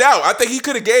 no doubt. I think he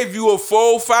could have gave you a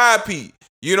full 5-piece.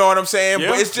 You know what I'm saying?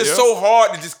 But it's just so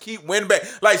hard to just keep winning back.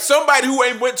 Like, somebody who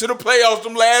ain't went to the playoffs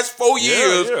them last 4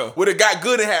 years would have got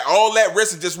good and had all that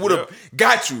rest and just would have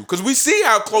got you. Because we see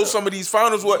how close some of these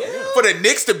finals were. For the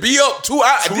Knicks to be up 2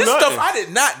 this stuff I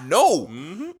did not know.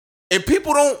 Mm-hmm. And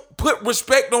people don't put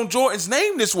respect on Jordan's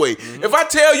name this way. Mm-hmm. If I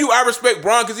tell you I respect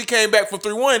Bron because he came back from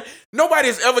 3-1, nobody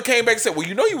has ever came back and said, well,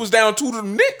 he was down 2 to the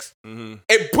Knicks. Mm-hmm.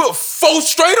 And put 4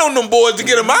 straight on them boys to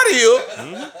get him out of here.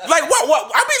 Mm-hmm. Like,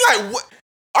 what? I mean, like, what?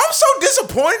 I'm so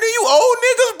disappointed in you old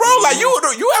niggas, bro. Like,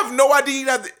 you have no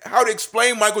idea how to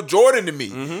explain Michael Jordan to me.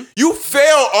 Mm-hmm. You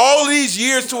failed all these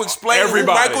years to explain who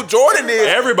Michael Jordan is.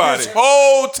 Everybody. This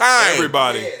whole time.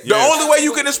 Everybody. The only way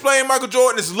you can explain Michael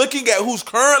Jordan is looking at who's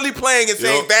currently playing and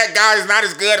saying, that guy is not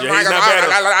as good as Michael.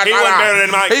 He wasn't better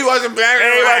than Mike. He wasn't better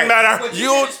than Mike.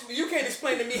 You can't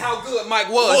explain to me how good Mike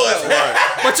was.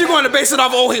 But you're going to base it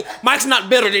off, Mike's not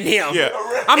better than him. Yeah.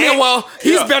 I mean,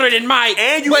 he's better than Mike.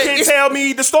 And you can't tell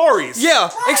me the stories. Yeah.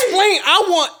 Right. Explain.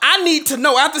 I need to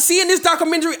know. After seeing this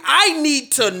documentary, I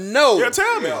need to know. Yeah,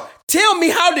 tell me. Tell me,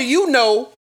 how do you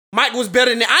know Mike was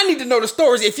better than I need to know the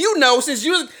stories. If you know, since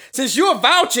you're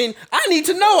vouching, I need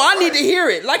to know. I need to hear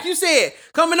it. Like you said,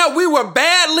 coming up,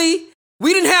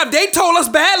 they told us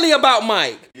badly about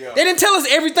Mike. Yeah. They didn't tell us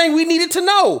everything we needed to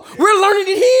know. We're learning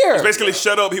it here. It's basically,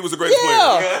 shut up, he was the greatest player.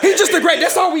 Yeah, he's just the greatest.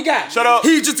 That's all we got. Shut up.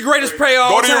 He's just the greatest player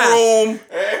of all time. Go to your room.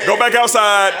 Go back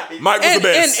outside. Mike was the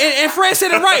best. And Fred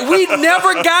said it right. We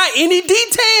never got any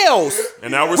details.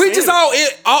 And now we just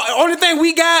only thing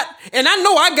we got, and I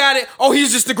know I got it. Oh,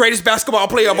 he's just the greatest basketball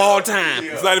player of all time.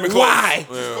 It's not even close. Why?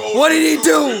 Yeah. What did he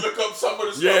do? Look up some of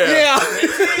the stuff.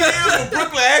 Yeah.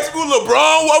 Brooklyn High School,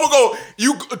 LeBron. What we go?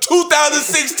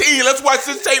 2016. Let's watch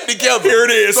this tape together. Here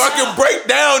it is. So I can break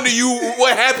down to you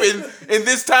what happened in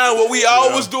this time, what we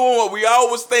always doing, what we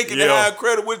always thinking, and how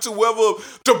incredible to whoever,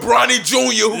 to Bronny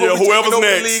Jr., whoever's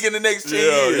next. The league in the next 10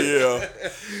 years.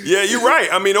 Yeah, you're right.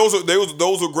 I mean, those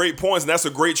are great points, and that's a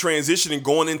great transition in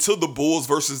going into the Bulls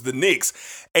versus the Knicks.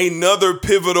 Another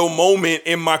pivotal moment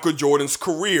in Michael Jordan's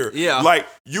career. Yeah. Like,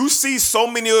 you see so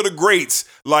many of the greats,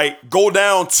 like, go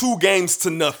down 2 games to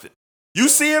nothing. You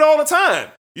see it all the time.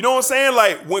 You know what I'm saying?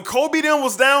 Like, when Kobe then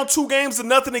was down 2 games to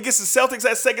nothing against the Celtics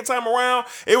that second time around,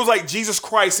 it was like, Jesus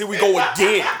Christ, here we go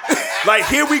again. Like,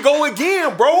 here we go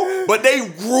again, bro. But they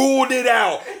ruled it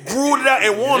out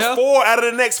and won 4 out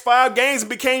of the next 5 games and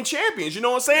became champions. You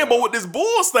know what I'm saying? But with this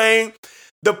Bulls thing,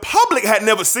 the public had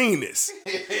never seen this.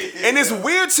 And it's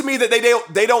weird to me that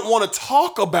they don't want to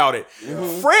talk about it.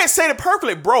 Mm-hmm. Fred said it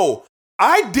perfectly, bro.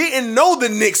 I didn't know the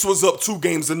Knicks was up 2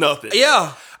 games to nothing.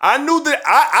 Yeah. I knew that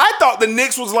I thought the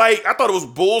Knicks was like, I thought it was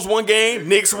Bulls one game,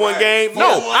 Knicks one game.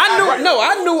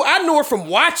 I knew it from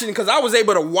watching because I was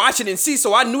able to watch it and see,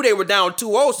 so I knew they were down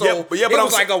 2-0. So it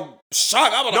was like a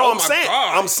shock. I was like,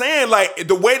 I'm saying like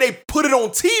the way they put it on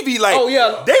TV, like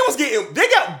they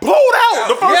got blowed out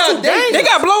the first two games. They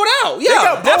got blowed out. Yeah, they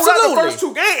got blowed absolutely. out the first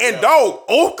two games. And dog,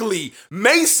 Oakley,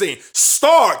 Mason,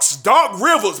 Starks, Doc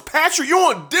Rivers, Patrick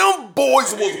Ewing, them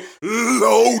boys was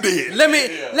loaded. Let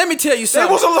me tell you something.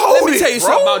 They was loaded, Let me tell you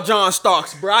something about John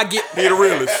Starks, bro. He the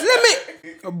realest.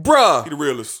 Bruh. He the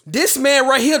realest. This man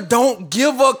right here don't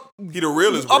give a he the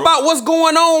realest, bro. about what's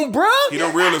going on, bruh. He the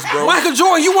realest, bro. Michael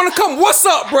Jordan, you want to come? What's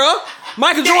up, bruh?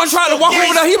 Michael Jordan tried to walk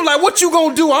over there. He was like, what you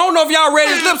gonna do? I don't know if y'all read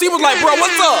his lips. He was like, bro,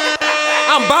 what's up?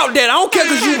 I'm about that. I don't care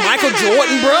because you Michael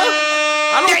Jordan, bruh.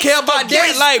 I don't care about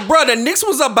that. Like, bro, the Knicks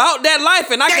was about that life.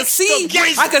 And I could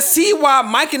see why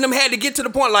Mike and them had to get to the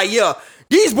point like, yeah,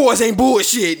 these boys ain't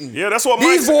bullshitting. Yeah, that's what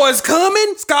these boys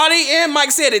coming. Scotty and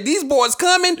Mike said it. These boys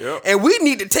coming, and we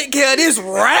need to take care of this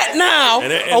right now,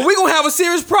 or we gonna have a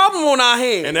serious problem on our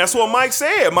hands. And that's what Mike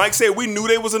said. Mike said we knew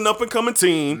they was an up and coming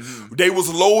team. Mm-hmm. They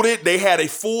was loaded. They had a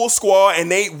full squad, and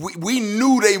we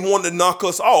knew they wanted to knock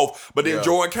us off. But then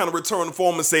Jordan kind of returned the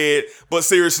form and said, "But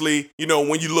seriously, you know,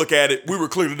 when you look at it, we were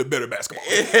clearly the better basketball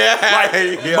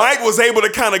team." Mike was able to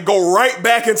kind of go right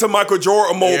back into Michael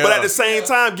Jordan mode, but at the same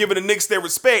time, giving the Knicks their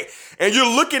respect. And you're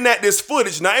looking at this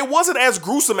footage. Now, it wasn't as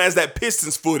gruesome as that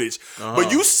Pistons footage,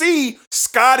 but you see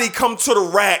Scotty come to the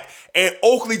rack and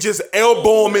Oakley just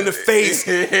elbow him in the face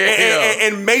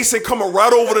and Mason coming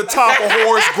right over the top of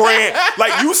Horace Grant.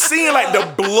 Like, you seeing like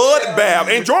the bloodbath.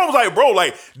 And Jordan was like, bro,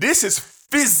 like, this is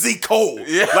physical.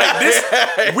 Like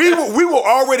this, we were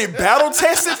already battle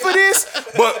tested for this,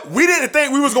 but we didn't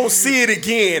think we was gonna see it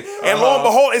again. And lo and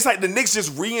behold, it's like the Knicks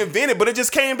just reinvented, but it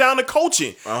just came down to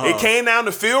coaching. It came down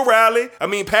to Pat Riley,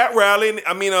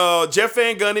 Jeff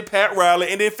Van Gundy, Pat Riley,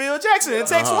 and then Phil Jackson. It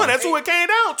takes one. That's who it came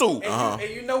down to. And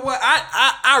you know what?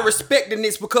 I respect the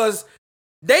Knicks because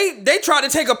they tried to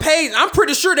take a page. I'm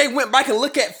pretty sure they went back and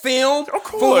looked at film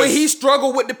for when he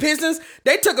struggled with the Pistons.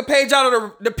 They took a page out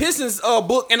of the Pistons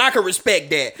book, and I could respect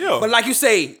that. Yeah. But like you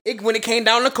say, when it came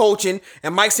down to coaching,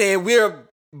 and Mike saying we're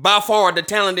by far the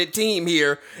talented team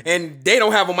here, and they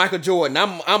don't have a Michael Jordan.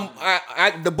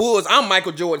 I'm the Bulls. I'm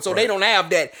Michael Jordan, so they don't have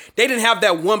that. They didn't have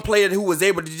that one player who was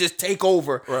able to just take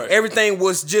over. Right. Everything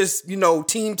was just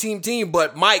team.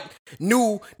 But Mike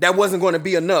knew that wasn't going to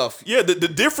be enough. Yeah, the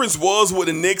difference was with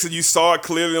the Knicks, and you saw it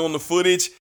clearly on the footage.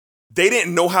 They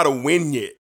didn't know how to win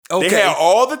yet. Okay. They had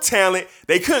all the talent.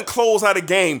 They couldn't close out a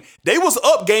game. They was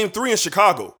up game 3 in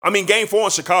Chicago. Game 4 in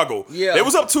Chicago. Yeah. They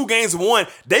was up 2-1.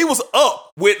 They was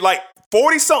up with like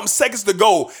 40-something seconds to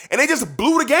go, and they just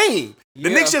blew the game. The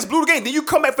Knicks just blew the game. Then you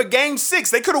come back for game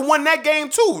 6. They could have won that game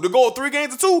too. To go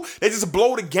 3-2, they just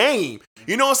blow the game.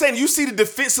 You know what I'm saying? You see the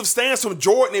defensive stance from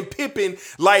Jordan and Pippen,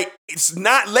 like it's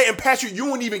not letting Patrick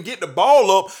Ewing even get the ball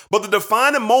up. But the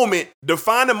defining moment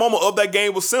of that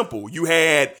game was simple. You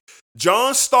had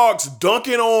John Starks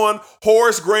dunking on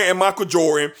Horace Grant and Michael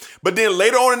Jordan. But then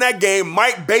later on in that game,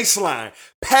 Mike baseline.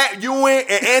 Pat Ewing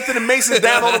and Anthony Mason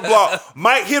down on the block.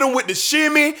 Mike hit him with the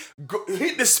shimmy,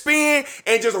 hit the spin,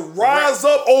 and just rise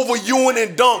up over Ewing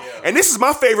and dunk. Yeah. And this is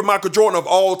my favorite Michael Jordan of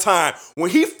all time. When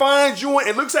he finds Ewing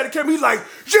and looks at the camera, he's like,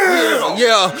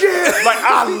 yeah. Like,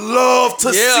 I love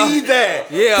to see that.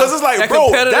 Yeah. Because it's like, that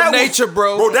bro, that nature,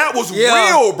 bro, that was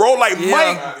real, bro. Like,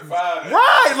 Mike,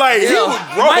 right? Like, he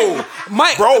was,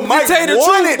 Mike tell you the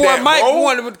truth, boy, Mike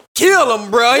wanted to kill him,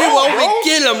 bro. He wanted to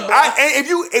kill him, bro. And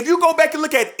if you go back and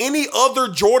look at any other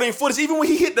Jordan footage, even when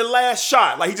he hit the last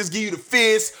shot, like he just give you the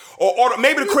fist, or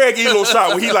maybe the Craig Elo shot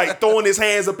where he like throwing his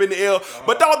hands up in the air.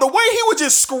 But dog, the way he was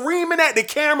just screaming at the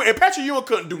camera, and Patrick Ewing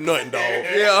couldn't do nothing, dog.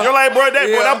 Yeah. You're like, bro,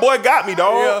 that boy got me,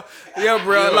 dog. Yeah,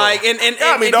 bro. Yeah. Like, and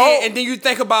then you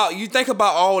think about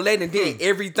all that, and then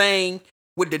everything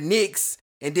with the Knicks,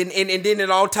 and then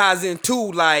it all ties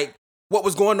into like what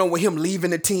was going on with him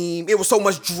leaving the team. It was so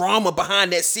much drama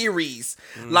behind that series.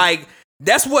 Like,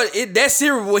 that's what that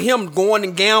series with him going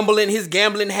and gambling, his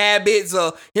gambling habits,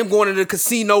 him going to the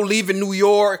casino, leaving New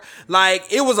York. Like,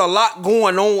 it was a lot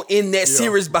going on in that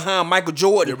series behind Michael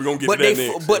Jordan. Yeah, we're gonna get to that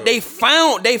next. But they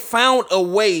found a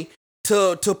way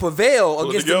to prevail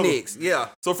against the Knicks. Yeah.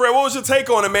 So Fred, what was your take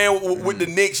on it, man, with the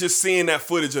Knicks just seeing that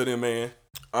footage of them, man?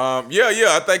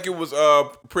 I think it was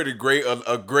pretty great,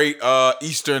 a great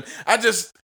Eastern.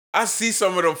 I see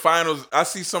some of the finals, I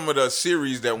see some of the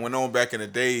series that went on back in the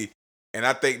day, and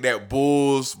I think that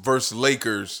Bulls versus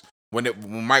Lakers, when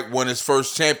Mike won his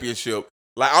first championship,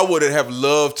 like I would have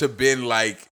loved to been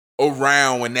like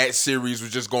around when that series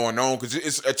was just going on because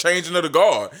it's a changing of the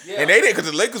guard. And they didn't, because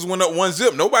the Lakers went up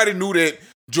 1-0. Nobody knew that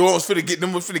Jordan was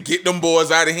finna get them boys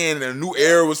out of hand and a new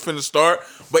era was finna start.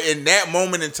 But in that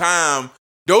moment in time,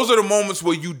 those are the moments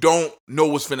where you don't know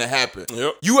what's finna happen.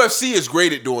 Yep. UFC is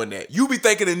great at doing that. You be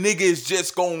thinking a nigga is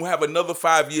just gonna have another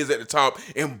 5 years at the top,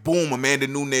 and boom, Amanda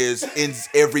Nunes ends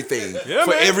everything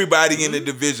for everybody in the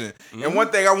division. And one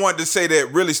thing I wanted to say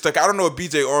that really stuck, I don't know if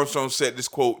BJ Armstrong said this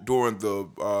quote during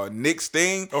the Knicks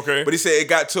thing, but he said it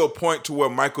got to a point to where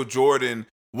Michael Jordan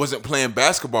wasn't playing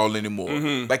basketball anymore.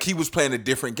 Like he was playing a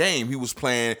different game. He was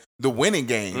playing the winning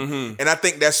game. And I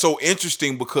think that's so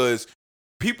interesting because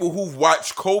people who've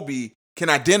watched Kobe can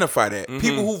identify that.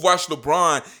 People who've watched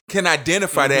LeBron can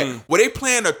identify that. Where they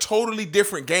playing a totally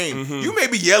different game. You may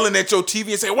be yelling at your TV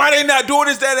and say, why they not doing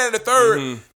this, that, and the third?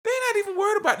 They're not even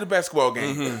worried about the basketball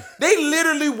game. They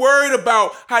literally worried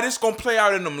about how this gonna play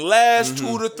out in them last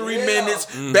 2 to 3 minutes,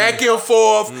 back and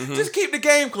forth. Just keep the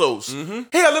game close.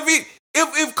 Hell,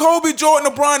 if Kobe,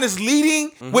 Jordan, LeBron is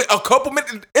leading with a couple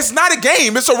minutes, it's not a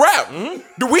game, it's a wrap.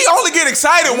 We only get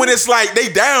excited when it's like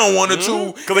they down 1 or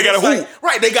 2. Because they got a hoop.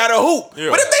 Right, they got a hoop. Yeah.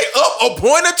 But if they up a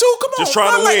point or 2, come on. Just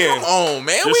trying to win. Come on,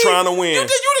 man. Just trying to win.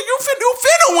 You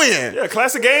finna win. Yeah,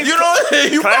 classic game. You know,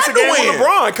 you classic got to game win. with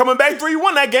LeBron coming back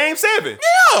 3-1 that game 7.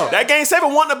 Yeah. That game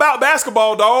 7 wasn't about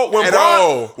basketball, dog. When At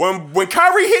all. When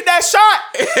Kyrie hit that shot,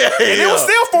 and it was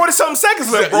still 40-something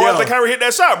seconds left, bro. After Kyrie hit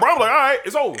that shot, bro, I'm like, all right,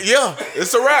 it's over. Yeah,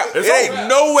 it's a wrap. It ain't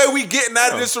no way we getting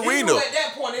out of this arena. At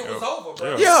that point, it was over,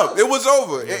 bro. Yeah, it was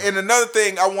over. And another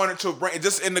thing I wanted to bring,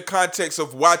 just in the context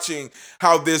of watching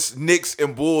how this Knicks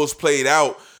and Bulls played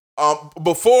out,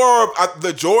 before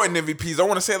the Jordan MVPs, I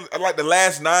want to say like the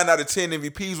last 9 out of 10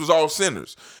 MVPs was all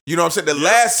centers. You know what I'm saying? The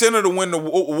last center to win the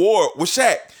award was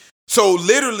Shaq. So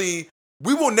literally,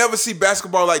 we will never see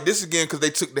basketball like this again because they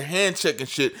took the hand check and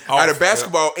shit out of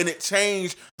basketball and it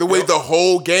changed the way the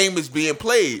whole game is being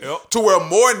played. To where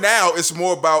more now it's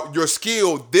more about your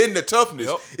skill than the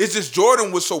toughness. It's just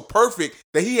Jordan was so perfect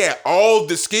that he had all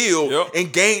the skill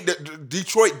and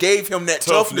Detroit gave him that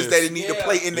toughness that he needed to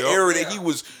play in the era that he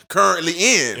was currently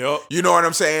in. You know what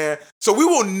I'm saying? So we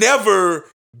will never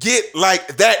get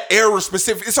like that era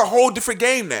specific. It's a whole different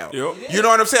game now. You know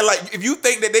what I'm saying? Like if you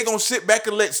think that they're gonna sit back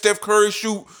and let Steph Curry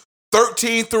shoot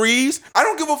 13 threes, I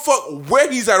don't give a fuck where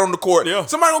he's at on the court.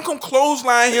 Somebody gonna come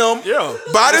clothesline him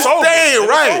by this thing,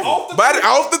 right?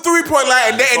 Off the 3-point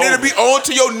line, and then it'll be on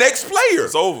to your next player.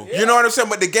 It's over. You know what I'm saying?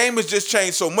 But the game has just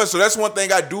changed so much. So that's one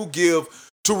thing I do give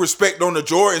to respect on the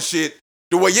Jordan shit.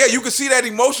 The way, you can see that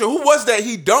emotion. Who was that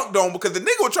he dunked on? Because the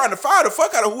nigga was trying to fire the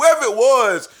fuck out of whoever it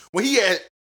was when he had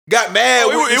got mad.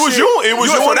 It was you. It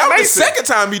was you and that was Mason. the second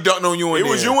time he dunked on you. It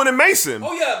was you and Mason.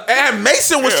 Oh yeah. And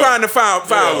Mason was trying to foul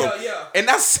him. Yeah. And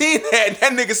I seen that. And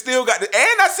that nigga still got the. And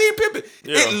I seen Pippen.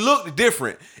 It looked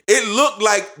different. It looked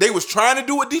like they was trying to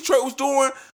do what Detroit was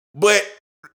doing, but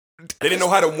they didn't know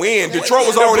how to win. Detroit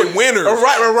was already winners.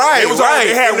 Right. It was already,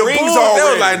 they had the rings Bulls, already.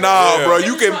 They was like, nah, bro,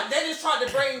 you can. They just tried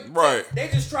to bring. Right. They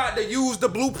just tried to use the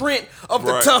blueprint of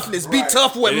the toughness. Be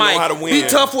tough with They didn't Mike. know how to win. Be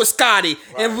tough with Scotty,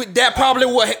 and that probably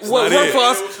what worked for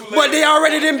us. But they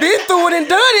already done been through it and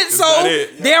done it,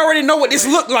 so they already know what this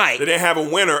looked like. They didn't have a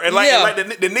winner, and like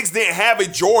the Knicks didn't have a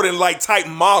Jordan like type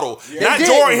model. Not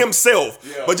didn't. Jordan himself,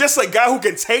 but just a guy who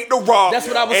can take the rock That's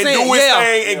what I was and saying. do his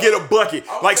thing and get a bucket.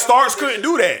 Like Starks couldn't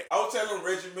do that. I was telling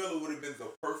Reggie Miller would have been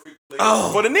the perfect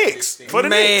player for the Knicks. For the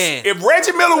Man. Knicks. If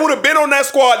Reggie Miller would have been on that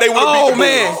squad, they would have beat the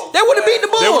Bulls. They would have beat the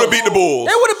Bulls. They would have beat the Bulls.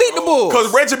 They would have beat the Bulls.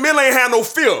 Because Reggie Miller ain't had no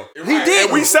fear. He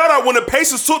did. And we saw that when the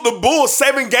Pacers took the Bulls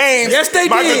 7 games. Yes, they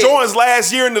Michael did. Jordan's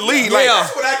last year in the league. Like, Yeah.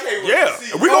 That's what I can't wait to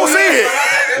see. we gonna see it.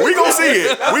 We gonna see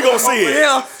it. We gonna see it.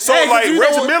 Yeah. So Hey, 'cause like you know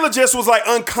Reggie what- Miller just was like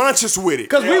unconscious with it.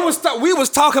 Cause we was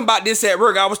talking about this at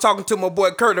work. I was talking to my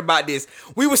boy Kurt about this.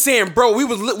 We was saying, bro, we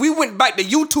went back to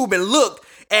YouTube and looked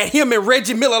at him and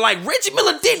Reggie Miller. Like Reggie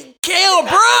Miller didn't care,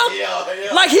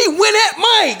 bro. Like he went at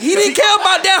Mike. He didn't care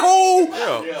about that whole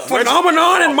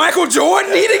phenomenon and Michael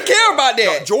Jordan. He didn't care about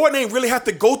that. Jordan ain't really have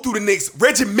to go through the Knicks.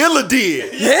 Reggie Miller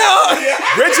did.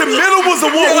 Yeah. Reggie Miller was the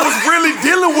one who was really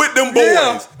dealing with them boys.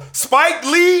 Yeah. Spike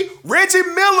Lee, Reggie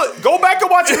Miller. Go back and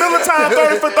watch Miller Time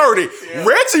 30 for 30.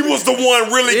 Reggie was the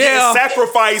one really getting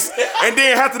sacrificed and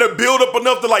then had to build up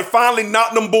enough to like finally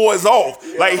knock them boys off.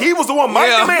 Like he was the one. Mike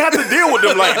didn't have to deal with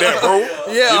them like that, bro.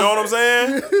 Yeah. You know what I'm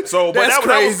saying? So, but That's that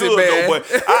was crazy, good man. though.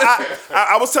 But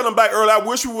I was telling back earlier, I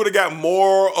wish we would have got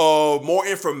more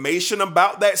information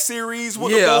about that series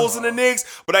with the Bulls and the Knicks.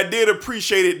 But I did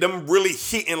appreciate it, them really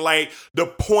hitting like the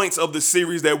points of the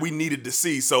series that we needed to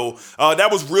see. So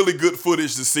that was really really good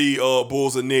footage to see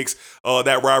Bulls and Knicks,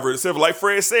 that rivalry itself. Like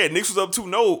Fred said, Knicks was up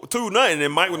 2-0,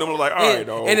 and Mike with them was like, all right,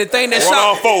 dog. And the thing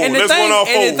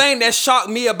that shocked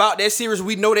me about that series,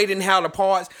 we know they didn't have the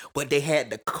parts, but they had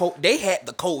the coach. They had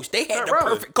the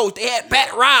perfect coach. They had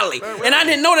Pat Riley, and I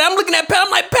didn't know that. I'm looking at Pat.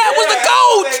 I'm like, Pat was the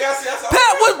coach.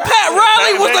 Pat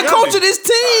Riley was the coach of this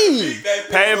team.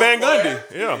 Pat Van Gundy.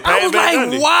 Yeah. I was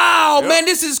like, wow, man,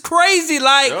 this is crazy.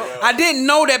 Like, I didn't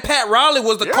know that Pat Riley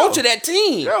was the coach of that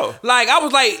team. Like, I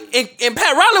was like, and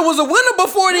Pat Riley was a winner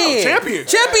before then.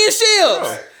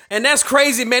 Championships. And that's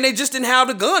crazy, man. They just didn't have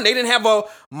the gun. They didn't have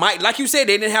like you said,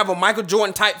 they didn't have a Michael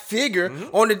Jordan type figure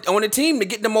on the team to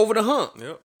get them over the hump.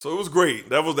 Yep. So it was great.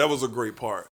 That was a great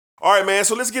part. All right, man.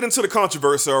 So let's get into the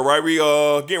controversy. All right, we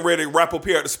getting ready to wrap up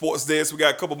here at the Sports Desk. We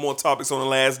got a couple more topics on the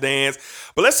Last Dance,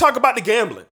 but let's talk about the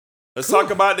gambling. Let's talk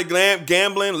about the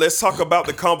gambling. Let's talk about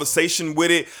the conversation with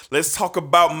it. Let's talk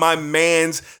about my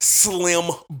man's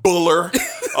Slim Buller,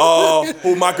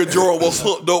 who Michael Jordan was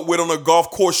hooked up with on a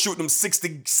golf course, shooting him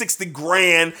 60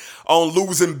 grand on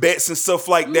losing bets and stuff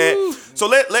like that. Ooh. So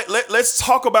let's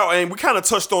talk about, and we kind of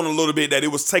touched on a little bit that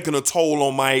it was taking a toll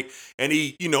on Mike, and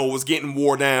he, was getting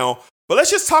wore down. But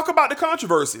let's just talk about the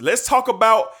controversy. Let's talk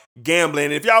about gambling.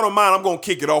 And if y'all don't mind, I'm gonna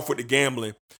kick it off with the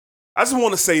gambling. I just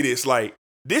want to say this,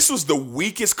 this was the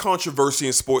weakest controversy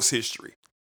in sports history.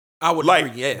 I would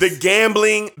agree, yes. The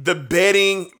gambling, the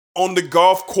betting on the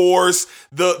golf course,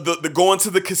 the going to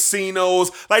the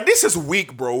casinos. This is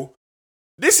weak, bro.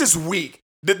 This is weak.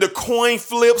 The coin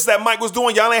flips that Mike was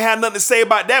doing, y'all ain't had nothing to say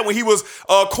about that when he was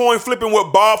coin flipping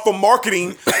with Bob for marketing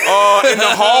in the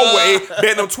hallway,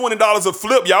 betting them $20 a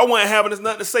flip. Y'all wasn't having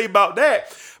nothing to say about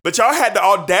that. But y'all had the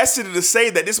audacity to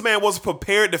say that this man wasn't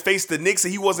prepared to face the Knicks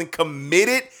and he wasn't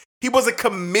committed. He wasn't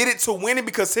committed to winning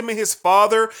because him and his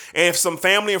father and some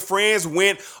family and friends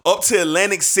went up to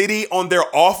Atlantic City on their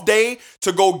off day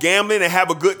to go gambling and have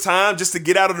a good time just to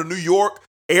get out of the New York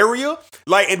area.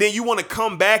 And then you want to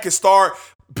come back and start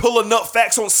pulling up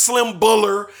facts on Slim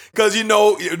Buller because,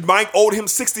 Mike owed him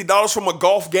 $60 from a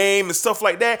golf game and stuff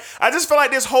like that. I just feel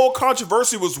like this whole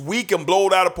controversy was weak and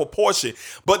blown out of proportion.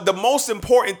 But the most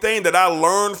important thing that I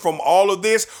learned from all of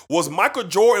this was Michael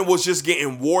Jordan was just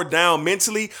getting wore down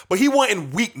mentally, but he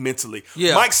wasn't weak mentally.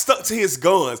 Yeah. Mike stuck to his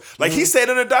guns. He said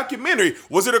in a documentary,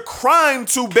 was it a crime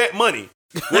to bet money?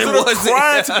 Was it a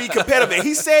crime to be competitive? And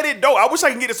he said it, though. I wish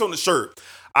I could get this on the shirt.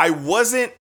 I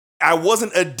wasn't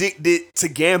addicted to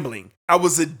gambling. I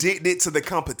was addicted to the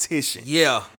competition.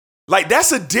 Yeah.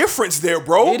 That's a difference there,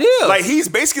 bro. It is. He's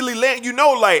basically letting you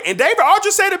know, and David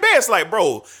Aldridge said it best,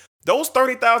 bro, those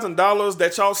 $30,000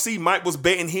 that y'all see Mike was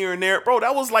betting here and there, bro,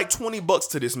 that was $20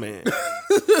 to this man.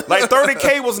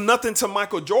 $30K was nothing to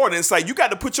Michael Jordan. It's you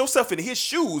got to put yourself in his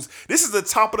shoes. This is a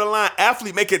top of the line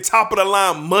athlete making top of the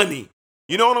line money.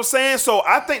 You know what I'm saying? So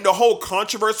I think the whole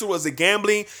controversy was the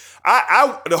gambling.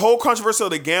 The whole controversy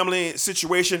of the gambling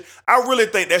situation, I really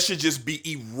think that should just be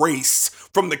erased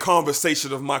from the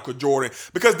conversation of Michael Jordan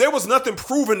because there was nothing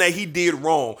proven that he did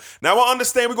wrong. Now, I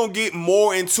understand we're going to get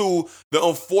more into the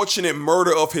unfortunate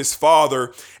murder of his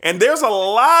father, and there's a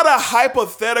lot of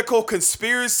hypothetical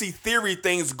conspiracy theory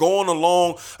things going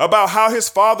along about how his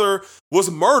father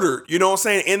was murdered, you know what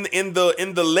I'm saying, in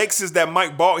the Lexus that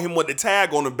Mike bought him with the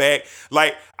tag on the back.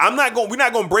 We're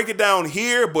not going to break it down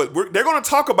here, but they're going to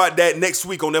talk about that next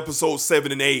week on episodes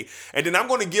 7 and 8. And then I'm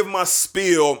going to give my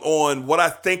spiel on what I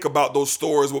think about those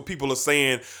stories, what people are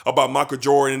saying about Michael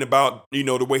Jordan and about,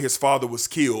 the way his father was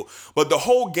killed. But the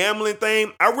whole gambling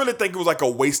thing, I really think it was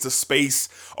a waste of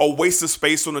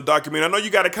space on the documentary. I know you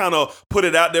got to kind of put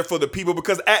it out there for the people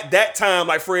because at that time,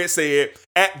 like Fred said,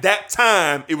 at that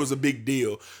time, it was a big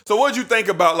deal. So what did you think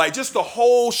about just the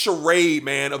whole charade,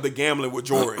 man, of the gambling with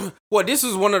Jordan? Well, this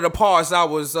is one of the parts I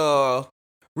was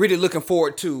really looking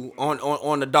forward to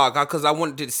on the doc because I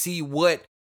wanted to see what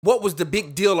was the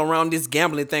big deal around this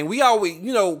gambling thing. We always,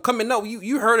 coming up,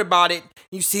 you heard about it.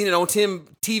 You've seen it on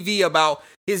TV about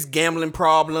his gambling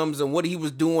problems and what he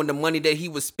was doing, the money that he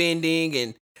was spending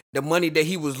and the money that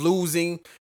he was losing.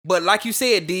 But like you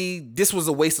said, D, this was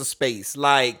a waste of space.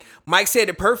 Mike said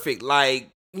it perfect.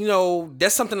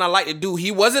 That's something I like to do.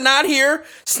 He wasn't out here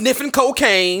sniffing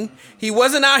cocaine. He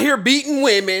wasn't out here beating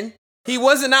women. He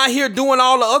wasn't out here doing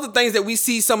all the other things that we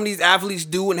see some of these athletes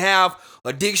do and have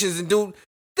addictions and do.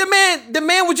 The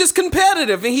man was just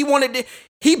competitive and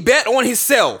he bet on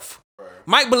himself.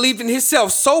 Mike believed in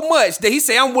himself so much that he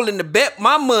said, I'm willing to bet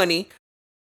my money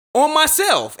on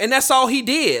myself. And that's all he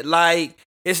did.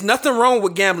 It's nothing wrong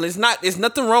with gambling. It's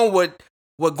nothing wrong with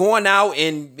going out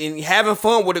and having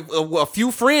fun with a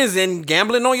few friends and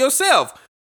gambling on yourself.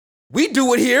 We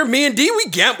do it here. Me and D, we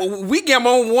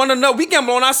gamble on one another. We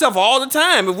gamble on ourselves all the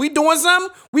time. If we doing something,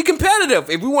 we competitive.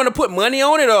 If we want to put money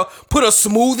on it or put a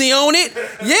smoothie on it,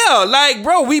 yeah, like,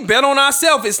 bro, we bet on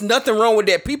ourselves. It's nothing wrong with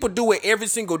that. People do it every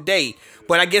single day.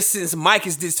 But I guess since Mike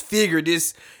is this figure,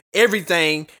 this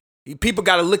everything, people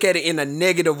got to look at it in a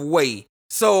negative way.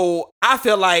 So I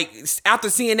felt like after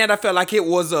seeing that, I felt like it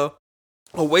was a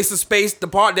waste of space. The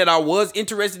part that I was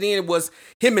interested in was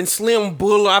him and Slim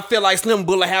Buller. I feel like Slim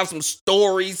Buller have some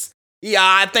stories. Yeah,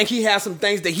 I think he has some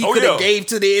things that he could have gave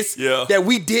to this that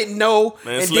we didn't know.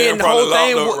 Man, and Slim then the whole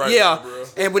thing, now,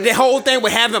 and with the whole thing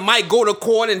with having Mike go to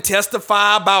court and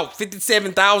testify about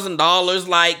 $57,000,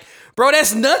 like, bro,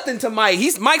 that's nothing to Mike.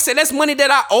 Mike said that's money that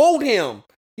I owed him.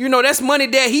 You know, that's money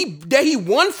that he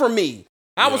won from me.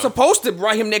 I was supposed to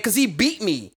write him that because he beat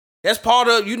me. That's part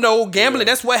of, gambling.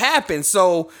 That's what happened.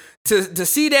 So to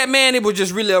see that, man, it was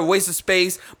just really a waste of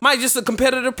space. Mike just a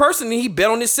competitive person, and he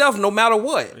bet on himself no matter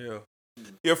what.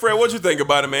 Yeah, Fred, what'd you think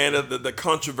about it, man? The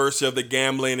controversy of the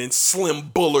gambling and Slim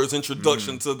Buller's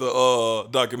introduction to the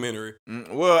documentary.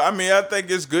 Well, I mean, I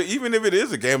think it's good, even if it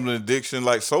is a gambling addiction.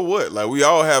 Like, so what? Like, we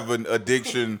all have an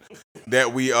addiction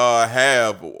that we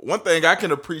have. One thing I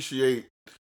can appreciate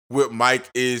with Mike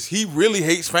is he really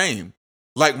hates fame.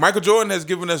 Like, Michael Jordan has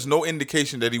given us no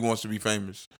indication that he wants to be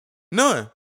famous. None.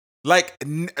 Like,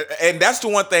 and that's the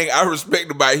one thing I respect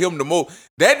about him the most.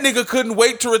 That nigga couldn't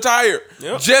wait to retire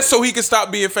just so he could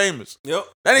stop being famous.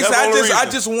 I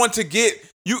just want to get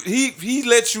you. He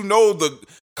lets you know the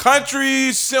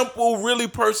country simple, really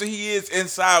person he is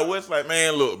inside. What's like,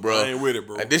 man, look, bro, I ain't with it,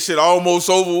 bro. Like, this shit almost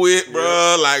over with,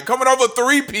 bro. Like, coming off a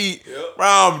three-peat, bro,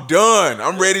 I'm done.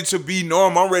 I'm ready to be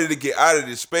normal. I'm ready to get out of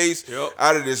this space,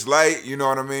 out of this light. You know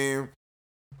what I mean?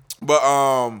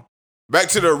 But back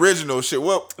to the original shit.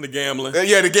 Well, the gambling.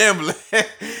 Yeah, the gambling.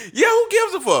 Yeah, who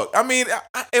gives a fuck? I mean,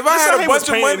 if I had a bunch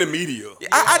of money in the media,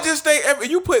 I just think if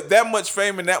you put that much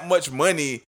fame and that much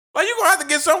money, like, you're gonna have to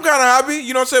get some kind of hobby.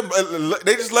 You know what I'm saying?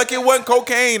 They just lucky it wasn't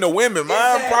cocaine or women.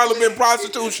 Mine probably been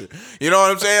prostitution. You know what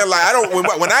I'm saying? Like, I don't.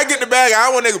 When I get the bag,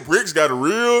 I want nigga Bricks got a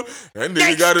real. That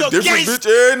nigga got a different bitch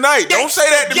every night. Don't say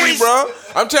that to me, bro.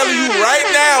 I'm telling you right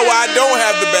now, why I don't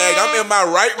have the bag. I'm in my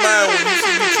right mind when you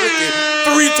see me tricking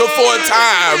 3 to 4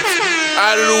 times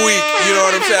out of the week. You know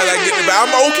what I'm saying? I get the bag.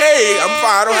 I'm okay. I'm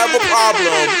fine. I don't have a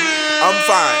problem. I'm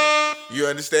fine. You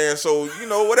understand? So,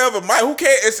 whatever. Mike, who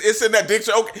cares? It's an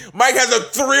addiction. Okay. Mike has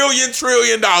 $1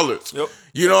 trillion. Yep.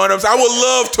 You know what I'm saying? I would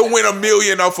love to win $1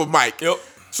 million off of Mike. Yep.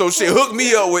 So shit, hook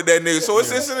me up with that nigga. So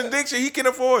it's an addiction. He can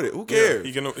afford it. Who cares?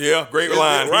 He can. Yeah, great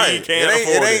line. Right. He can't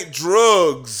afford it. It ain't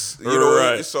drugs. You know.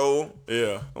 Right. So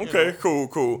yeah. Okay.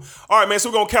 Cool. All right, man. So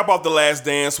we're gonna cap off the Last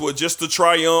Dance with just the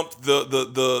triumph,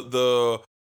 the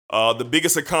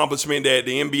biggest accomplishment that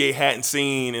the NBA hadn't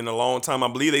seen in a long time. I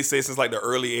believe they said since like the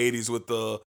early '80s with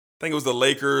I think it was the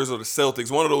Lakers or the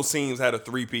Celtics. One of those teams had a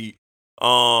three-peat.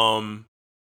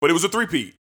 But it was a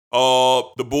three-peat.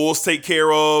 The Bulls take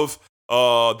care of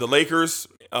the Lakers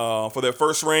for their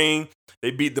first ring.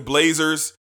 They beat the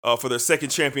Blazers for their second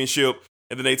championship,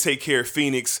 and then they take care of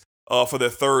Phoenix for their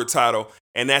third title.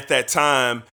 And at that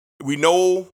time, we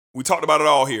talked about it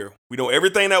all here. We know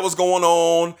everything that was going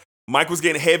on. Mike was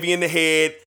getting heavy in the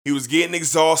head. He was getting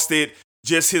exhausted.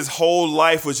 Just his whole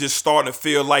life was just starting to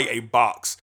feel like a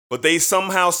box. But they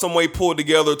somehow, some way pulled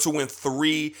together to win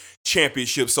 3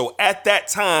 championships. So at that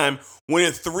time,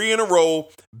 winning 3 in a row,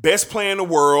 best player in the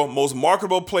world, most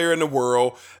marketable player in the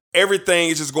world, everything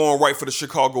is just going right for the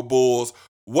Chicago Bulls.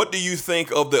 What do you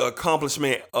think of the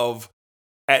accomplishment of,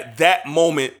 at that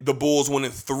moment, the Bulls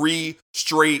winning 3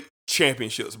 straight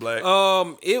championships, Black?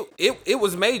 It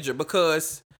was major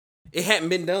because it hadn't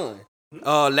been done.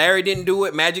 Larry didn't do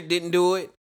it. Magic didn't do it.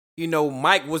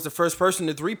 Mike was the first person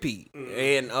to three-peat.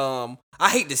 And I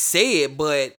hate to say it,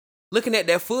 but looking at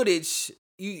that footage,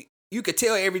 you could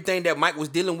tell everything that Mike was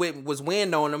dealing with was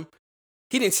weighing on him.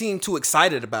 He didn't seem too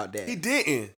excited about that. He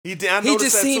didn't. I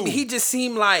noticed that too. He just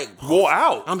seemed like wore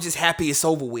out. I'm just happy it's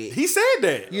over with. He said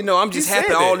that. I'm just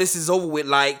happy all this is over with.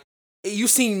 Like, you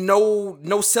seen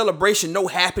no celebration, no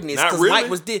happiness. Not really.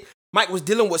 Mike was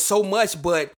dealing with so much,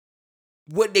 but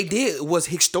what they did was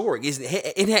historic.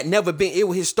 It had never been. It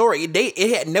was historic.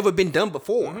 It had never been done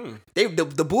before. Mm-hmm.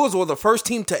 The Bulls were the first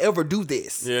team to ever do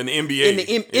this. Yeah, in the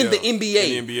NBA. In the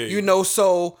NBA.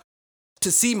 So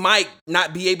to see Mike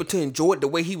not be able to enjoy it the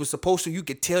way he was supposed to, you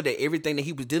could tell that everything that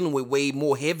he was dealing with way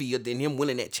more heavier than him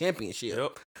winning that championship.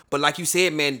 Yep. But like you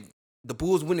said, man, the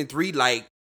Bulls winning 3, like,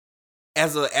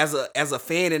 as a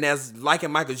fan and as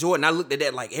liking Michael Jordan, I looked at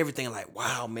that like everything like,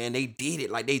 wow, man, they did it.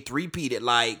 Like, they three-peated.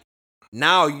 Like,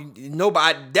 now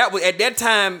nobody that was at that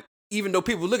time, even though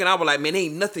people were looking, I was like, man,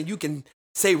 ain't nothing you can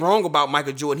say wrong about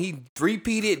Michael Jordan. He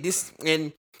three-peated this,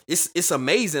 and it's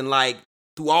amazing. Like,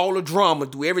 through all the drama,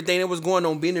 through everything that was going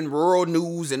on, being in rural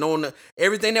news and on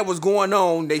everything that was going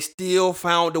on, they still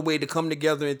found a way to come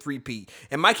together and three-peat.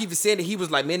 And Mike even said that he was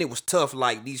like, man, it was tough.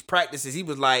 Like, these practices, he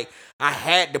was like, I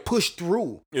had to push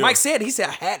through. Yeah. Mike said, he said,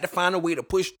 I had to find a way to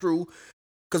push through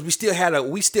because we still had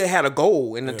a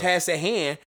goal, and the task at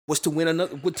hand was to win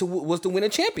a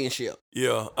championship.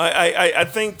 Yeah, I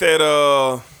think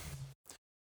that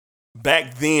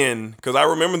back then, because I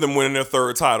remember them winning their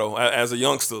third title as a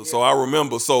youngster, so I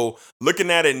remember. So looking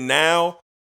at it now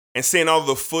and seeing all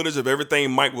the footage of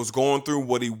everything Mike was going through,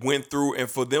 what he went through, and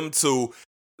for them to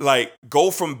like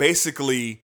go from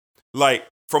basically like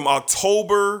from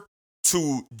October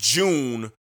to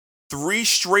June, 3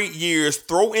 straight years,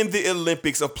 throw in the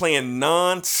Olympics of playing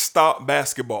non-stop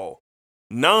basketball,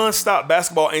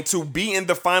 and to be in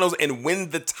the finals and win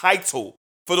the title.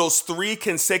 For those 3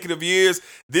 consecutive years,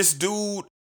 this dude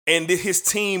and his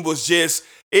team was just,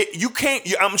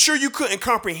 I'm sure you couldn't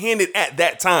comprehend it at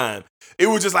that time. It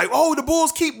was just like, oh, the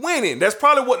Bulls keep winning. That's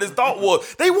probably what this thought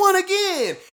was. They won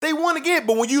again.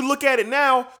 But when you look at it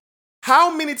now,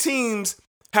 how many teams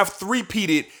have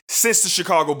three-peated since the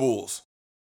Chicago Bulls?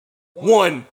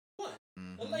 One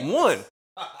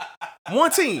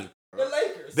team. The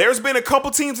Lakers. There's been a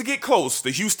couple teams to get close.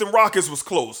 The Houston Rockets was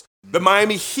close. The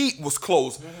Miami Heat was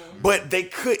close. But they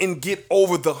couldn't get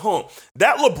over the hump.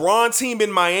 That LeBron team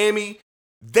in Miami,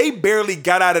 they barely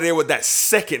got out of there with that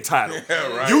second title.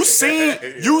 Yeah, right. You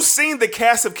seen the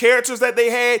cast of characters that they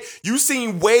had. You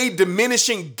seen Wade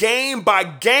diminishing game by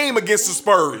game against the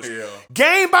Spurs. Yeah.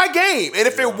 Game by game. And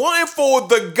if it wasn't for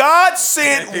the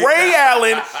God-sent Ray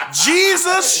Allen,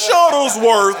 Jesus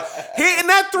Shuttlesworth hitting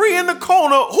that 3 in the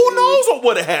corner, who knows what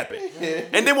would have happened.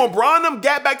 And then when Bron them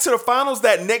got back to the finals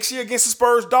that next year against the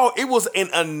Spurs, dog, it was an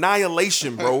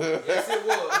annihilation, bro. Yes, it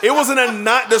was. It was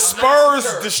the Spurs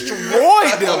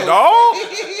destroyed them, dog.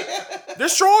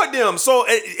 Destroyed them. So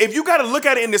if you got to look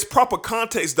at it in this proper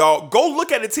context, dog, go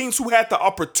look at the teams who had the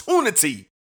opportunity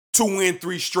to win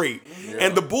 3 straight. Yeah.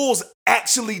 And the Bulls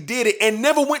actually did it and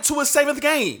never went to a 7th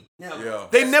game. Yeah.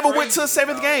 They never went to a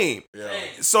 7th game. Yeah.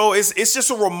 So it's just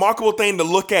a remarkable thing to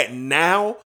look at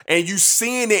now. And you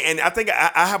seeing it, and I think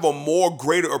I have a more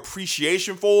greater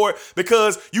appreciation for it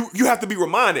because you have to be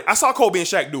reminded. I saw Kobe and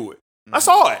Shaq do it. I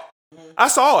saw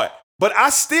it. But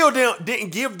I still didn't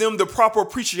give them the proper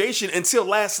appreciation until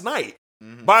last night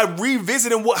by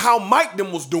revisiting how Mike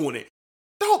them was doing it.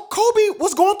 Dog, Kobe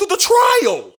was going through the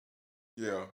trial.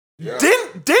 Yeah.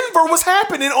 Denver was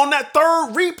happening on that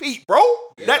 3rd repeat, bro.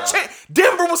 Yeah.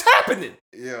 Denver was happening.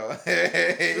 Yeah.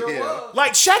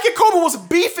 Like Shaq and Kobe was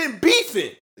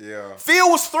beefing. Yeah. Phil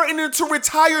was threatening to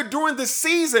retire during the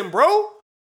season, bro.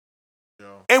 Yeah.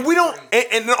 And we don't.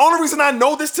 And the only reason I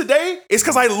know this today is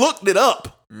because I looked it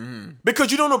up.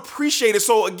 Because you don't appreciate it.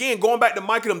 So again, going back to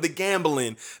Mike and them, the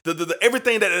gambling, the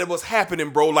everything that was happening,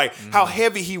 bro. Like how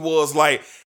heavy he was, like,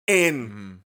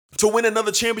 and to win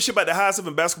another championship at the highest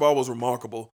level in basketball was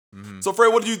remarkable. So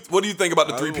Fred, what do you think about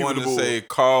the 3 people? I wanted to say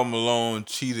Karl Malone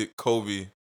cheated Kobe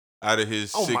out of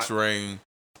his 6th ring.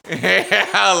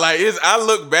 I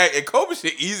look back and Kobe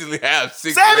should easily have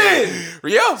 6 7.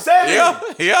 Yeah. 7.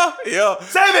 Yeah.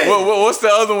 7. What's the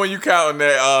other one you counting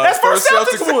that? That's first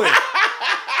Celtics one.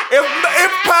 If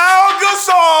Pau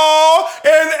Gasol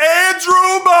and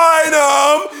Andrew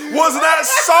Bynum was that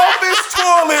softest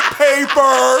toilet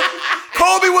paper,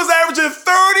 Kobe was averaging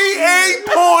 38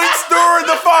 points during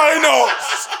the finals.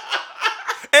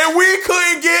 And we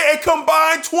couldn't get a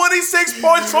combined 26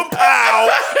 points from Powell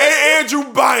and Andrew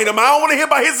Bynum. I don't want to hear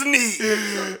about his knee. So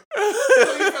you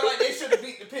feel like they should have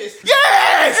beat the Pistons?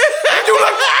 Yes! If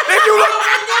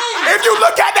you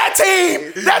look at that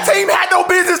team had no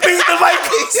business beating the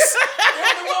Lakers.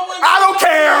 I don't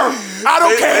care.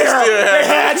 They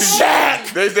had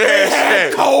Shaq. They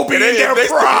had Kobe in their prime.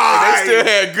 They still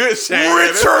had good Shaq.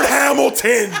 Richard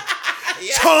Hamilton.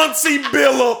 Chauncey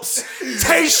Billups,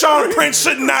 Tayshaun Prince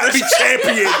should not be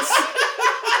champions.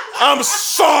 I'm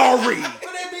sorry.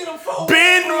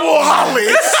 Ben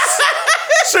Wallace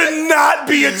should not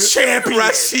be a champion.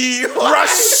 Rashid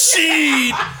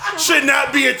should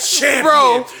not be a champion.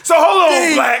 Bro, so hold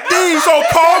on, Black. So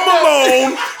Karl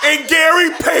Malone and Gary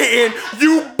Payton,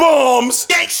 you bums.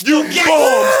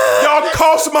 Y'all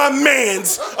cost my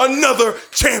mans another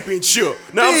championship.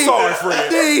 Now I'm sorry,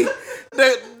 Fred.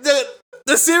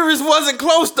 The series wasn't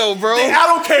close though, bro. I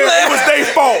don't care. It was their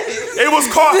fault. It was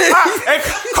Karl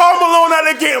Malone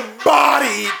had to get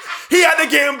bodied. He had to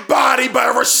get bodied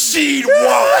by Rasheed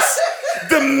Wallace,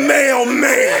 the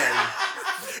mailman.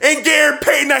 and Gary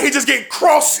Payton, now he just getting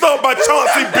crossed up by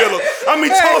Chauncey Billups. I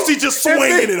mean, Chauncey just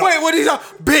swinging it up. Wait, what is that?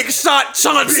 Big shot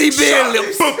Chauncey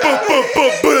Billups.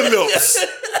 Billups.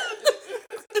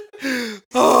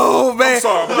 Oh, man. I'm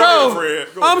sorry,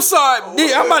 bro. I'm sorry.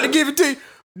 D, I'm about to give it to you.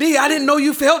 D, I didn't know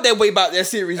you felt that way about that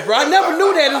series, bro. I never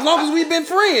knew that as long as we've been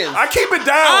friends. I keep it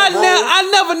down, bro. I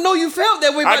never know you felt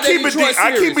that way about that Detroit series.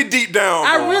 I keep it deep down,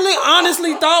 bro. I really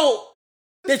honestly thought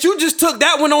that you just took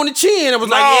that one on the chin. I was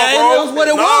like, yeah, bro. that was what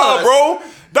it was. Bro.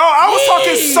 Dog, I was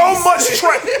talking so much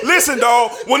trash. Listen,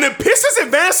 dog, when the Pistons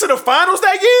advanced to the finals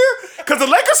that year, because the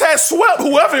Lakers had swept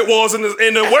whoever it was in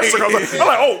the Western. I'm like,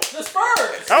 oh. The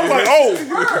Spurs. I was like, oh.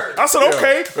 I said,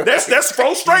 okay, that's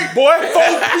 4 straight, boy.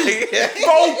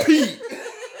 4 Pete.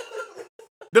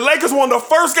 The Lakers won the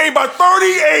first game by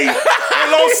 38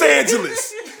 in Los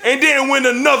Angeles and then win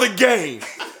another game.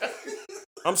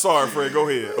 I'm sorry, Fred. Go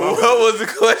ahead. What was the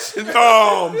question? The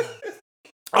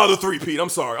 3-peat. I'm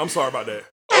sorry about that.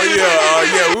 Oh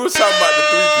yeah. We was talking about the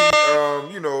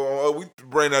 3-peat. We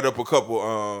bring that up a couple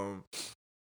on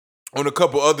a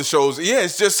couple other shows. Yeah,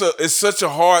 it's such a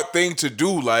hard thing to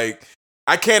do. Like,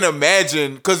 I can't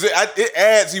imagine, because it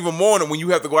adds even more when you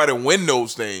have to go out and win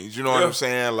those things. You know what I'm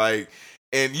saying? Like,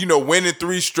 and winning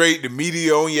 3 straight, the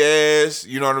media on your ass.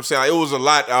 You know what I'm saying? Like, it was a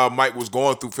lot Mike was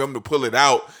going through for him to pull it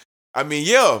out. I mean,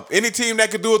 yeah, any team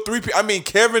that could do a 3-peat. I mean,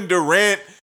 Kevin Durant,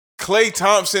 Klay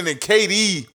Thompson, and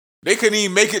KD, they couldn't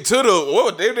even make it to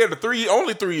they were there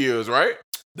only 3 years, right?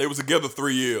 They was together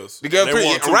 3 years. Together 3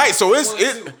 years, right? So so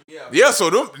them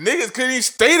niggas couldn't even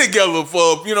stay together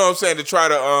for, you know what I'm saying, to try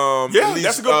to at least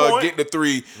that's a good point. Get the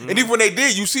 3. Mm-hmm. And even when they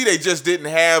did, you see they just didn't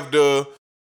have the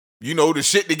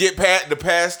shit to get past the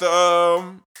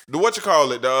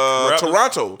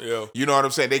Toronto. Yeah. You know what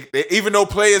I'm saying? They even though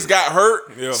players got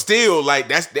hurt, still like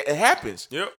it happens.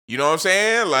 Yep. You know what I'm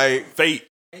saying? Like, fate.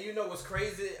 And you know what's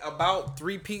crazy about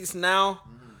 3-peats now?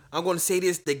 I'm going to say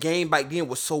this, the game back then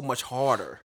was so much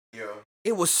harder. Yeah.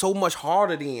 It was so much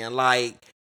harder then. Like,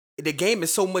 the game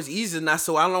is so much easier now,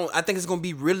 so I think it's going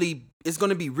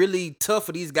to be really tough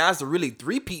for these guys to really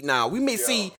 3-peat now. We may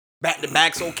see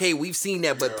back-to-backs, okay, we've seen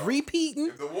that, but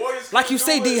 3-peating? Like you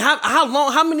say, D,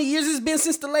 how many years it's been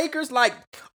since the Lakers? Like,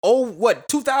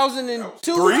 2002,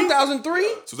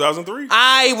 2003? 2003.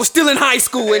 I was still in high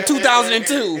school in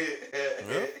 2002.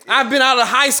 I've been out of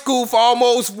high school for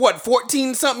almost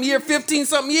 14-something years,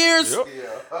 15-something years. Yep.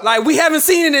 Like, we haven't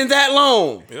seen it in that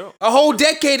long. Yep. A whole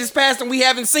decade has passed and we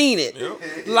haven't seen it.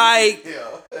 Yep. Like,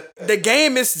 the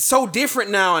game is so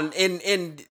different now,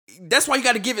 and that's why you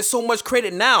got to give it so much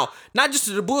credit now. Not just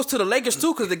to the Bulls, to the Lakers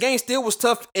too, because the game still was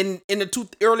tough in the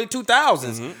early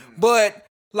 2000s. Mm-hmm. But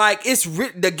like,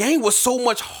 the game was so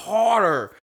much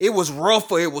harder. It was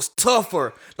rougher. It was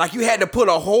tougher. Like, you had to put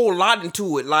a whole lot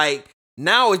into it. Like,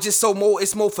 now it's just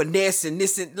it's more finesse and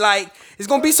this, and like, it's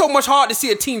gonna be so much hard to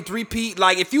see a team 3-peat.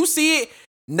 Like, if you see it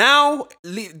now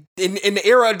in the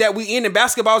era that we in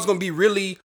basketball, it's gonna be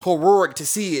really heroic to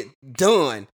see it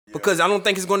done. Because I don't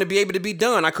think it's going to be able to be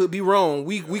done. I could be wrong.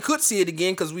 We could see it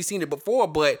again because we've seen it before,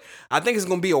 but I think it's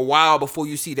going to be a while before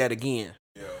you see that again.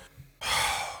 Yeah.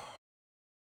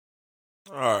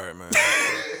 All right, man.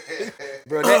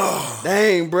 Bro,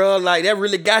 dang, bro, like, that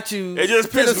really got you. It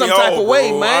just pissed me some off, type of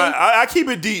way, bro. man. I keep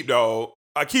it deep, dog.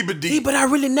 I keep it deep. But I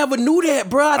really never knew that,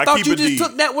 bro. I thought you just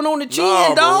took that one on the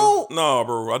chin, dog. No,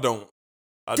 bro, I don't.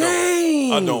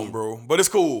 Dang. I don't, bro. But it's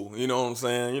cool. You know what I'm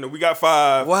saying? We got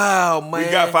 5. Wow, man.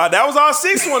 We got 5. That was our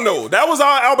 6th one, though. That was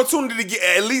our opportunity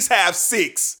to at least have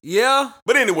 6. Yeah.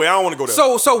 But anyway, I don't want to go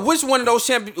there. So which one of those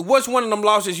which one of them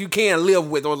losses you can live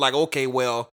with? Or like, okay,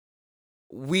 well,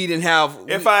 we didn't have.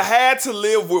 If I had to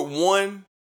live with one,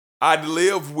 I'd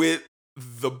live with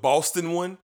the Boston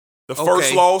one. The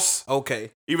first loss.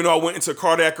 Okay. Even though I went into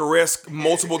cardiac arrest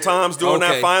multiple times during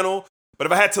that final. But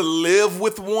if I had to live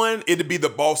with one, it'd be the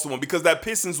Boston one, because that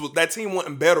team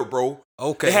wasn't better, bro.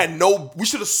 Okay. They had we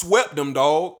should have swept them,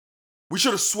 dog. We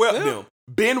should have swept them.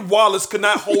 Ben Wallace could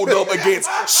not hold up against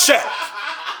Shaq.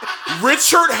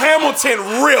 Richard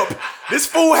Hamilton, Rip. This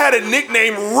fool had a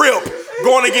nickname, Rip,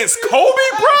 going against Kobe,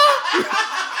 bro.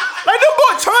 Like, them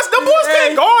boys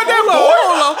can't guard that boy.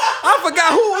 Hold on. I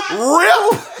forgot who.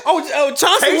 Rip.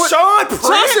 Chauncey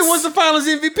was the Finals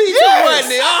MVP. Yes.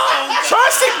 Wasn't it?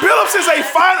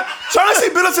 Chauncey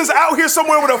Billups is out here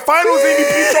somewhere with a Finals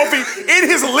MVP trophy in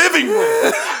his living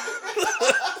room.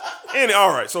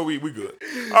 All right, so we good.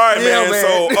 All right, man.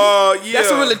 So that's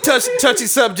a really touchy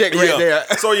subject right there.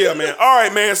 So man. All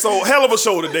right, man. So hell of a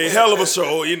show today. Hell of a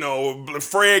show.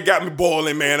 Fred got me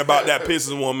boiling, man, about that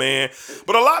Pistons one, man.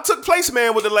 But a lot took place,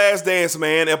 man, with the Last Dance,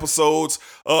 man. Episodes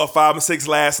 5 and 6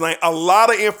 last night. A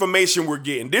lot of information we're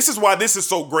getting. This is why this is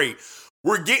so great.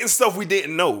 we're getting stuff we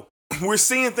didn't know. We're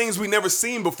seeing things we never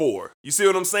seen before. You see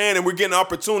what I'm saying? And we're getting an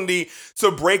opportunity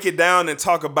to break it down and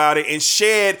talk about it and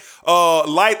shed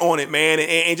light on it, man,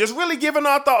 and just really giving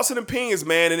our thoughts and opinions,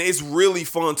 man. And it's really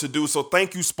fun to do. So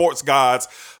thank you, sports gods,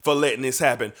 for letting this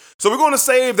happen. So we're going to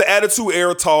save the Attitude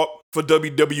Era talk for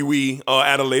WWE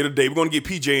at a later date. We're going to get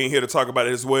PJ in here to talk about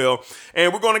it as well.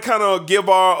 And we're going to kind of give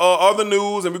our other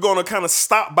news, and we're going to kind of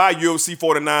stop by UFC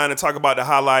 49 and talk about the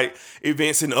highlight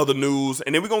events and other news.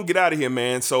 And then we're going to get out of here,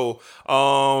 man. So,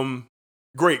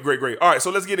 great. All right, so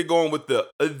let's get it going with the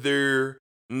other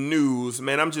news.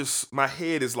 Man, my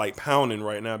head is like pounding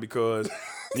right now because,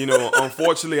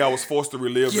 unfortunately I was forced to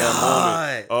relive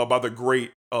that moment by the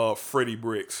great Freddie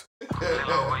Bricks.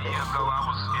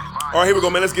 All right, here we go,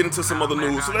 man. Let's get into some other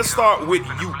news. So let's start with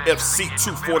UFC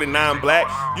 249 Black.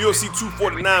 UFC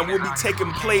 249 will be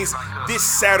taking place this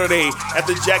Saturday at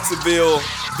the Jacksonville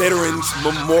Veterans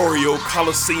Memorial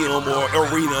Coliseum or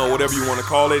Arena or whatever you want to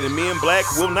call it. And Me in Black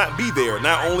will not be there.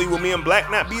 Not only will Me in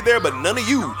Black not be there, but none of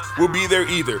you will be there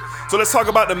either. So let's talk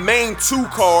about the main two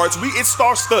cards. It's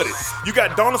star-studded. You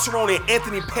got Donald Cerrone and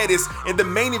Anthony Pettis in the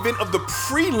main event of the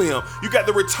prelim. You got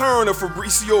the return of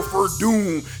Fabricio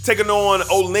Verdum taking on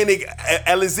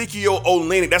Ezekiel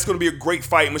Oleinik. That's going to be a great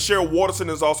fight. Michelle Waterson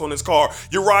is also on this card.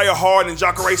 Uriah Hart and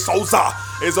Jacare Souza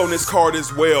is on this card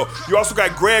as well. You also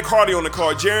got Greg Hardy on the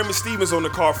card, Jeremy Stevens on the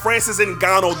card, Francis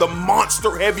Ngannou, the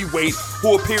monster heavyweight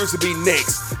who appears to be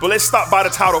next. But let's stop by the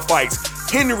title fights.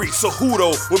 Henry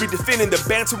Cejudo will be defending the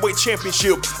Bantamweight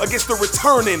Championship against the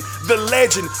returning, the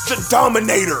legend, the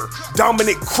Dominator,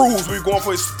 Dominic Cruz. We're going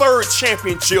for his third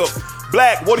championship.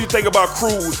 Black, what do you think about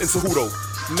Cruz and Cejudo?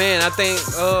 Man, I think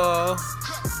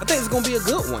it's gonna be a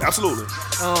good one. Absolutely.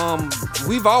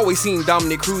 We've always seen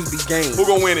Dominic Cruz be game. Who's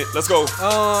gonna win it? Let's go.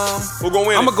 Who's gonna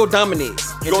win I'm it? gonna go Dominic.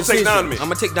 You gonna take Dominic? I'm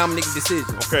gonna take Dominic's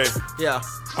decision. Okay. Yeah.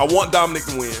 I want Dominic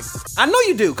to win. I know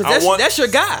you do, because that's your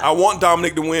guy. I want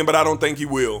Dominic to win, but I don't think he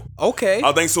will. Okay.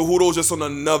 I think Cejudo's just on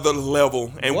another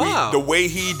level. And the way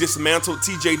he dismantled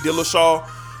TJ Dillashaw,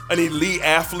 an elite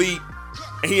athlete,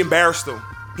 and he embarrassed him.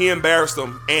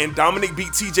 And Dominic beat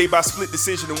TJ by split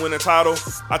decision to win the title.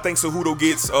 I think Cejudo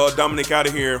gets Dominic out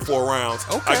of here in 4 rounds.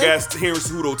 Okay. I guess Henry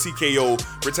Cejudo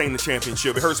TKO retain the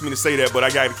championship. It hurts me to say that, but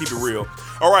I got to keep it real.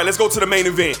 All right, let's go to the main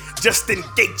event. Justin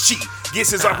Gaethje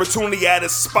gets his opportunity at a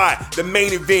spot. The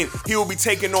main event, he will be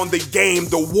taking on the game,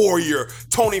 the warrior,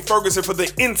 Tony Ferguson, for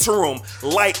the interim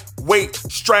lightweight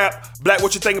strap. Black,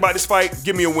 what you think about this fight?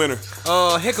 Give me a winner.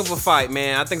 Heck of a fight,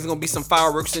 man. I think there's gonna be some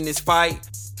fireworks in this fight.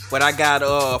 But I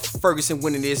got Ferguson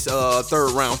winning this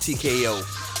third round TKO.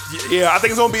 Yeah, I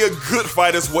think it's gonna be a good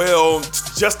fight as well.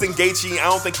 Justin Gaethje, I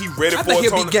don't think he's ready for it. I think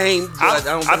he'll be game.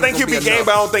 I think he'll be game,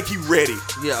 but I don't think he's ready.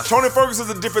 Yeah. Tony Ferguson's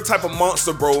a different type of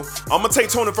monster, bro. I'm gonna take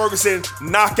Tony Ferguson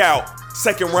knockout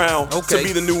second round to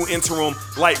be the new interim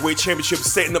lightweight championship,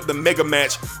 setting up the mega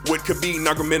match with Khabib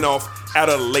Nurmagomedov at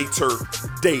a later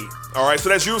date. All right, so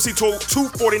that's UFC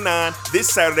 249 this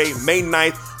Saturday, May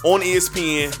 9th on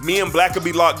ESPN. Me and Black will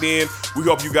be locked in. We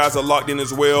hope you guys are locked in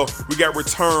as well. We got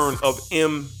return of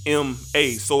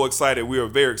MMA. So excited. We are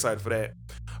very excited for that.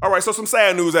 All right, so some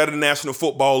sad news out of the National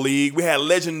Football League. We had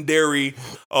legendary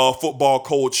football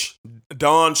coach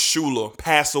Don Shula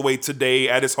pass away today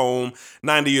at his home,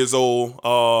 90 years old.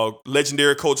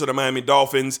 Legendary coach of the Miami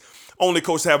Dolphins. Only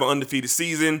coach to have an undefeated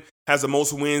season. Has the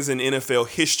most wins in NFL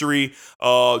history.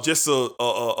 Just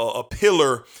a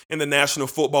pillar in the National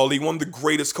Football League. One of the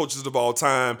greatest coaches of all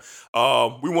time.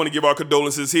 We want to give our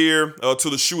condolences here to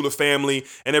the Shula family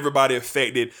and everybody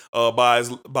affected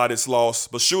by this loss.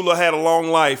 But Shula had a long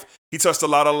life. He touched a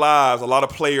lot of lives, a lot of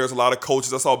players, a lot of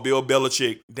coaches. I saw Bill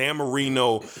Belichick, Dan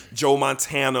Marino, Joe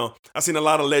Montana. I seen a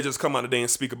lot of legends come out today and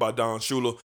speak about Don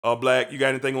Shula. Black, you got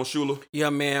anything on Shula? Yeah,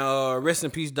 man. Rest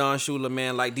in peace, Don Shula,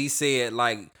 man. Like D said,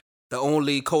 the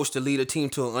only coach to lead a team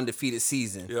to an undefeated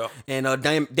season. Yeah. And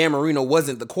Dan Marino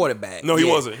wasn't the quarterback. No, he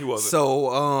wasn't.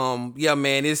 So, yeah,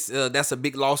 man, that's a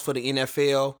big loss for the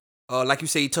NFL. Like you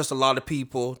say, he touched a lot of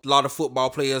people, a lot of football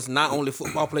players, not only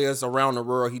football players around the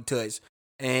world he touched.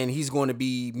 And he's going to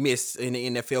be missed in the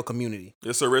NFL community.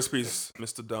 Yes, sir. Rest in peace,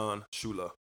 Mr. Don Shula.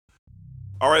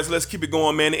 All right, so let's keep it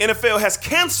going, man. The NFL has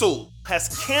canceled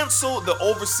the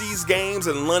overseas games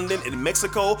in London and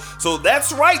Mexico. So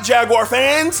that's right, Jaguar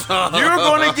fans. You're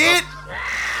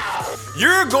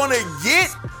gonna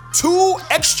get 2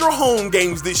 extra home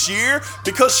games this year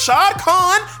because Shad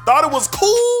Khan thought it was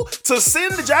cool to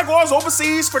send the Jaguars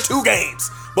overseas for 2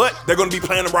 games. but they're going to be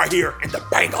playing them right here in the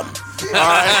Bangum. All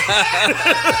right.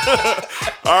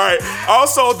 All right.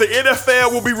 Also, the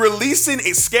NFL will be releasing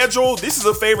a schedule. This is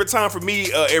a favorite time for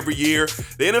me every year.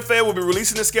 The NFL will be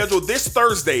releasing a schedule this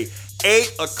Thursday,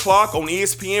 8 o'clock on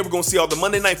ESPN. We're going to see all the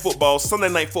Monday Night Football, Sunday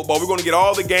Night Football. We're going to get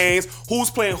all the games, who's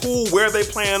playing who, where they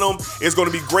playing them. It's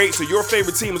going to be great. So your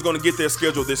favorite team is going to get their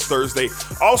schedule this Thursday.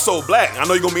 Also, Black, I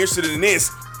know you're going to be interested in this.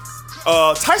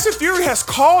 Tyson Fury has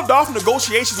called off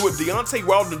negotiations with Deontay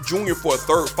Wilder Jr. for a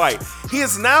third fight. He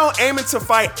is now aiming to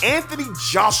fight Anthony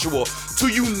Joshua to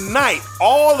unite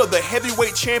all of the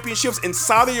heavyweight championships in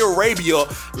Saudi Arabia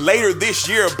later this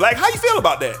year. Black, how you feel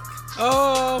about that?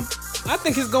 I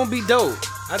think it's gonna be dope.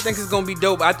 I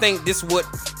think this is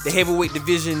what the heavyweight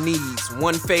division needs.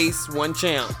 One face, one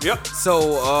champ. Yep.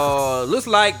 So looks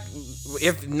like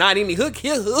if not any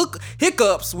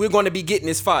hiccups, we're gonna be getting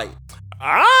this fight.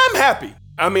 I'm happy.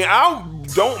 I mean, I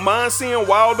don't mind seeing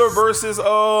Wilder versus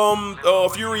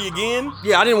Fury again.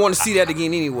 Yeah, I didn't want to see that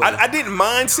again anyway. I didn't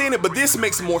mind seeing it, but this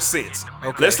makes more sense.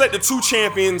 Okay. Let's let the two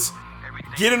champions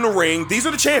get in the ring. These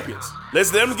are the champions.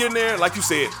 Let's let them get in there. Like you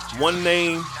said, one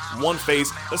name, one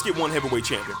face. Let's get one heavyweight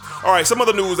champion. All right, some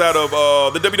other news out of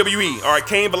the WWE. All right,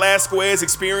 Cain Velasquez's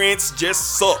experience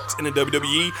just sucked in the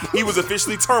WWE. He was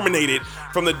officially terminated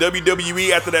from the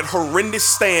WWE after that horrendous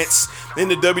stance in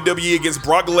the WWE against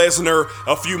Brock Lesnar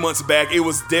a few months back. It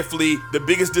was definitely the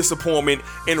biggest disappointment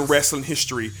in wrestling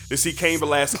history to see Cain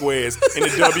Velasquez in the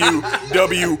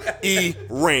WWE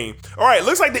ring. All right,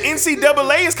 looks like the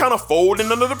NCAA is kind of folding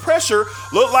under the pressure.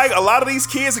 Look like a lot of these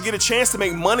kids will get a chance to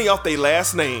make money off their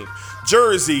last name.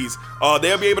 Jerseys,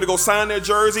 they'll be able to go sign their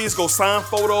jerseys, go sign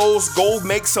photos, go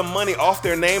make some money off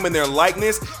their name and their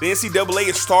likeness. The NCAA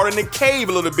is starting to cave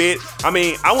a little bit. I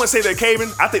mean, I wouldn't say they're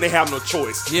caving. I think they have no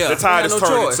choice. Yeah, the tide is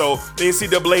turning. choice. So the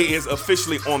NCAA is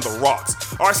officially on the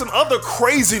rocks. All right, some other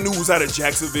crazy news out of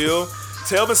Jacksonville.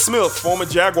 Telvin Smith, former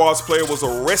Jaguars player, was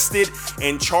arrested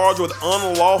and charged with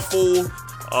unlawful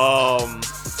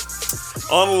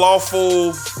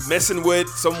messing with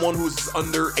someone who's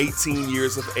under 18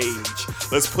 years of age.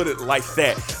 Let's put it like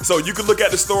that. So you can look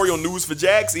at the story on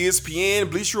News4Jax, ESPN,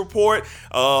 Bleacher Report.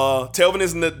 Telvin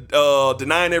is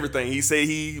denying everything. He said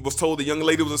he was told the young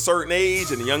lady was a certain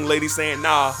age, and the young lady saying,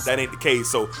 nah, that ain't the case.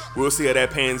 So we'll see how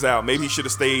that pans out. Maybe he should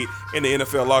have stayed in the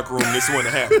NFL locker room. This wouldn't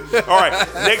have happened. All right,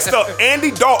 next up,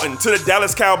 Andy Dalton to the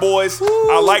Dallas Cowboys.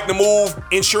 I like the move.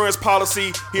 Insurance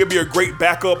policy. He'll be a great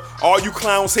backup. All you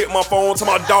clowns hit my phone to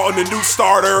my Dalton, the new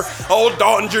starter. Oh,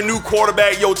 Dalton's your new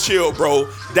quarterback. Yo, chill, bro.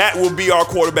 That will be our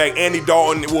quarterback. Andy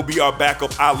Dalton will be our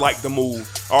backup. I like the move.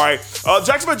 All right.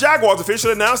 Jacksonville Jaguars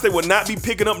officially announced they will not be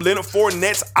picking up Leonard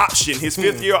Fournette's option. His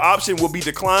fifth-year option will be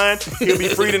declined. He'll be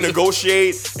free to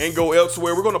negotiate and go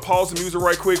elsewhere. We're going to pause the music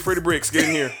right quick. Freddie Bricks, get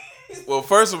in here. Well,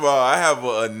 first of all, I have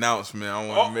an announcement I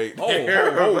want to make.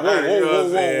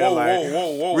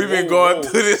 We've been going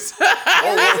through this.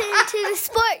 You're listening to the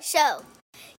sports show.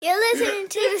 You're listening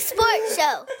to the sports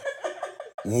show.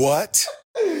 What?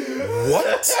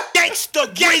 What? Gangsta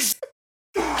Grizz.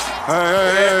 All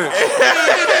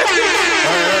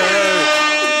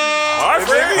right,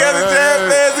 Freddie, the Jazz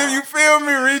fans, if you feel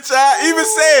me, reach out. Even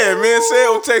said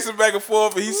was texting back and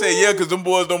forth, and he said, yeah, because them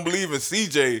boys don't believe in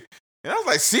CJ. And I was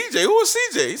like, CJ? Who was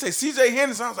CJ? He said, CJ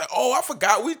Henderson. I was like, oh, I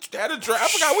forgot we had a draft. I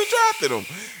forgot we drafted him.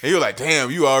 And he was like, damn,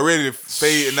 you already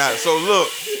fading out. So look,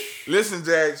 listen,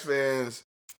 Jags fans.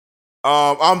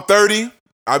 I'm 30.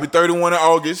 I'll be 31 in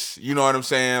August. You know what I'm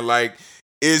saying? Like,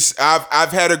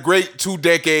 I've had a great 2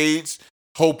 decades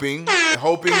hoping and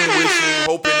wishing,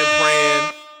 hoping and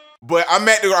praying. But I'm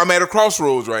at a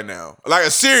crossroads right now. Like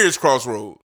a serious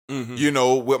crossroad. Mm-hmm. You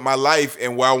know, with my life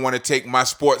and where I want to take my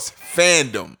sports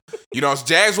fandom. You know,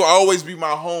 Jags will always be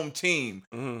my home team.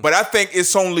 Mm-hmm. But I think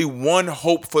it's only one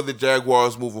hope for the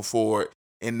Jaguars moving forward,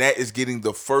 and that is getting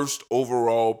the first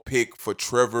overall pick for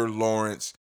Trevor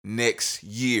Lawrence next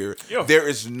year. Yeah. There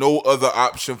is no other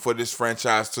option for this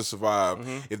franchise to survive.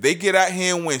 Mm-hmm. If they get out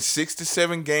here and win 6 to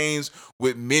 7 games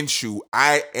with Minshew,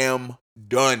 I am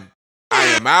done. I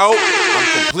am out.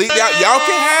 I'm completely out. Y'all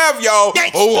can have y'all.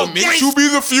 Oh, Minshew be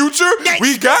the future?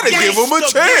 We got to give him a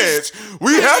chance.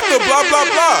 We have to blah, blah,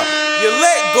 blah. You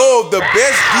let go of the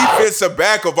best defensive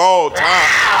back of all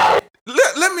time.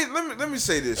 Let me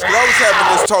say this, because I was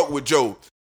having this talk with Joe.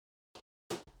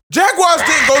 Jaguars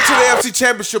didn't go to the AFC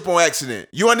Championship on accident.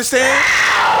 You understand?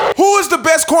 Who is the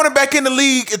best cornerback in the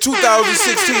league in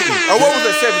 2016? Or what was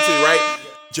that, 17, right?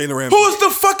 Jalen Ramsey. Who is the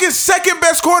fucking second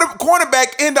best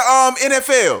cornerback in the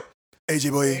NFL?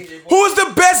 AJ Boye. Who was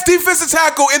the best defensive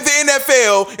tackle in the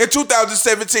NFL in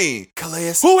 2017?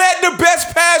 Calais. Who had the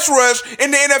best pass rush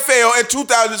in the NFL in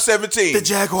 2017? The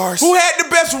Jaguars. Who had the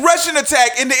best rushing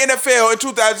attack in the NFL in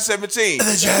 2017?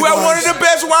 The Jaguars. Who had one of the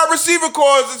best wide receiver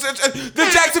cores? The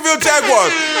Jacksonville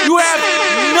Jaguars. You have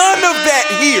none of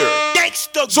that here.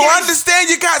 So I understand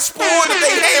you got spoiled and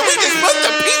they, hey, we just put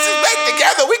the pieces back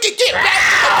together. We can get back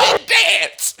to the big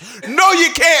dance. No,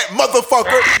 you can't,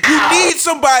 motherfucker. You need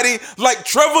somebody like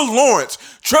Trevor Lawrence.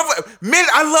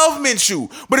 I love Minshew.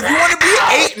 But if you want to be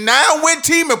an 8-9 win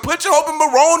team and put your hope in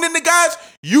Marrone in the guys,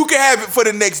 you can have it for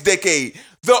the next decade.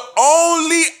 The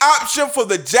only option for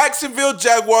the Jacksonville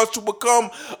Jaguars to become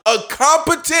a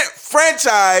competent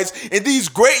franchise in these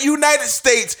great United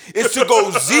States is to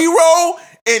go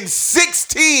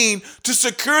 0-16 to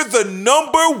secure the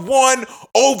 #1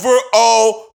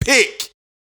 overall pick.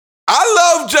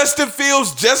 I love Justin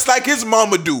Fields just like his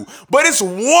mama do, but it's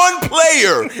one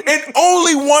player and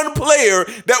only one player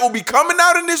that will be coming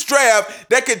out in this draft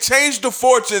that can change the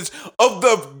fortunes of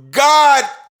the God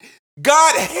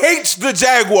hates the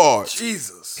Jaguars.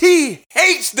 Jesus. He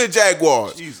hates the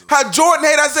Jaguars. Jesus. How Jordan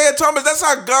hates Isaiah Thomas, that's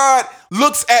how God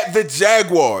looks at the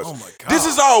Jaguars. Oh my God. This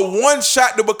is our one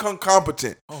shot to become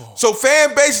competent. So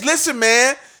fan base, listen,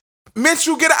 man.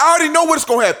 Minshew I already know what's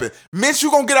going to happen.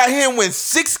 Minshew going to get out here and win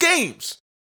 6 games.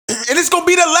 And it's going to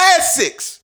be the last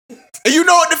 6. And you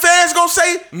know what the fans going to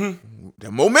say?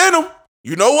 The momentum.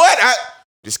 You know what?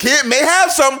 This kid may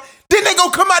have something. Then they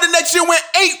going to come out the next year and win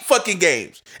 8 fucking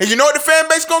games. And you know what the fan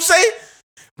base going to say?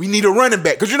 We need a running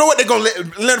back. Because you know what? They're going to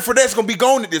Leonard Fournette's going to be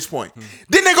gone at this point.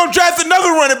 Then they're going to draft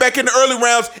another running back in the early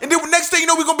rounds. And then next thing you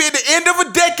know, we're going to be at the end of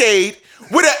a decade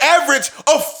with an average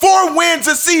of 4 wins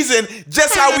a season,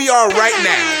 just how we are right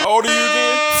now. How old are you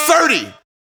again? 30.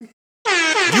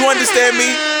 You understand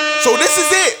me? So this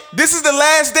is it. This is the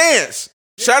last dance.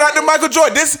 Shout out to Michael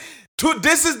Jordan. This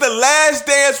is the last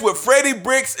dance with Freddie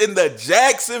Bricks in the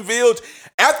Jacksonville.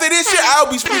 After this year,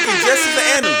 I'll be speaking just as an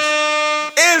analyst.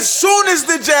 As soon as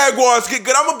the Jaguars get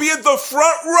good, I'm going to be in the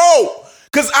front row.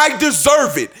 Because I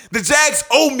deserve it. The Jags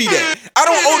owe me that. I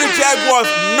don't owe the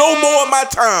Jaguars no more of my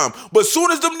time. But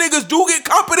soon as them niggas do get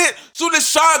competent, soon as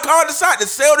Sean Khan decide to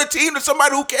sell the team to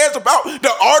somebody who cares about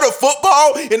the art of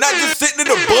football and not just sitting in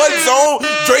the bud zone,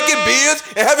 drinking beers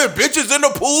and having bitches in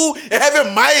the pool and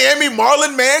having Miami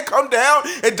Marlin man come down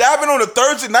and diving on a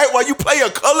Thursday night while you play a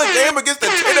color game against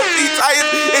the Tennessee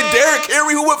Titans and Derrick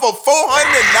Henry who went for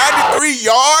 493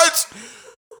 yards.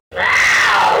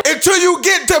 Until you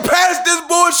get to past this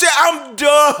bullshit, I'm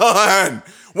done.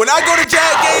 When I go to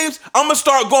Jag games, I'm going to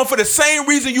start going for the same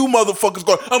reason you motherfuckers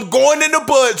go. I'm going in the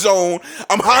bud zone.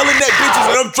 I'm hollering at bitches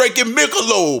and I'm drinking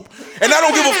Michelob. And I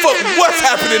don't give a fuck what's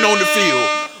happening on the field.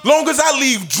 Long as I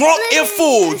leave drunk and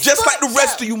full, just like the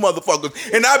rest of you motherfuckers.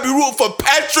 And I'll be rooting for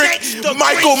Patrick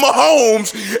Michael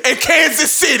Mahomes and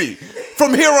Kansas City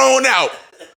from here on out.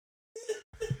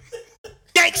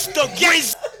 Gangsta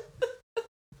Grizz.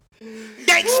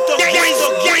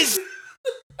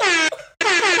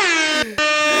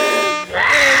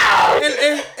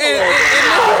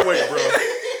 Wait, bro.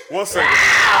 1 second.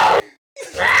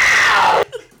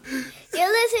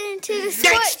 You're listening to the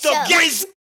Sports Show.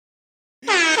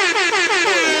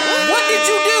 What did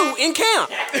you do in camp?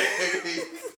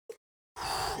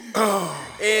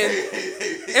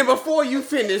 And before you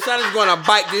finish, I'm just gonna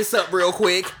bite this up real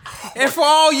quick. And for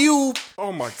all you,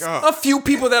 oh my God, a few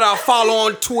people that I follow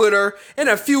on Twitter and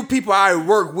a few people I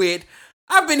work with,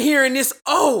 I've been hearing this.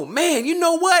 Oh man, you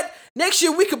know what? Next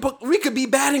year we could be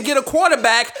bad and get a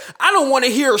quarterback. I don't want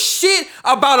to hear shit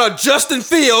about a Justin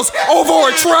Fields over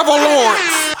a Trevor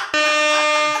Lawrence.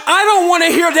 I don't want to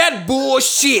hear that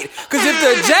bullshit. Because if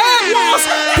the Jaguars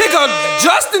pick a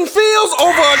Justin Fields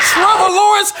over a Trevor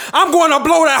Lawrence, I'm going to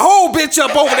blow that whole bitch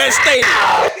up over that stadium.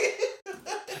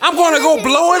 I'm going to go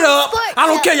blow it up. I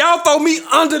don't care. Y'all throw me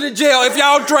under the jail if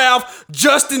y'all draft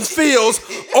Justin Fields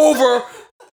over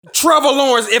Trevor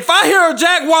Lawrence. If I hear a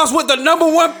Jaguars with the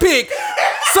 #1 pick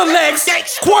selects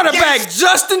quarterback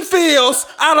Justin Fields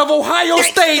out of Ohio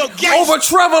State over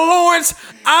Trevor Lawrence,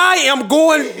 I am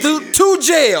going to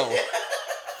jail.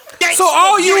 So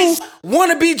all you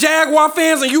wannabe Jaguar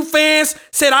fans and you fans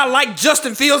said I like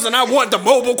Justin Fields and I want the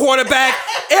mobile quarterback.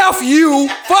 F you,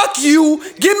 fuck you,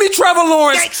 give me Trevor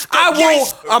Lawrence. I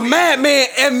want a madman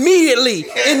immediately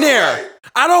in there.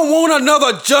 I don't want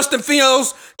another Justin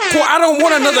Fields. I don't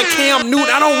want another Cam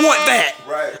Newton. I don't want that.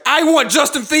 Right. I want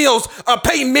Justin Fields, a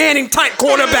Peyton Manning type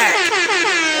quarterback.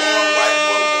 All white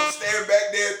boy stand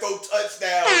back there and throw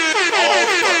touchdowns all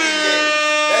fucking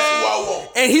game. That's who I want.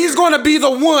 And he's going to be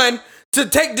the one to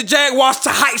take the Jaguars to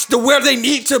heights to where they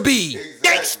need to be.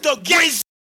 Gangsta Grizz.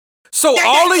 So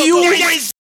all of you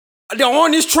they're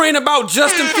on this train about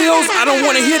Justin Fields, I don't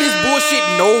want to hear this bullshit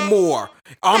no more.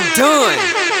 I'm done.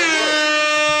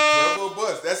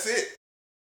 Bust. That's it.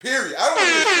 Period. I don't want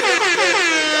to hear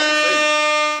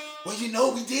that. Well, you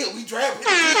know, we did. We drafted.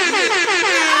 I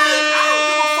don't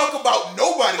give a fuck about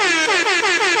nobody.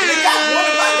 They got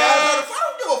one of my guys. I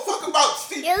don't give a fuck about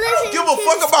I don't give a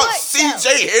fuck about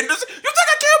C.J. Henderson. You think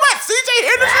I care about C.J.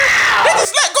 Henderson? They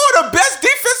just let go of the best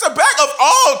defensive back of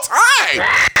all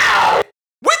time.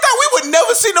 We thought we would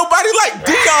never see nobody like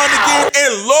Dion again,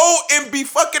 and lo and be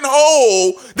fucking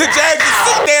whole. The Jags is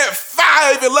sitting there at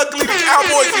 5, and luckily the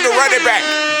Cowboys need a running back.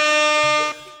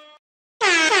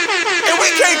 And we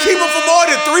can't keep him for more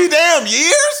than 3 damn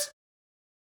years?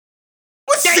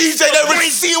 What's CJ, that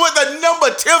receiver with the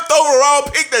number 10th overall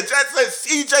pick, the Jets said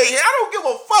CJ? I don't give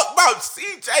a fuck about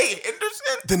CJ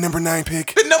Henderson. The number 9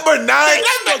 pick. The number 9? I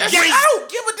don't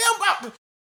give a damn about.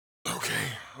 Okay,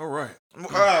 all right. All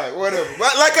right, whatever.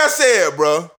 Like I said,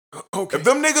 bro. Okay. If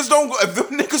them niggas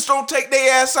don't take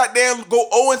their ass out there and go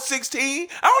 0-16, I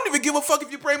don't even give a fuck if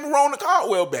you bring Marone and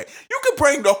Caldwell back. You can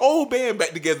bring the whole band back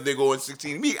together. They go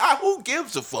 0-16. Who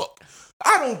gives a fuck?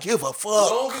 I don't give a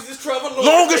fuck. Long as it's Trevor Lawrence.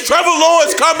 Long as Trevor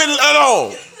Lawrence coming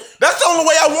along. That's the only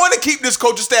way I want to keep this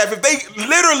coaching staff. If they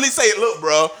literally say, look,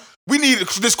 bro, we need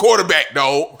this quarterback,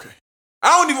 dog. Okay. I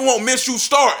don't even want Minshew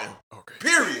starting. Okay.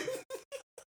 Period.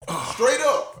 Straight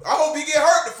up. I hope he get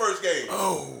hurt the first game.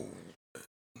 Oh.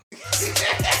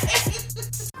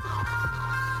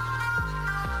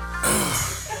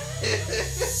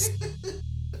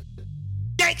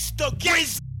 Gangsta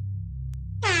Grizz.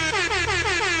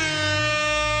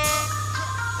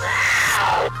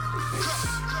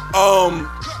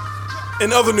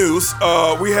 In other news,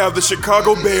 we have the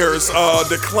Chicago Bears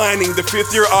declining the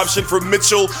 5th-year option for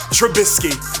Mitchell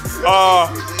Trubisky.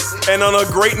 And on a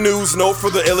great news note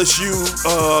for the LSU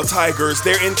Tigers,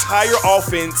 their entire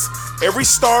offense, every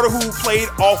starter who played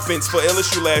offense for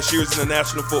LSU last year is in the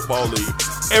National Football League.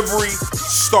 Every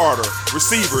starter,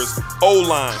 receivers,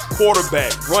 O-line,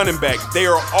 quarterback, running back, they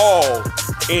are all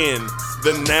in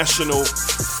the National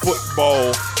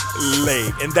Football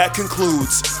League. And that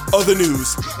concludes other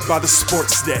news by the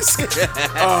Sports Desk.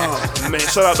 Oh, man,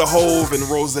 shout out to Hove and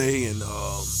Rose and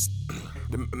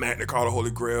the Magna Carta Holy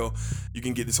Grail. You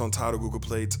can get this on Tidal, Google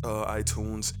Play,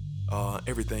 iTunes,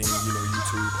 everything,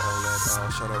 YouTube, all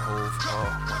that. Shout out Hove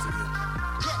once again.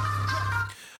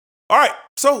 All right,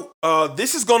 so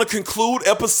this is going to conclude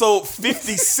episode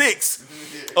 56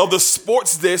 of the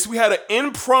Sports Desk. We had an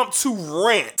impromptu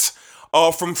rant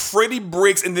from Freddie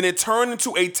Bricks, and then it turned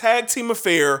into a tag team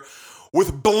affair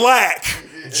with Black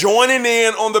joining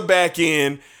in on the back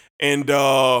end and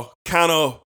kind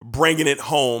of bringing it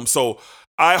home. So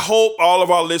I hope all of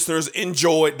our listeners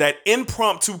enjoyed that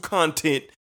impromptu content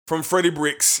from Freddie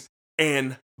Bricks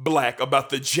and Black about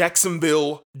the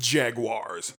Jacksonville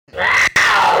Jaguars.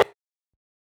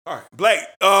 All right, Black,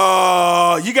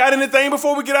 you got anything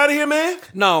before we get out of here, man?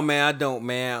 No, man, I don't,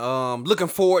 man. Looking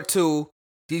forward to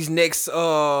these next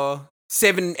 7,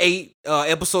 8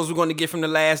 episodes we're going to get from The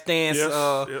Last Dance.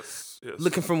 Yes.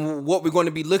 Looking from what we're going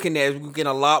to be looking at, we're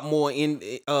getting a lot more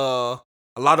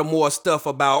more stuff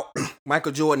about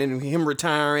Michael Jordan and him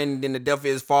retiring and the death of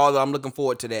his father. I'm looking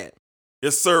forward to that.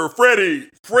 Yes, sir.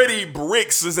 Freddie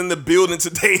Bricks is in the building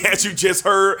today, as you just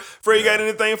heard. Freddie, you got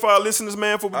anything for our listeners,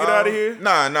 man, before we get out of here?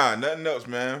 Nah, nothing else,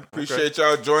 man. Appreciate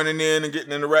y'all joining in and getting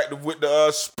interactive with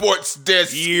the Sports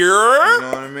Desk. Yeah. You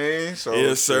know what I mean? So,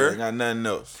 yes, sir. Got nothing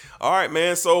else. All right,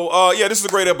 man. So, this is a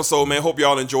great episode, man. Hope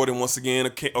y'all enjoyed it once again.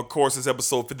 Of course, it's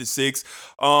episode 56.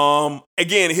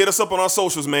 Again, hit us up on our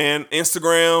socials, man.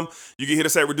 Instagram. You can hit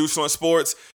us at Reduced Lunch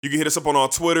Sports. You can hit us up on our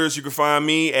Twitters. You can find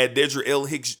me at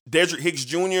Dedrick Hicks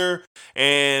Jr.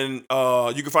 And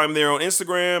you can find me there on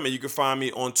Instagram, and you can find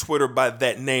me on Twitter by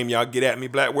that name. Y'all get at me.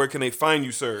 Black, where can they find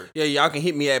you, sir? Yeah, y'all can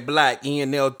hit me at Black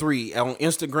ENL3 on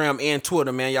Instagram and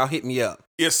Twitter, man. Y'all hit me up.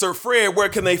 Yes, sir. Fred, where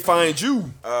can they find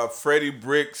you? Freddie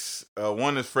Bricks.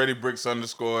 One is Freddie Bricks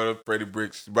 _ Freddie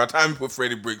Bricks. By the time you put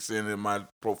Freddie Bricks in, my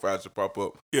profile should pop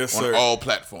up. Yes, on sir. all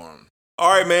platforms. All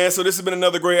right, man. So this has been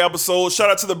another great episode. Shout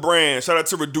out to the brand. Shout out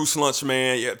to Reduced Lunch,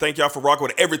 man. Yeah, thank y'all for rocking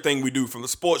with everything we do, from the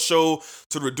sports show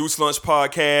to the Reduced Lunch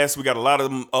podcast. We got a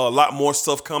lot more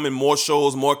stuff coming, more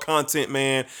shows, more content,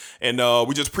 man. And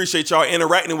we just appreciate y'all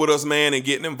interacting with us, man, and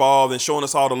getting involved and showing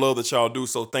us all the love that y'all do.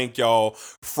 So thank y'all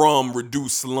from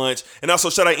Reduced Lunch. And also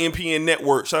shout out NPN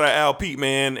Network. Shout out Al Pete,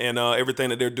 man, and everything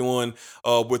that they're doing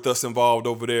with us involved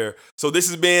over there. So this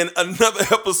has been another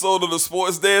episode of the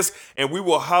Sports Desk, and we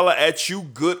will holler at you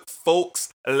good folks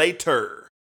later.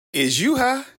 Is you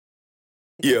high?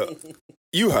 Yeah,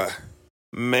 you high.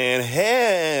 Man,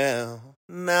 hell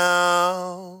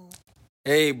now.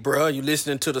 Hey, bro, you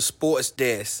listening to the Sports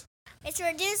Desk. It's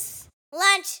Reduced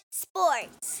Lunch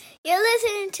Sports. You're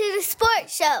listening to the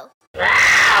Sports Show.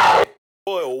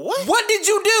 Boy, what? What did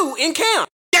you do in camp?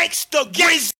 Gangsta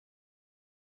Grizzly.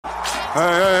 Hey,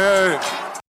 hey, hey.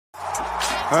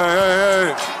 Hey, hey,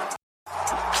 hey.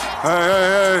 Hey,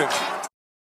 hey, hey.